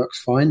NVMe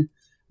works fine.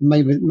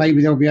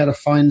 Maybe they'll be able to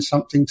find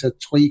something to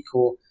tweak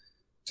or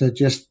to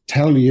just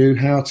tell you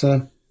how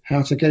to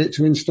get it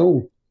to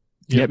install.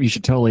 Yep, you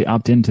should totally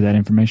opt into that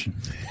information.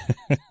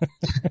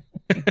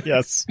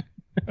 Yes.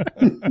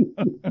 All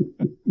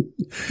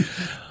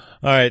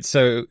right,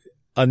 so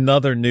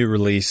another new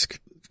release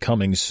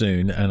coming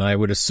soon, and I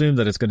would assume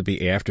that it's going to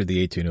be after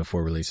the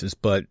 1804 releases,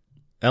 but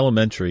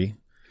Elementary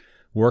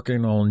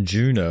working on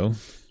Juno.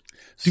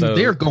 Dude,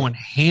 they're going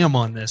ham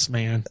on this,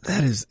 man.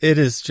 It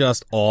is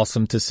just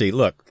awesome to see.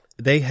 Look,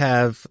 they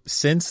have,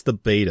 since the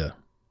beta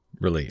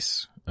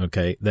release,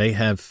 okay, they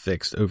have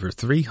fixed over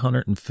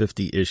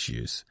 350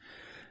 issues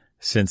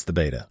since the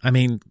beta. I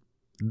mean,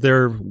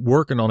 they're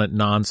working on it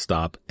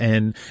nonstop,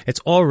 and it's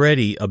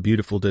already a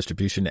beautiful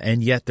distribution,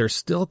 and yet they're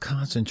still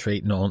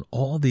concentrating on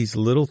all these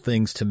little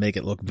things to make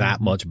it look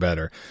that much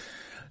better.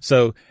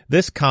 So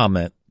this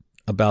comment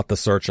about the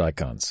search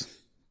icons,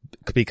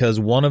 because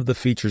one of the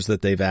features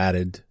that they've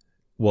added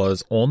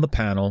was on the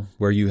panel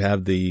where you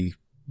have the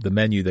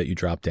menu that you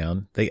drop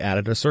down, they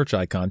added a search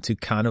icon to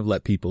kind of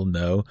let people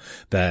know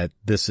that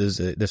this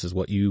is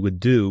what you would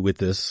do with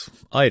this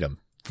item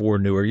for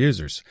newer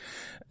users.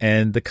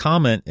 And the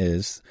comment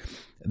is,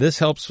 this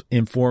helps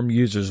inform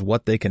users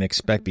what they can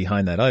expect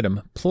behind that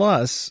item.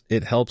 Plus,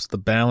 it helps to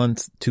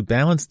balance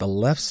the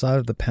left side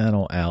of the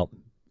panel out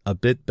a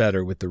bit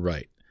better with the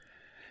right.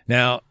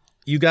 Now,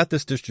 you got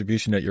this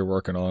distribution that you're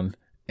working on,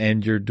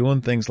 and you're doing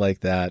things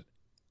like that,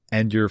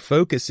 and your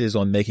focus is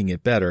on making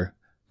it better,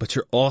 but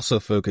you're also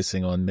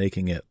focusing on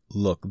making it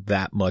look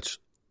that much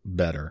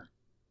better.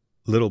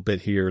 Little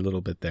bit here, a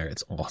little bit there.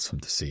 It's awesome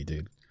to see,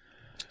 dude.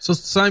 So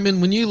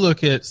Simon, when you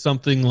look at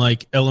something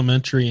like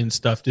Elementary and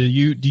stuff, do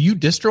you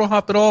distro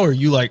hop at all, or are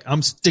you like,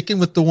 I'm sticking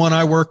with the one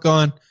I work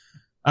on,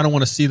 I don't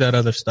want to see that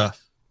other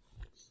stuff?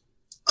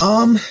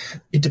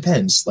 It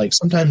depends. Like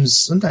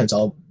sometimes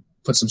I'll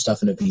put some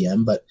stuff in a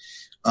VM, but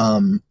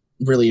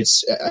really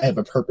I have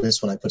a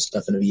purpose when I put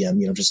stuff in a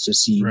VM, just to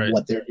see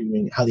what they're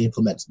doing, how they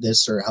implement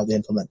this or how they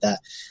implement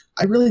that.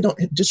 I really don't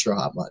distro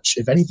hop much.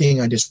 If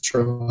anything, I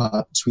distro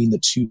hop between the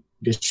two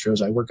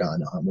distros I work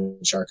on,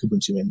 which are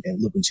Kubuntu and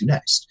Lubuntu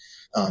Next.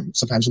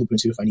 Sometimes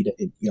Lubuntu if I need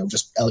to,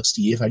 just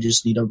LXD if I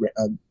just need to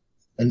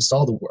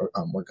install the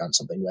work on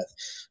something with.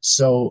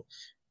 So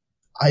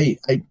I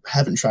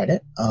haven't tried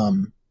it.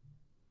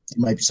 It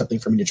might be something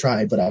for me to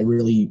try, but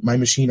my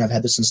machine, I've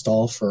had this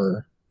installed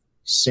for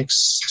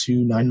 6 to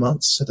 9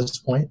 months at this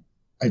point.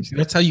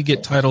 That's how you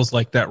get titles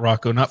like that,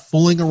 Rocco. Not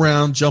fooling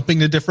around, jumping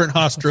to different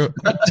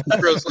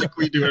distros like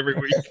we do every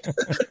week.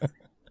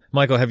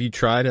 Michael, have you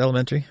tried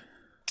Elementary?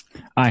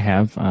 I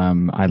have.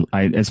 I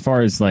as far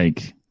as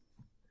like,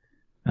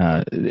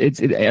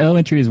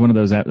 Elementary is one of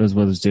those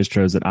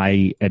distros that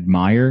I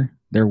admire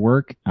their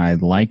work. I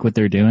like what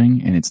they're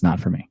doing, and it's not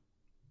for me.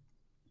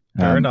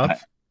 Fair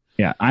enough.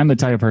 I'm the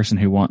type of person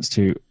who wants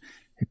to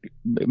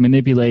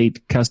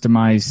manipulate,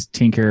 customize,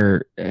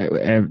 tinker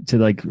to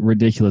like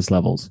ridiculous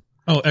levels.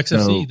 Oh,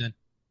 XFCE then?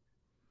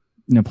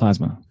 No,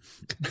 Plasma.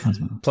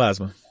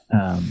 Plasma.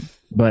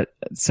 But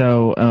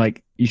so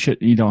like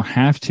you don't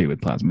have to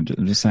with Plasma.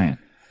 I'm just saying.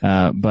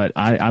 But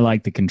I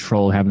like the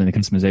control, having the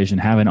customization,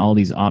 having all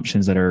these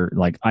options that are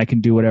like I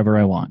can do whatever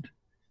I want.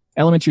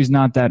 Elementary is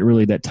not that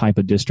type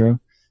of distro.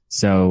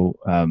 So,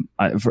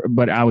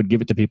 but I would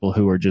give it to people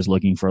who are just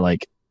looking for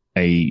like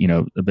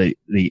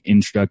the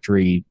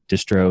introductory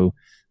distro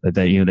that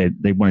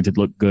they wanted to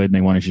look good and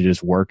they wanted to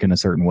just work in a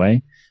certain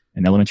way.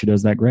 And Elementary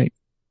does that great.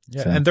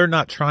 Yeah, and they're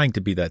not trying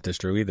to be that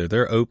distro either.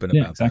 They're open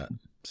about that.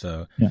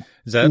 So,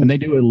 and they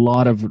do a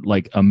lot of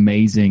like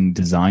amazing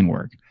design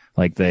work.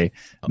 Like the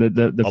fact that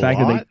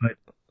they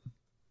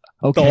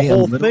put the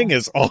whole thing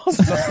is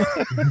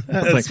awesome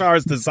as far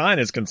as design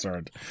is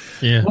concerned.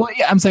 Yeah. Well,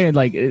 yeah, I'm saying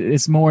like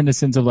it's more in the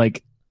sense of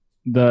like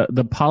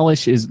the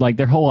polish is like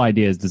their whole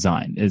idea is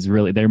design is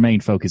really their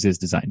main focus is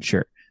design,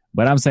 sure.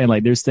 But I'm saying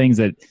like there's things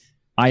that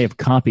I have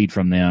copied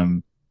from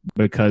them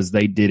because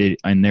they did it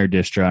in their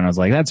distro, and I was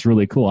like, that's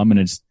really cool. I'm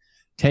gonna just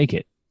take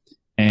it.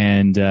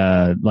 And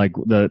like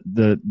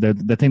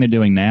the thing they're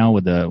doing now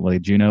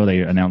with Juno,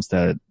 they announced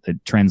the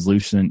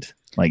translucent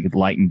like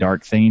light and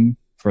dark theme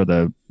for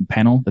the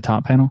panel, the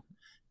top panel.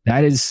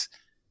 That is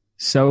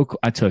so cool.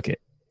 I took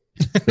it.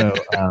 So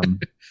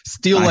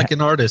Steal Like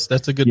an Artist.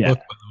 That's a good book,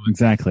 by the way.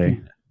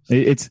 Exactly.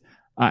 It's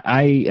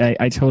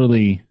I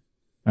totally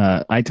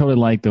like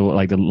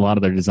a lot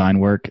of their design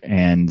work,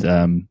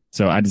 and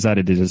so I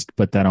decided to just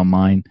put that on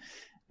mine.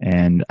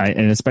 And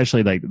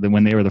especially like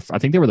when they were I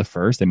think they were the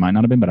first. They might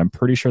not have been, but I'm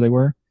pretty sure they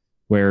were.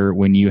 Where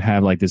when you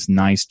have like this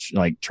nice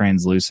like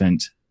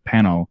translucent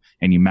panel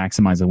and you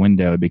maximize the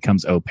window, it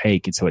becomes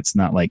opaque, and so it's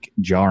not like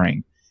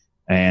jarring.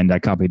 And I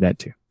copied that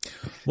too.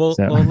 Well,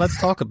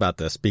 let's talk about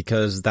this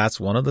because that's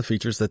one of the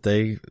features that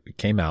they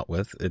came out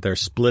with. They're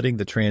splitting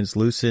the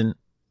translucent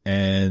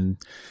and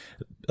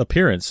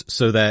appearance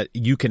so that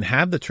you can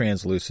have the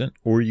translucent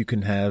or you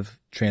can have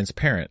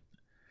transparent.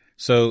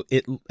 So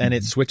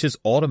it switches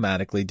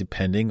automatically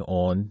depending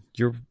on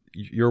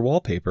your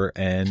wallpaper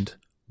and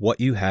what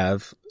you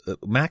have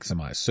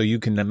maximized. So you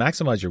can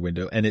maximize your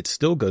window and it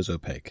still goes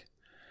opaque.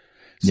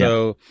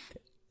 So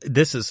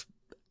this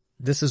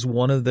is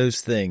one of those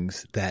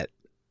things that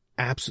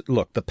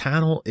look, the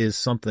panel is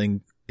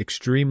something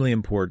extremely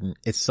important.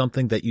 It's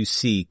something that you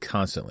see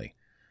constantly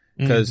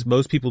because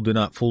most people do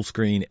not full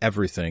screen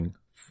everything.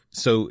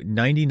 So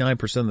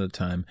 99% of the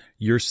time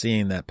you're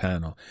seeing that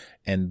panel,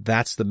 and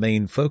that's the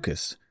main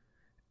focus.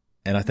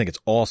 And I think it's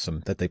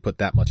awesome that they put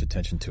that much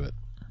attention to it.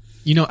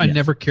 I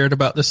never cared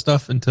about this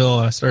stuff until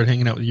I started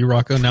hanging out with you,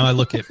 Rocco. Now I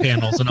look at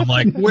panels and I'm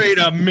like, wait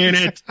a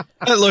minute,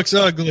 that looks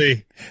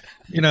ugly.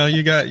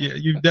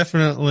 You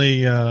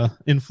definitely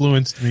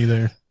influenced me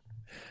there.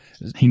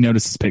 He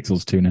notices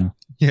pixels too now.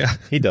 Yeah,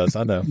 he does.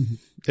 I know.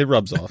 It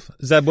rubs off.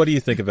 Zeb, what do you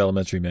think of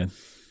Elementary, man?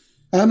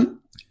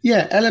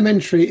 Yeah,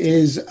 Elementary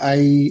is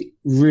a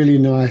really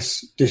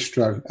nice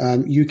distro.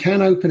 You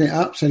can open it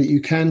up so that you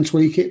can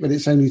tweak it, but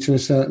it's only to a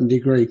certain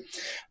degree.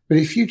 But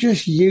if you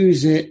just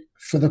use it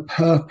for the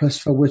purpose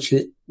for which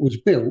it was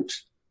built,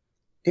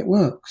 it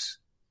works.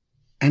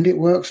 And it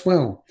works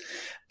well.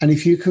 And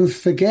if you can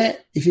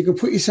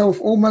put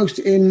yourself almost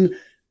in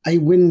a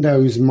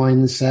Windows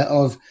mindset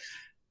of,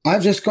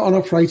 I've just got an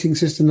operating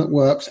system that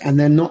works and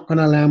they're not going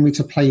to allow me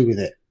to play with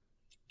it.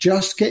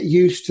 Just get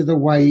used to the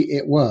way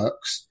it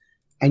works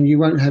and you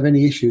won't have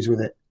any issues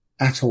with it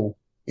at all.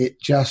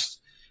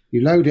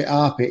 You load it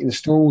up, it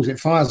installs, it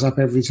fires up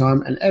every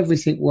time and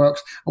everything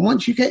works. And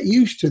once you get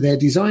used to their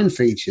design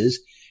features,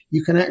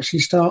 you can actually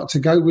start to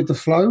go with the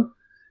flow.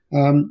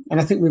 And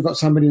I think we've got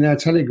somebody in our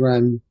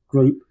Telegram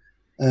group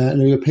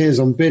who appears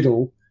on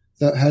Biddle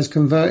that has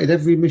converted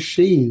every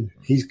machine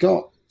he's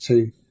got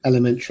to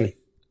Elementary.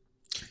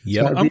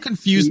 Yeah, so I'm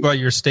confused by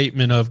your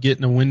statement of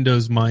getting a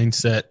Windows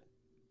mindset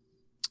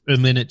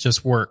and then it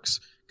just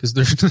works. Because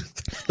there's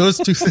those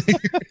two things.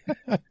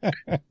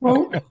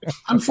 Well,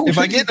 unfortunately, if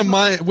I get in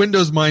my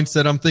Windows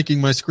mindset, I'm thinking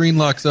my screen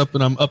locks up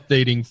and I'm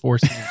updating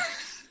forcing.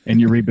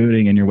 And you're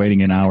rebooting and you're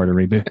waiting an hour to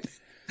reboot.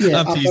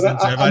 Yeah, I'm teasing,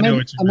 I know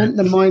what you meant. I meant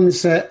the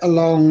mindset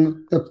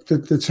along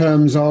the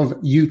terms of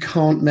you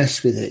can't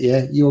mess with it.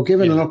 Yeah, you're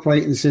given an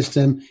operating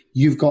system,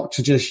 you've got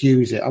to just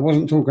use it. I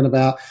wasn't talking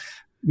about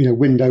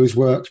Windows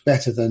works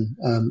better than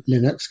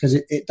Linux because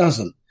it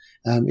doesn't.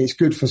 It's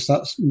good for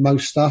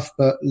most stuff,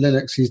 but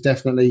Linux is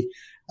definitely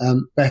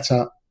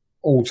better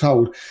all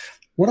told.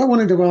 What I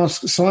wanted to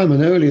ask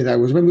Simon earlier, though,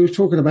 was when we were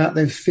talking about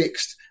they've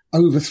fixed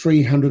over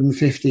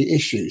 350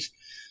 issues.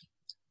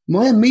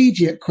 My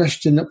immediate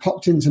question that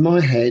popped into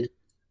my head,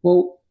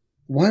 well,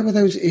 why were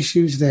those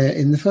issues there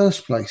in the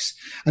first place?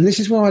 And this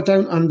is where I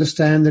don't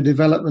understand the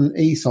development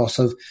ethos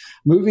of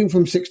moving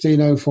from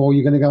 1604,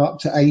 you're going to go up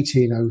to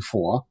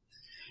 1804.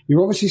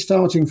 You're obviously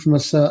starting from a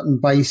certain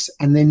base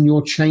and then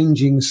you're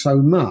changing so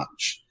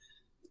much.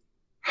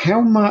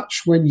 how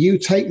much when you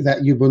take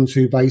that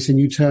Ubuntu base and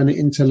you turn it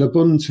into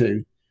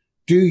Lubuntu,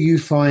 do you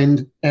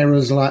find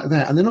errors like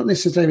that? And they're not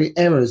necessarily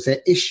errors,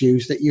 they're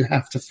issues that you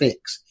have to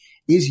fix.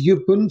 Is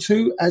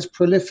Ubuntu as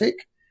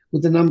prolific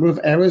with the number of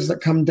errors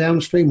that come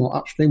downstream or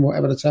upstream,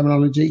 whatever the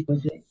terminology,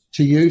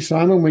 to you,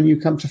 Simon, when you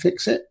come to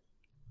fix it?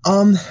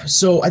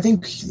 So I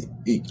think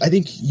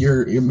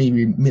you're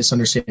maybe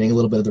misunderstanding a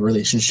little bit of the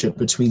relationship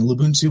between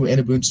Lubuntu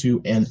and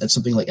Ubuntu and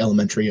something like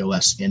Elementary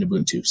OS and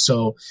Ubuntu.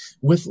 So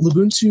with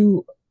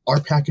Lubuntu, our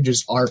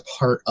packages are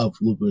part of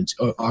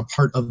Lubuntu, are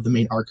part of the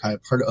main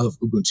archive, part of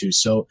Ubuntu.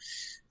 So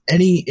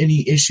any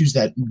issues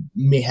that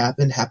may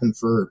happen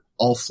for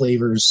all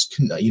flavors,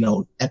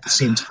 at the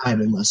same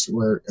time, unless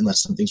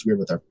something's weird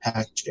with our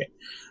packaging.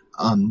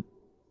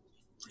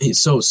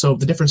 So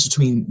the difference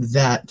between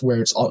that, where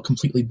it's all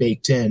completely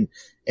baked in,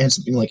 and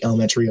something like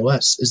Elementary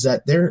OS is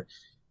that they're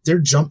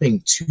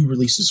jumping 2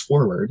 releases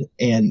forward,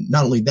 and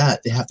not only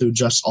that, they have to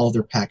adjust all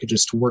their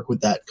packages to work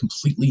with that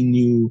completely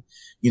new,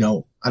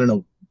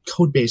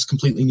 code base,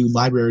 completely new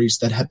libraries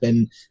that have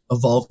been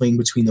evolving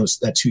between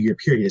that 2-year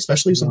period,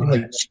 especially something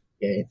like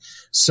GPA.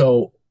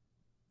 So,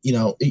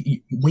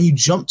 when you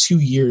jump 2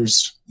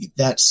 years,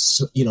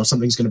 that's,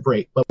 something's going to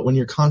break. But when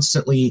you're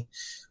constantly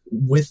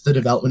with the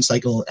development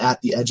cycle,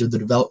 at the edge of the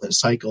development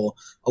cycle,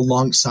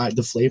 alongside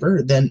the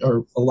flavor,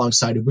 or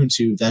alongside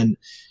Ubuntu, then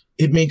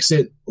it makes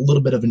it a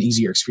little bit of an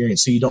easier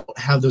experience. So you don't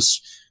have those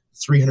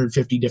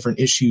 350 different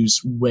issues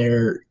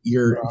where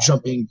you're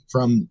jumping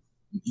from,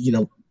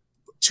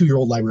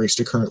 2-year-old libraries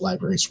to current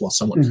libraries while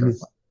somewhat current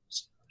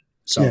libraries.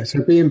 So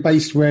being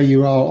based where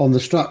you are on the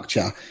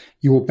structure,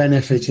 you're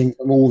benefiting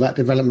from all that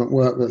development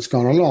work that's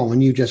gone along,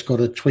 and you just got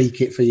to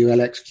tweak it for your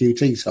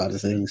LXQT side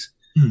of things.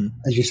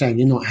 As you're saying,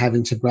 you're not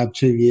having to grab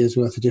 2 years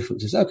worth of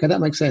differences. Okay, that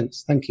makes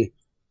sense. Thank you.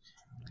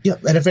 Yeah,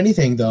 and if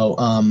anything, though,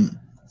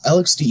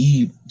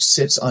 LXDE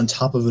sits on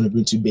top of an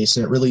Ubuntu base,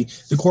 and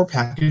the core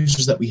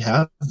packages that we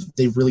have,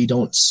 they really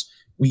don't.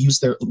 We use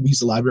the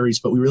libraries,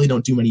 but we really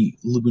don't do many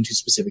Ubuntu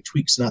specific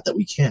tweaks. Not that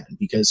we can,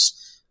 because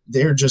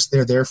they're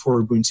there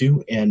for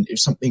Ubuntu, and if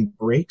something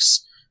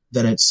breaks,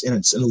 then it's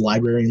in a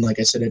library, and like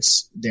I said,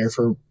 it's there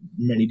for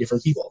many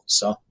different people.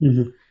 So.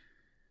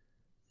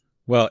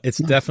 Well, it's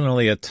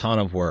definitely a ton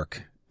of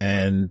work,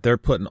 and they're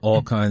putting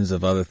all kinds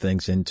of other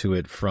things into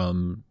it,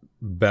 from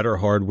better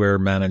hardware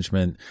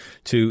management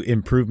to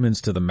improvements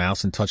to the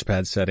mouse and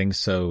touchpad settings.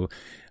 So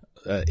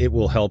it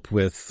will help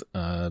with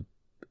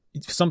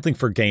something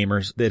for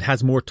gamers. It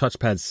has more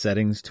touchpad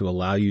settings to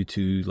allow you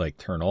to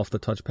turn off the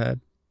touchpad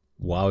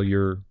while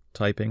you're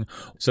typing.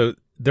 So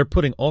they're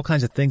putting all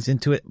kinds of things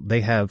into it.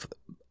 They have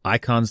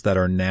icons that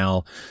are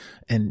now,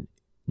 and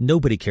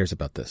nobody cares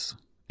about this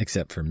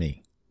except for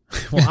me.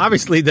 Well,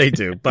 obviously they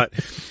do, but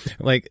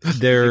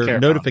their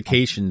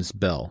notifications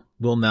bell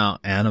will now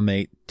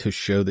animate to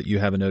show that you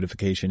have a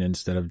notification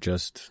instead of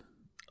just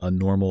a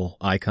normal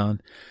icon.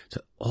 So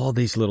all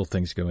these little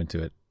things go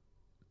into it.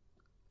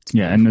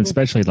 Yeah, and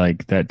especially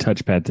that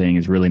touchpad thing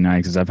is really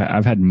nice, because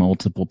I've had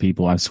multiple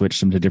people, I've switched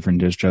them to different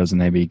distros,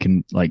 and they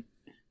can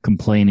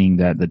complaining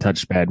that the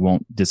touchpad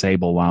won't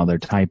disable while they're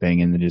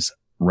typing, and they just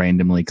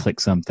randomly click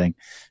something,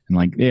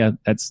 and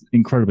that's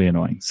incredibly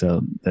annoying.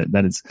 So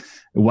that is,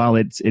 while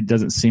it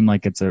doesn't seem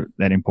like it's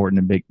that important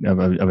and big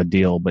of a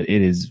deal, but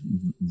it is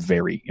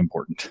very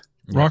important.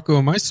 Rocco,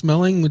 am I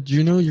smelling with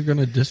Juno you're going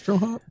to distro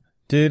hop?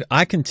 Dude,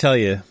 I can tell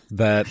you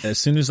that as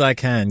soon as I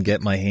can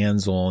get my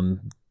hands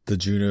on the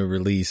Juno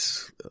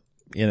release,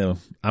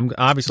 I'm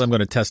going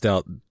to test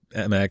out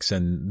MX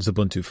and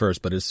Ubuntu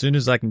first, but as soon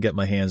as I can get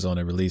my hands on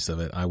a release of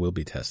it, I will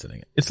be testing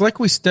it. It's like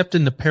we stepped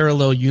into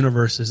parallel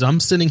universes.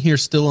 I'm sitting here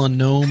still on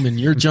GNOME, and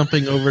you're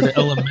jumping over to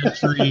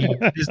Elementary.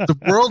 Is the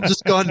world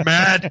just gone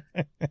mad?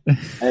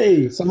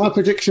 Hey, so my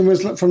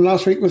prediction from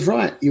last week was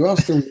right. You are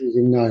still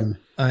using GNOME.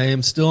 I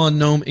am still on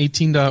GNOME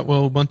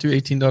Ubuntu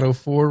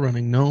 18.04,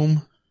 running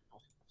GNOME,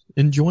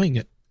 enjoying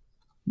it.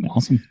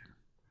 Awesome.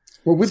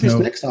 Well, with this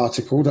next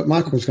article that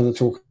Michael's going to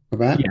talk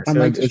about,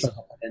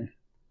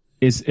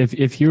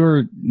 if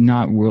you're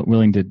not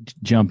willing to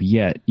jump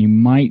yet, you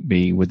might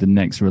be with the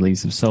next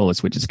release of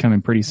Solus, which is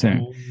coming pretty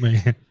soon. Oh,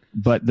 man.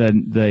 But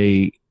then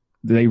they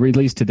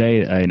released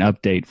today an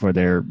update for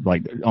their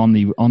on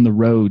the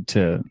road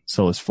to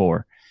Solus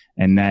 4,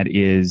 and that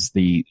is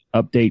the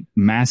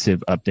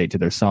massive update to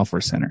their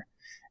software center.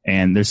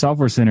 And their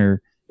software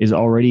center is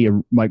already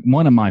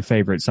one of my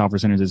favorite software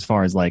centers as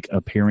far as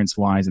appearance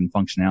wise and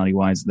functionality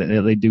wise.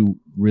 They do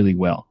really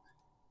well,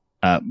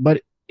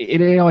 but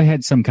it always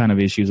had some kind of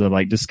issues with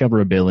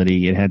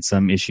discoverability. It had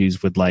some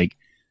issues with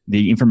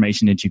the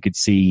information that you could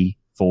see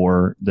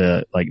for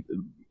the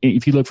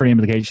if you look for an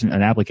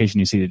application,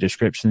 you see the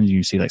descriptions,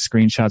 you see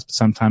screenshots, but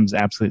sometimes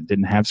absolutely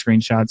didn't have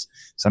screenshots.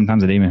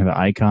 Sometimes it didn't even have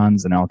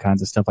icons and all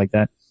kinds of stuff like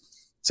that.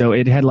 So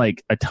it had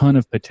a ton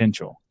of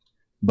potential,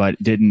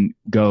 but didn't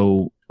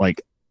go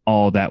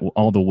all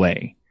the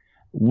way.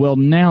 Well,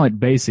 now it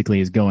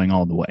basically is going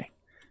all the way.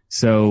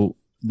 So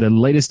the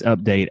latest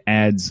update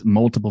adds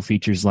multiple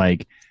features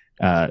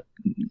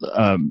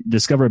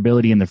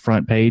discoverability in the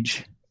front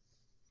page.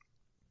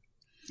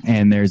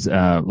 And there's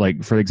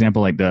like, for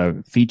example, like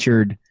the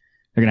featured,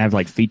 they're gonna have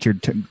like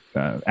featured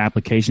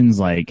applications,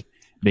 like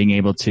being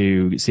able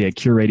to see a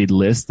curated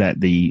list that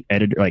the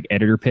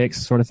editor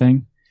picks, sort of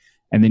thing.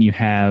 And then you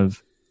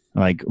have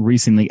like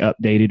recently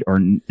updated or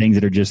things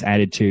that are just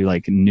added to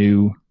like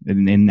new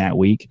in that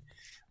week.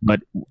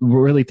 But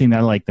really thing that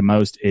I like the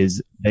most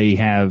is they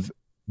have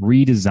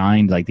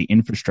redesigned like the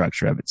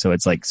infrastructure of it. So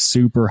it's like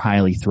super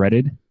highly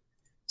threaded.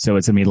 So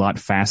it's going to be a lot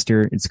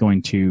faster. It's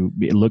going to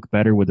look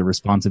better with the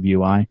responsive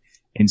UI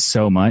and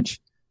so much.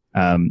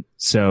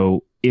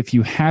 So if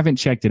you haven't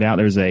checked it out,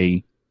 there's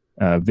a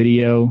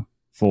video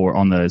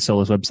on the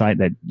Solus website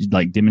that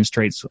like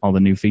demonstrates all the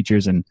new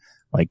features, and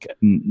like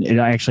it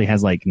actually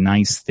has like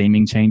nice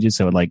theming changes.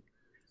 So it like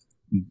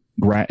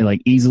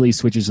easily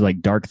switches to like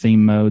dark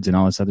theme modes and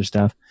all this other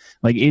stuff.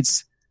 Like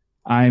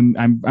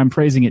I'm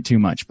praising it too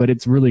much, but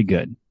it's really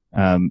good.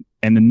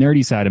 And the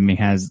nerdy side of me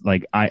has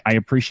like, I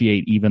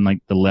appreciate even like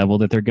the level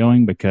that they're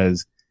going,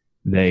 because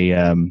they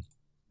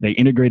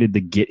integrated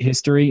the Git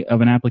history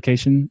of an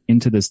application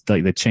into this,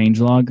 like the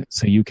changelog.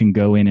 So you can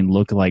go in and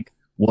look like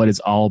what has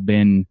all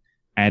been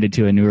added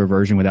to a newer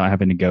version without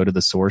having to go to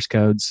the source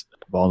codes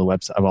of all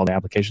the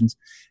applications.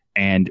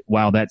 And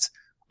while that's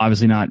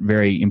obviously not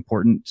very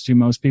important to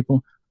most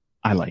people,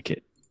 I like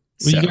it.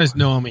 Well, you guys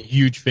know I'm a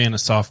huge fan of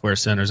software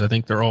centers. I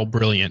think they're all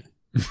brilliant.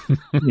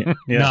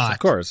 Yeah, of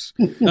course.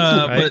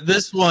 But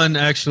this one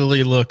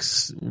actually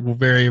looks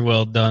very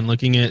well done.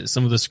 Looking at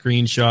some of the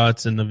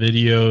screenshots and the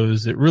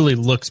videos, it really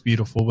looks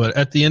beautiful. But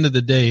at the end of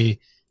the day,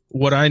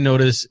 what I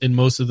notice in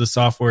most of the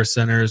software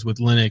centers with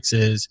Linux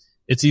is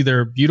it's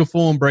either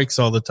beautiful and breaks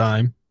all the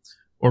time,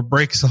 or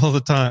breaks all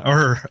the time,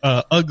 or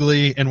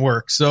ugly and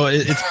works. So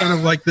it's kind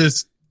of like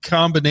this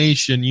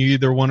combination, you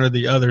either one or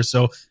the other.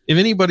 So if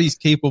anybody's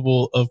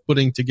capable of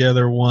putting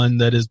together one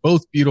that is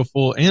both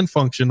beautiful and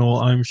functional,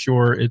 I'm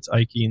sure it's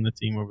Ike and the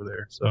team over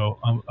there. So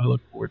I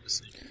look forward to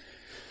seeing it.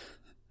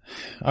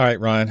 All right,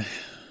 Ryan,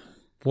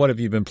 what have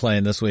you been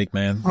playing this week,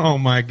 man? Oh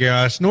my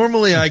gosh.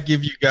 Normally I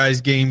give you guys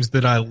games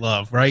that I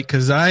love, right?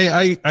 Because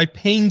I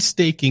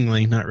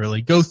painstakingly, not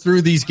really, go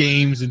through these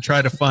games and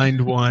try to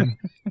find one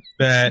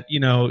that,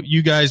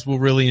 you guys will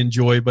really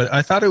enjoy. But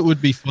I thought it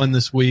would be fun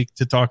this week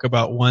to talk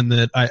about one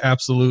that I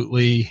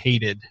absolutely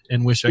hated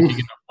and wish I could get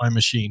off my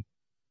machine.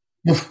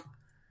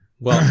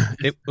 Well,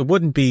 it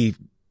wouldn't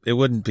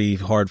be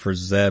hard for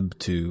Zeb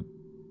to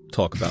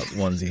talk about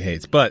ones he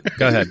hates, but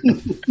go ahead.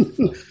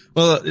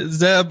 Well,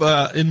 Zeb,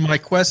 in my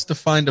quest to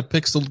find a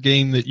pixel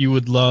game that you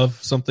would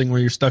love, something where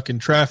you're stuck in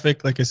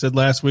traffic, like I said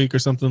last week, or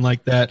something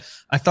like that,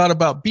 I thought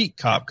about Beat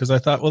Cop, because I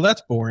thought, well,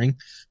 that's boring.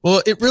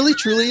 Well, it really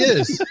truly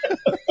is.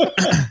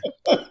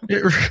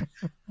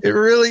 It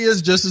really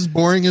is just as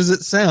boring as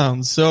it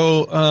sounds.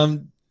 So,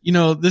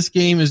 this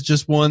game is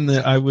just one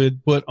that I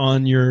would put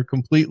on your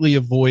completely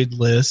avoid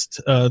list.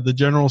 The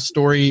general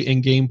story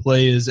and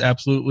gameplay is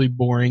absolutely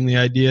boring. The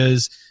idea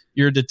is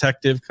you're a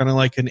detective, kind of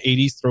like an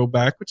 80s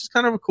throwback, which is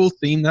kind of a cool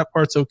theme. That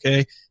part's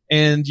okay.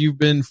 And you've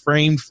been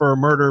framed for a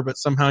murder, but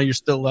somehow you're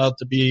still allowed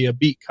to be a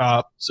beat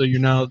cop. So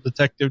you're now a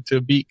detective to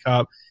a beat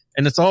cop.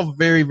 And it's all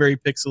very, very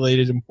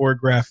pixelated and poor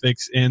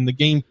graphics. And the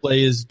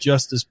gameplay is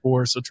just as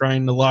poor. So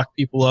trying to lock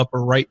people up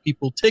or write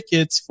people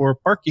tickets for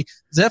parking.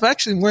 Zeb,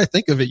 actually, when I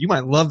think of it, you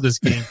might love this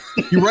game.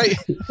 You're right.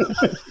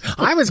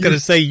 I was going to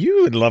say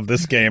you would love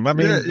this game. I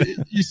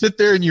mean, you sit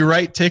there and you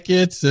write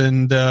tickets,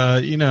 and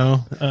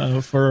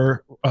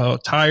for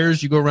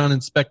tires, you go around and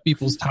inspect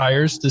people's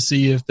tires to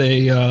see if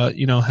they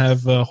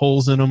have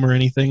holes in them or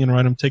anything, and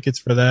write them tickets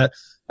for that.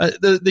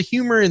 The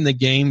humor in the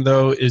game,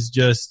 though, is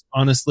just,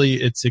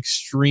 honestly, it's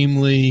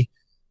extremely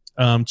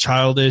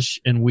childish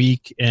and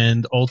weak,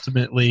 and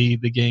ultimately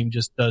the game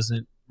just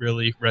doesn't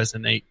really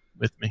resonate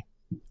with me.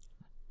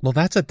 Well,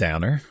 that's a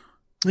downer.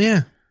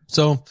 Yeah.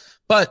 So,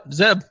 but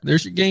Zeb,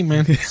 there's your game,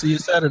 man. See you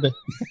Saturday.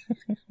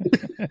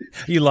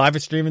 You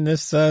live streaming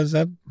this,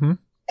 Zeb?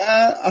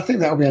 I think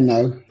that'll be a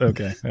no.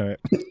 Okay. All right.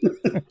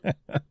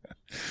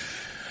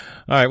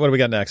 All right. What do we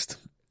got next?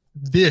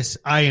 This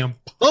I am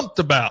pumped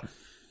about.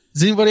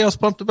 Is anybody else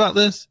pumped about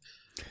this?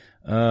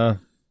 Fine,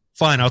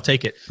 I'll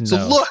take it. No.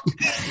 So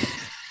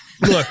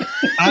look,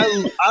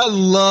 I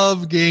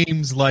love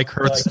games like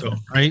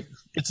Hearthstone, right?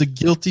 It's a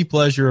guilty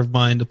pleasure of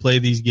mine to play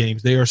these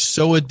games. They are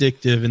so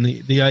addictive. And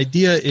the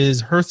idea is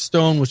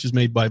Hearthstone, which is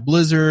made by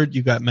Blizzard.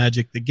 You got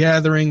Magic the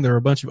Gathering. There are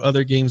a bunch of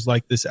other games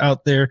like this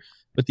out there.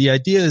 But the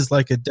idea is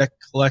like a deck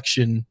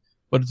collection,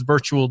 but it's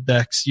virtual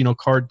decks,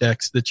 card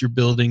decks that you're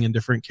building in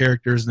different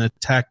characters and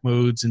attack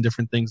modes and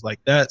different things like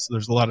that. So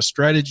there's a lot of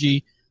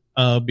strategy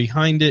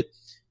behind it.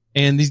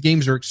 And these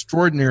games are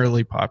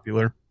extraordinarily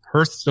popular.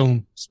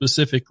 Hearthstone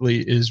specifically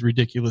is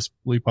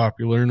ridiculously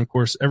popular. And of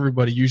course,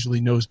 everybody usually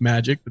knows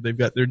Magic, but they've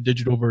got their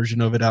digital version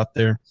of it out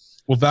there.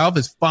 Well, Valve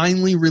is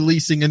finally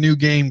releasing a new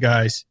game,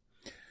 guys.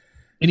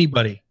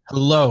 Anybody?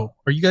 Hello?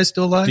 Are you guys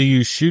still alive? Do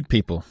you shoot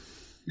people?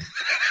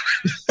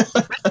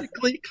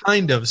 Basically,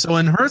 kind of. So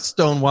in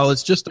Hearthstone, while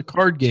it's just a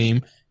card game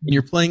and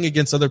you're playing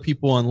against other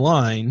people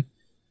online,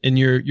 and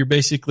you're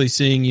basically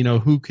seeing,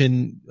 who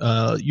can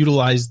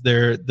utilize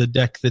the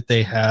deck that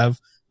they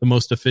have. the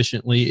most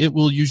efficiently. It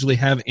will usually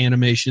have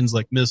animations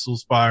like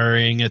missiles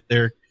firing at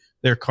their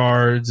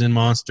cards and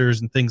monsters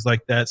and things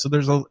like that. So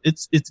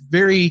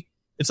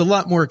it's a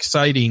lot more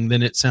exciting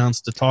than it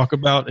sounds to talk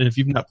about. And if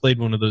you've not played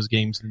one of those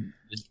games,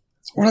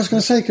 well, I was going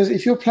to say, because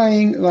if you're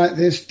playing like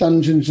this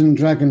Dungeons and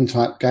Dragon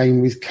type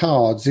game with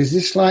cards, is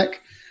this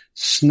like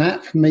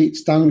Snap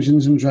meets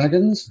Dungeons and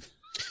Dragons?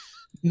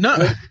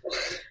 No.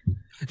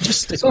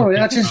 Sorry,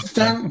 I just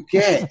don't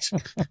get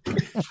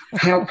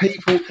how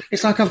people.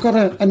 It's like I've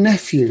got a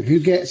nephew who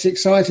gets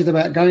excited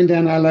about going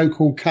down our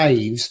local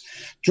caves,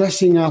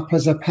 dressing up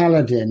as a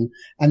paladin,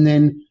 and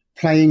then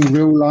playing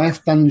real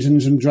life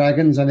Dungeons and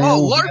Dragons. And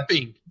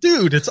LARPing,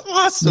 dude, it's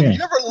awesome. Yeah. You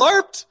never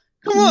LARPed?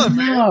 Come on,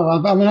 man.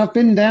 No, I mean I've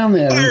been down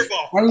there and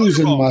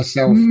frozen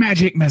myself.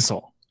 Magic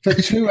missile for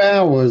 2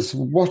 hours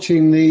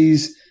watching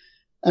these.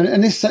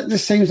 And this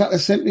seems like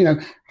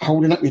the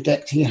holding up your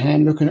deck to your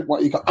hand, looking at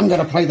what you got. I'm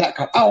going to play that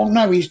card. Oh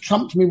no, he's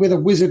trumped me with a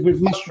wizard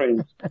with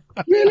mushrooms.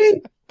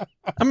 Really?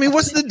 I mean,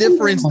 what's the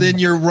difference then?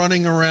 You're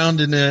running around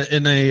in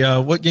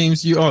a what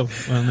games you? Oh,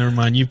 well, never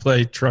mind. You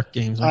play truck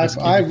games.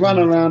 I run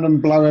around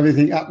and blow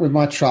everything up with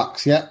my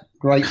trucks. Yeah.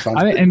 Great fun.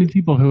 I mean,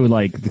 people who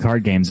like the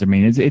card games. I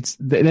mean,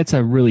 that's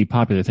a really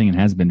popular thing and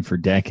has been for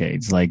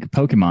decades. Like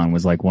Pokemon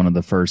was like one of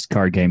the first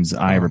card games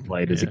I ever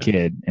played as a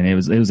kid, and it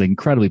was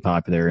incredibly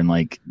popular in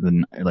like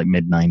the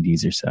mid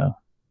 '90s or so.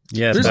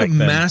 Yeah, there's a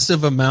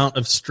massive amount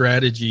of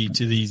strategy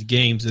to these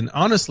games, and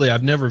honestly,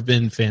 I've never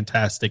been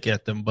fantastic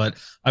at them, but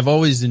I've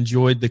always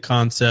enjoyed the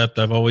concept.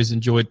 I've always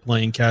enjoyed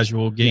playing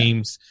casual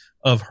games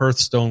of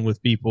Hearthstone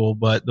with people.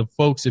 But the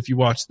folks, if you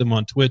watch them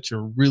on Twitch,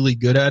 are really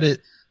good at it.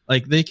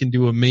 Like they can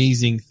do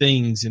amazing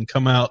things and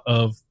come out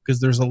of,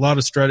 because there's a lot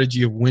of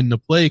strategy of when to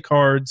play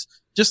cards,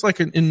 just like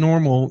in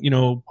normal,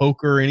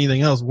 poker or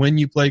anything else, when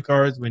you play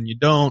cards, when you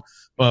don't,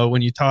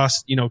 when you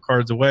toss,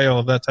 cards away, all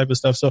of that type of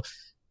stuff. So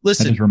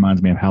listen. That just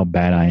reminds me of how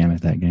bad I am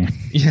at that game.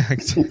 Yeah,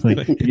 exactly.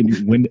 Like,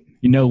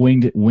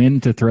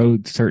 when to throw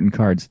certain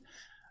cards.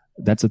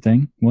 That's a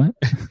thing? What?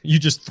 You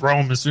just throw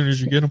them as soon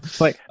as you get them.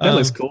 Like, that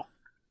looks cool.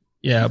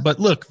 Yeah, but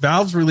look,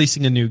 Valve's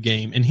releasing a new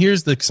game, and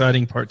here's the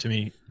exciting part to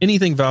me.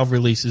 Anything Valve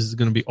releases is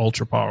going to be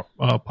ultra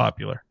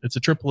popular. It's a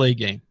AAA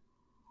game.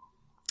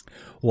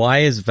 Why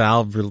is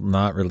Valve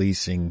not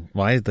releasing?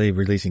 Why are they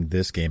releasing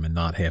this game and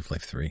not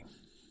Half-Life 3?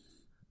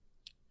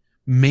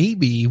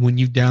 Maybe when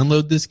you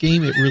download this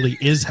game, it really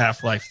is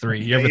Half-Life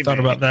 3. You ever thought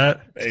about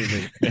that?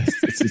 Maybe.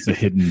 It's a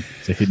hidden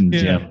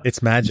gem.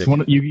 It's magic.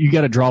 You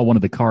got to draw one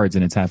of the cards,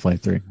 and it's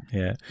Half-Life 3.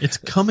 Yeah, it's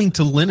coming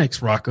to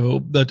Linux, Rocco. A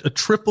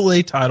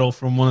AAA title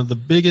from one of the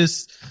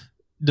biggest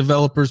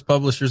developers,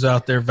 publishers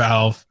out there,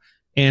 Valve,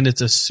 and it's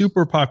a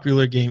super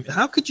popular game.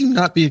 How could you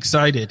not be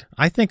excited?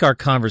 I think our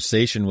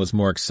conversation was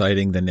more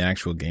exciting than the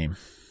actual game.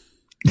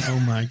 Oh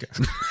my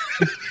god!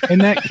 In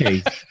that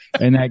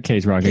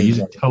case, Rocco, you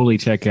should totally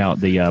check out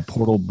the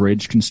Portal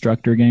Bridge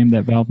Constructor game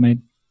that Valve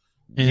made.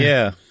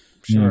 Yeah,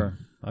 sure.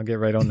 Yeah. I'll get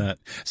right on that.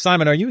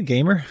 Simon, are you a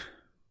gamer?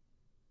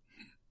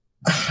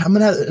 I'm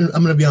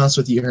gonna be honest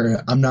with you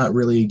here. I'm not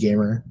really a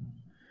gamer.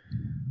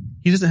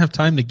 He doesn't have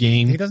time to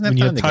game. He doesn't have when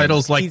time you have to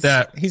titles game. like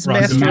that. He's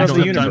master of the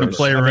universe. You don't have time to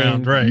play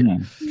around, right? Yeah.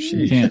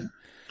 You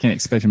can't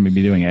expect him to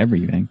be doing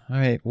everything. All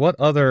right. What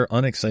other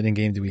unexciting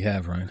game do we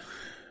have, Ryan?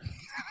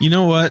 You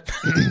know what?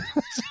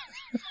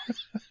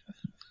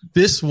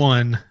 This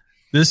one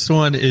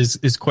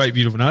is quite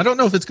beautiful. Now, I don't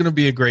know if it's going to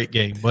be a great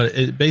game,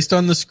 but based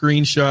on the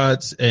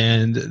screenshots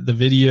and the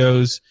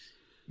videos,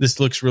 this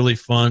looks really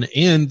fun.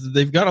 And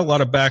they've got a lot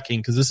of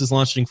backing because this is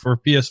launching for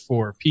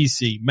PS4,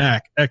 PC,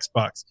 Mac,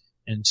 Xbox,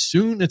 and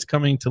soon it's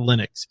coming to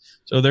Linux.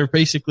 So they're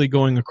basically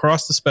going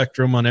across the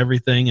spectrum on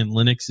everything, and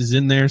Linux is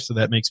in there, so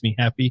that makes me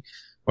happy.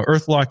 But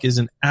Earthlock is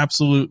an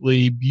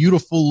absolutely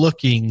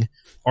beautiful-looking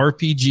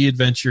RPG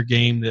adventure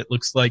game that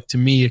looks like, to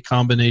me, a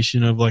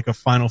combination of like a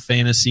Final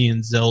Fantasy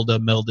and Zelda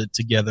melded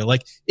together.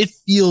 Like, it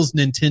feels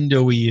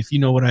Nintendo-y, if you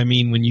know what I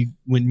mean,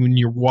 when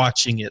you're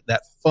watching it.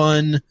 That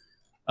fun,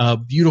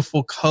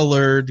 beautiful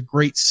colored,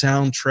 great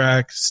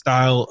soundtrack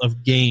style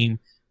of game,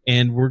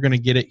 and we're going to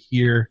get it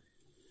here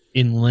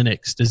in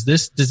Linux. Does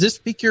this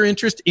pique your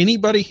interest?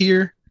 Anybody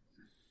here?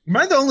 Am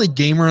I the only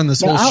gamer on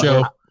this whole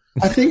show?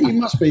 I think you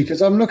must be,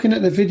 because I'm looking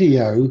at the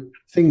video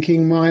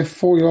thinking my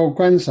 4-year-old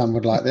grandson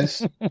would like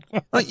this.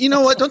 You know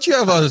what? Don't you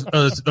have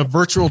a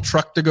virtual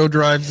truck to go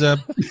drive, Zeb?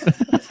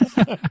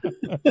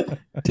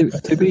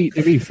 To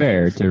be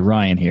fair to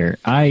Ryan here,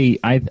 I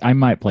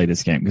might play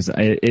this game because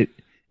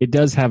it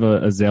does have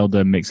a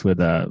Zelda mixed with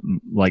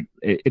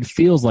it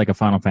feels like a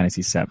Final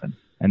Fantasy VII,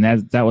 and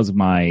that was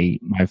I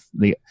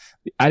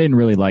didn't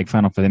really like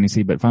Final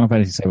Fantasy, but Final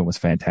Fantasy VII was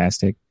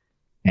fantastic,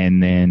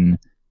 and then.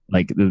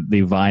 Like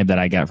the vibe that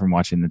I got from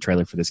watching the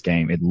trailer for this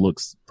game, it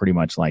looks pretty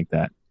much like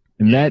that.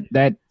 And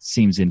that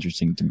seems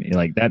interesting to me.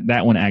 Like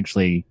that one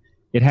actually,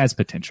 it has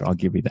potential. I'll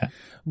give you that.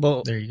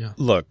 Well, there you go.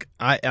 Look,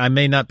 I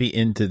may not be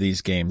into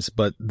these games,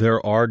 but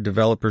there are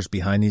developers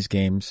behind these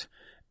games.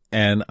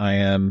 And I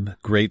am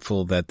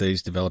grateful that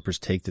these developers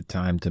take the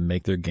time to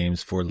make their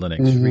games for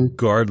Linux,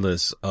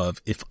 regardless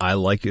of if I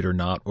like it or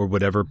not, or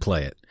would ever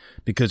play it.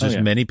 Because there's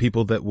many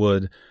people that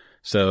would.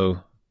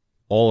 So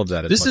all of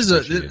that is This is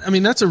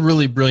that's a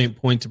really brilliant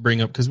point to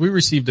bring up, because we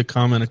received a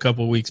comment a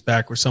couple of weeks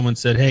back where someone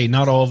said, hey,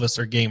 not all of us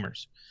are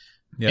gamers.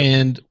 Yep.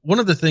 And one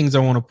of the things I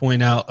want to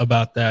point out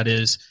about that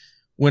is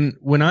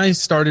when I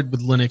started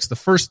with Linux, the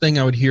first thing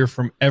I would hear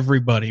from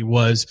everybody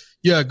was,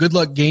 yeah, good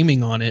luck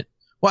gaming on it.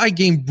 Well, I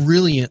game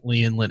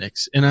brilliantly in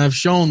Linux, and I've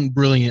shown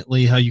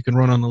brilliantly how you can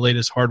run on the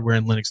latest hardware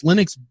in Linux.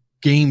 Linux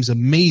games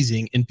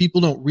amazing, and people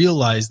don't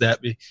realize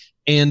that.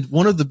 And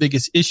one of the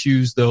biggest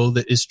issues, though,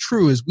 that is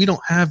true is we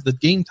don't have the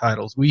game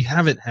titles. We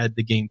haven't had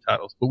the game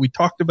titles, but we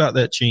talked about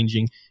that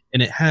changing,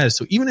 and it has.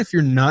 So even if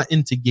you're not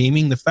into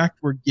gaming, the fact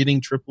we're getting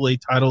AAA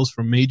titles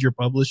from major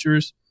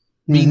publishers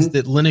means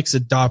that Linux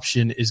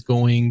adoption is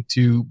going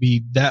to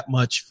be that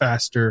much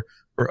faster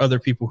for other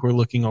people who are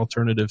looking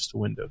alternatives to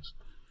Windows.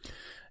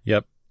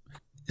 Yep.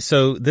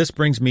 So this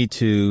brings me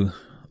to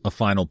a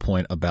final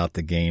point about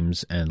the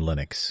games and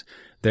Linux.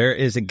 There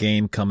is a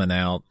game coming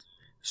out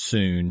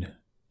soon,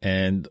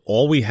 and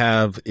all we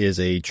have is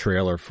a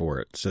trailer for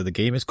it. So the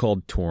game is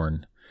called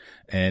Torn,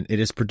 and it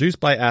is produced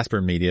by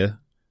Asper Media,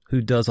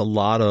 who does a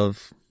lot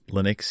of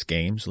Linux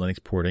games,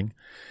 Linux porting,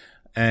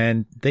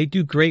 and they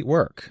do great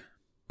work.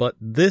 But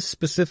this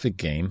specific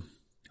game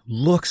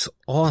looks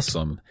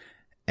awesome,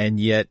 and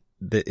yet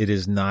it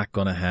is not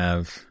going to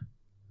have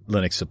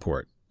Linux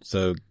support.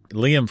 So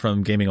Liam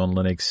from Gaming on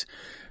Linux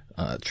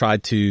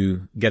tried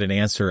to get an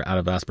answer out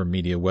of Asper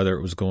Media whether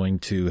it was going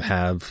to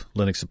have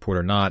Linux support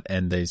or not,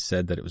 and they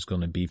said that it was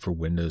going to be for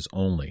Windows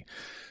only.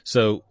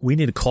 So we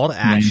need a call to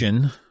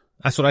action. Lame.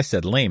 That's what I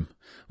said, lame.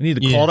 We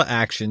need a call to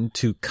action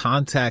to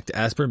contact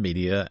Asper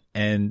Media.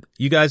 And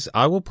you guys,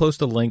 I will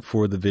post a link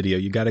for the video.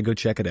 You got to go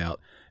check it out.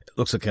 It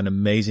looks like an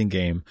amazing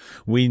game.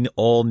 We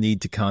all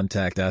need to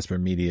contact Asper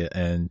Media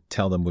and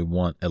tell them we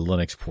want a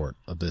Linux port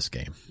of this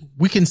game.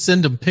 We can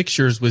send them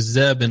pictures with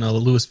Zeb and a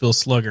Louisville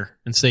Slugger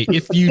and say,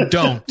 if you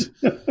don't.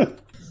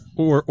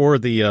 Or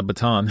the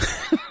baton.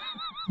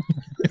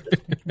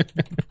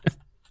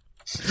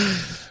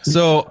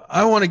 So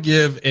I want to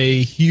give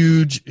a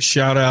huge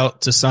shout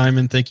out to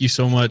Simon. Thank you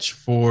so much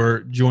for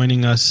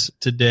joining us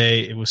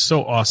today. It was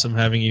so awesome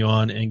having you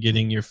on and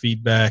getting your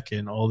feedback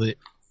and all the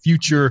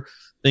future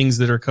things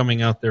that are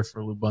coming out there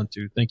for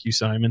Lubuntu. Thank you,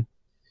 Simon.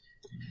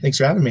 Thanks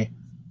for having me.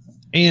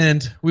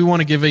 And we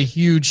want to give a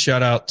huge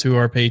shout out to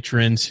our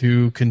patrons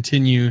who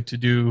continue to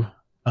do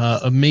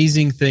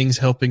amazing things,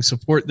 helping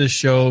support this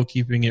show,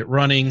 keeping it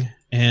running.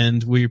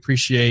 And we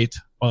appreciate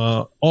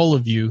all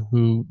of you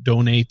who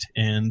donate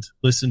and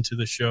listen to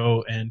the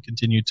show and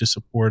continue to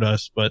support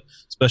us. But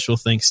special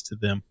thanks to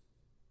them.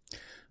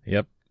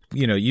 Yep.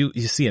 You know, you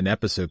see an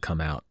episode come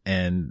out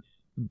and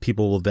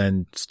people will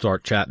then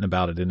start chatting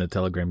about it in the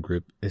Telegram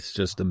group. It's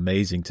just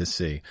amazing to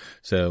see.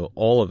 So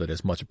all of it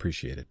is much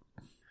appreciated.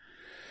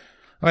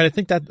 All right. I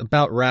think that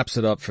about wraps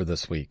it up for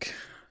this week.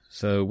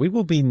 So we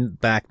will be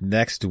back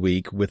next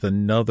week with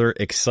another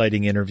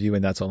exciting interview,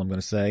 and that's all I'm going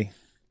to say.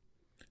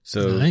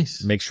 So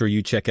nice. Make sure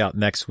you check out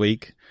next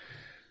week.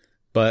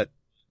 But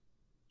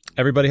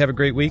everybody have a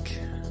great week.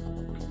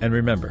 And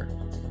remember,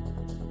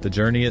 the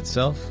journey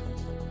itself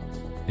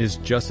is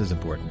just as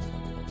important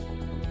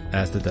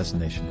as the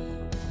destination.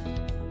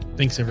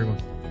 Thanks, everyone.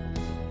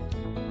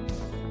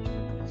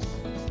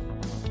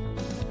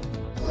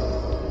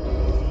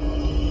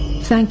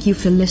 Thank you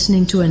for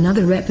listening to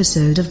another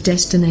episode of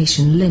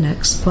Destination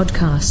Linux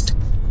Podcast.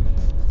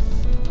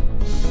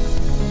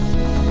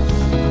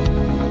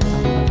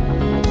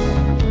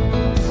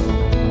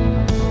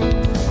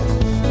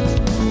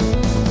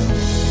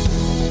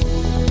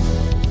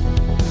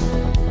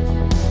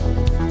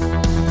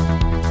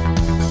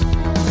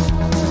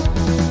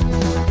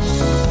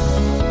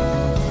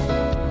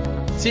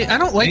 See, I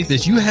don't like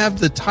this. You have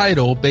the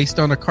title based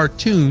on a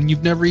cartoon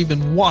you've never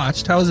even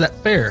watched. How is that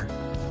fair?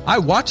 I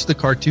watched the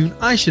cartoon.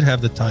 I should have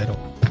the title.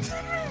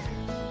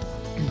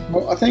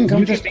 Well, I think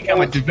I'm just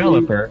become a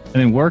developer and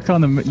then work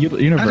on the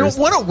universe. I don't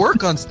want to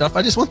work on stuff.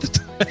 I just want the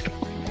title.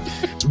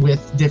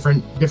 With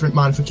different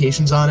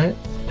modifications on it.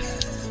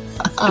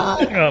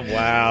 Oh,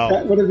 wow.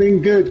 That would have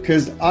been good,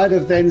 because I'd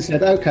have then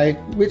said, okay,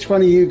 which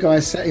one of you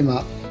guys set him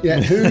up? Yeah,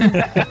 who?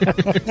 Yeah,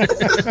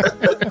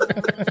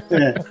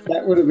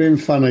 that would have been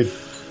funny.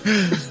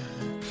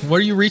 What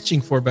are you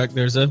reaching for back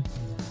there, Zeb?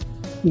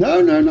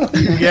 No,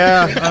 nothing.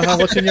 Yeah,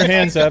 what's in your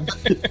hands, Zeb?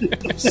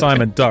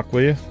 Simon, duck,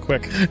 will you?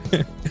 Quick.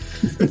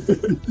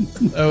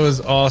 That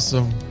was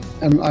awesome.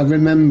 I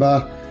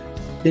remember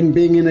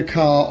being in a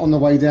car on the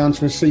way down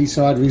to a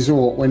seaside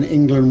resort when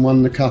England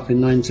won the cup in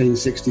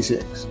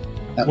 1966.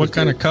 What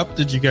kind of cup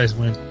did you guys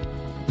win?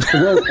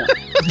 The World Cup.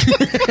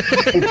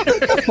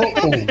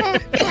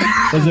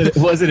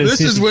 Was it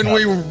this is when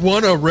we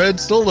won a red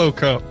solo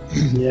cup.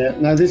 Yeah,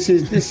 no, this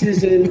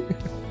is in.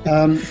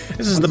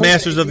 This is the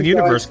Masters of the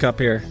Universe Cup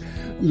here.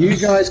 You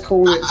guys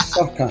call it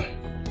soccer.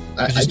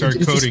 I just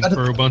started coding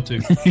for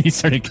Ubuntu. He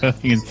started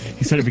coding and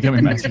he started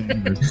becoming Master of the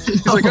Universe.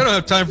 He's like, I don't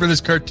have time for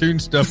this cartoon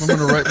stuff. I'm going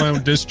to write my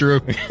own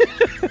distro.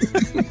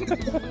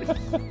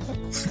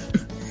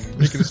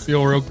 Making us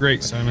feel real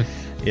great, Simon.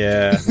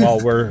 Yeah, while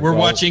we're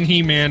watching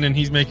He-Man and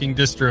he's making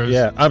distros.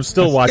 Yeah, I'm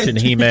still watching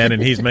He-Man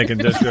and he's making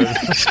distros.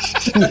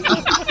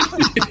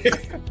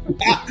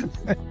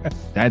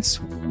 That's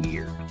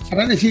weird. I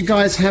don't know if you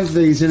guys have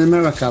these in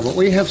America, but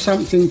we have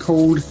something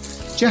called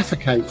Jaffa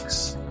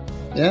Cakes.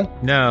 Yeah?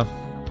 No.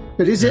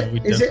 But is we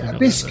it definitely a don't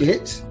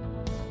biscuit?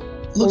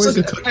 Looks or is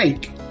like it a a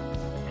cake?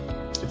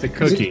 It's a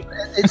cookie.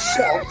 It's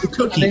soft. a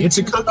cookie. It's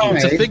a cookie.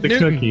 It's a Inside- Fig The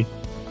Newton. cookie.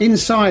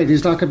 Inside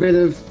is like a bit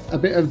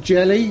of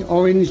jelly,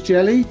 orange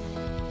jelly.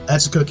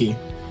 That's a cookie.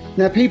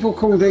 Now people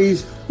call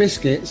these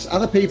biscuits,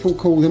 other people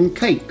call them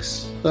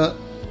cakes, but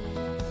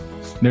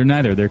They're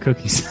neither. They're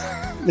cookies.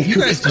 You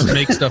guys just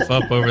make stuff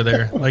up over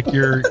there, like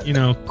your,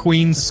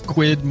 Queen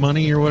Squid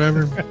money or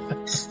whatever.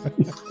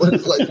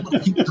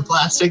 The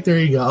plastic. There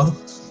you go.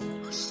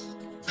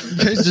 You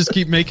guys just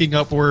keep making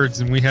up words,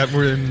 and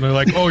and they're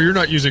like, "Oh, you're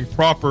not using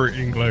proper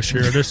English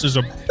here. This is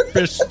a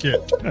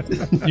biscuit.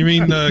 You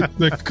mean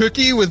the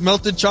cookie with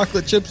melted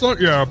chocolate chips on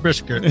it? Yeah, a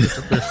biscuit. It's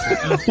a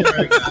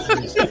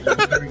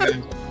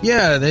biscuit."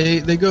 Yeah,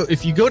 they go.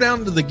 If you go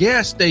down to the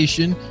gas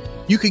station,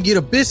 you could get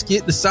a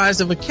biscuit the size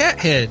of a cat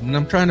head, and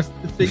I'm trying to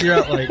figure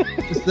out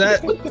is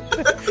that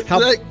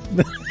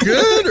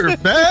good or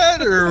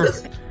bad, or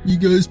you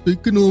guys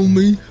picking on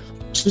me?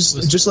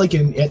 Just like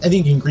I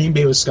think in Green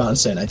Bay,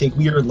 Wisconsin, I think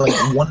we are like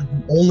one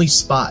of the only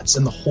spots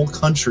in the whole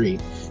country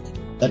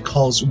that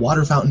calls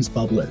water fountains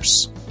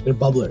bubblers. They're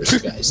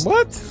bubblers, guys.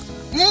 What?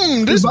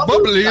 This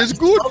bubbly is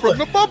good from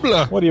the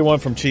bubbler. What do you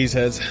want from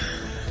Cheeseheads?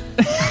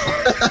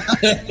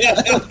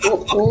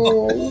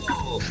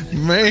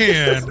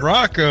 Man,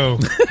 Rocco.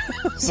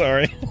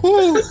 Sorry.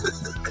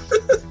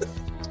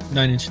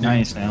 Nine Inch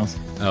Nails.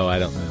 Oh, I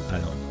don't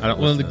know. I don't.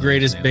 One of the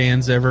greatest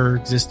bands ever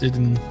existed.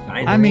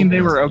 I mean,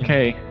 they were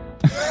okay.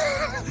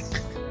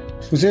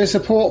 was there a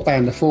support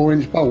band of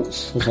 4-inch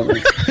bolts or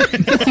something?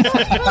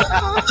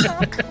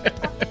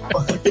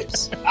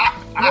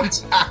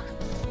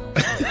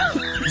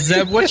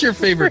 Zeb, what's your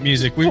favorite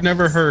music? We've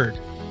never heard.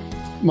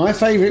 My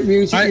favourite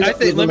music. I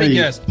think. Let me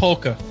guess.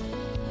 Polka.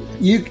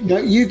 You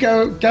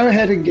go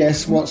ahead and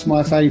guess what's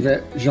my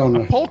favourite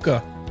genre.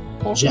 Polka.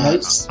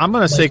 Jazz. I'm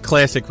gonna say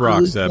classic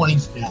rock, Zeb.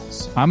 20s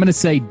jazz. I'm going to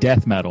say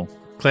death metal.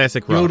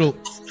 Classic rock.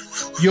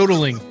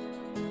 Yodeling.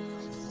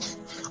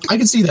 I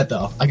can see that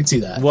though. I can see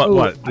that.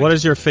 What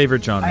is your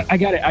favorite genre? I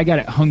got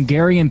it.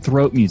 Hungarian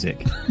throat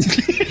music.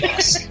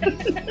 Yes.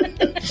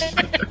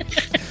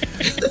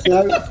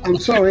 No, I'm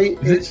sorry,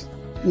 it's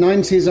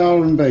 90s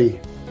R&B.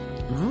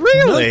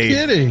 Really? No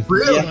kidding.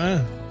 Really?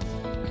 Wow.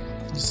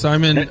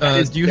 Simon, That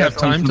is do you have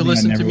definitely time to something I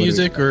listen to never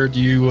music, or do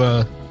you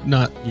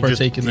not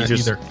partake in that you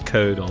just either?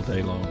 code all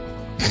day long.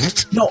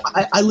 No,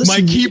 I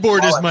listen. My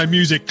keyboard is while my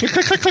music.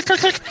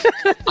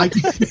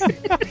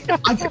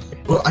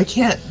 I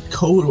can't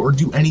code or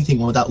do anything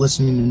without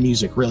listening to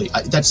music. Really,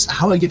 that's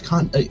how I get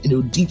into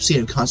a deep state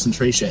of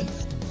concentration.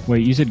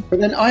 Wait, you said But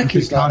then Ike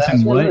is like that constant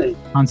as well, what? isn't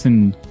he?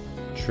 Constant.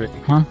 Trick.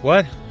 Huh?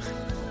 What?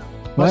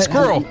 What?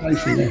 Squirrel.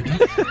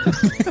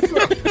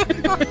 Yeah.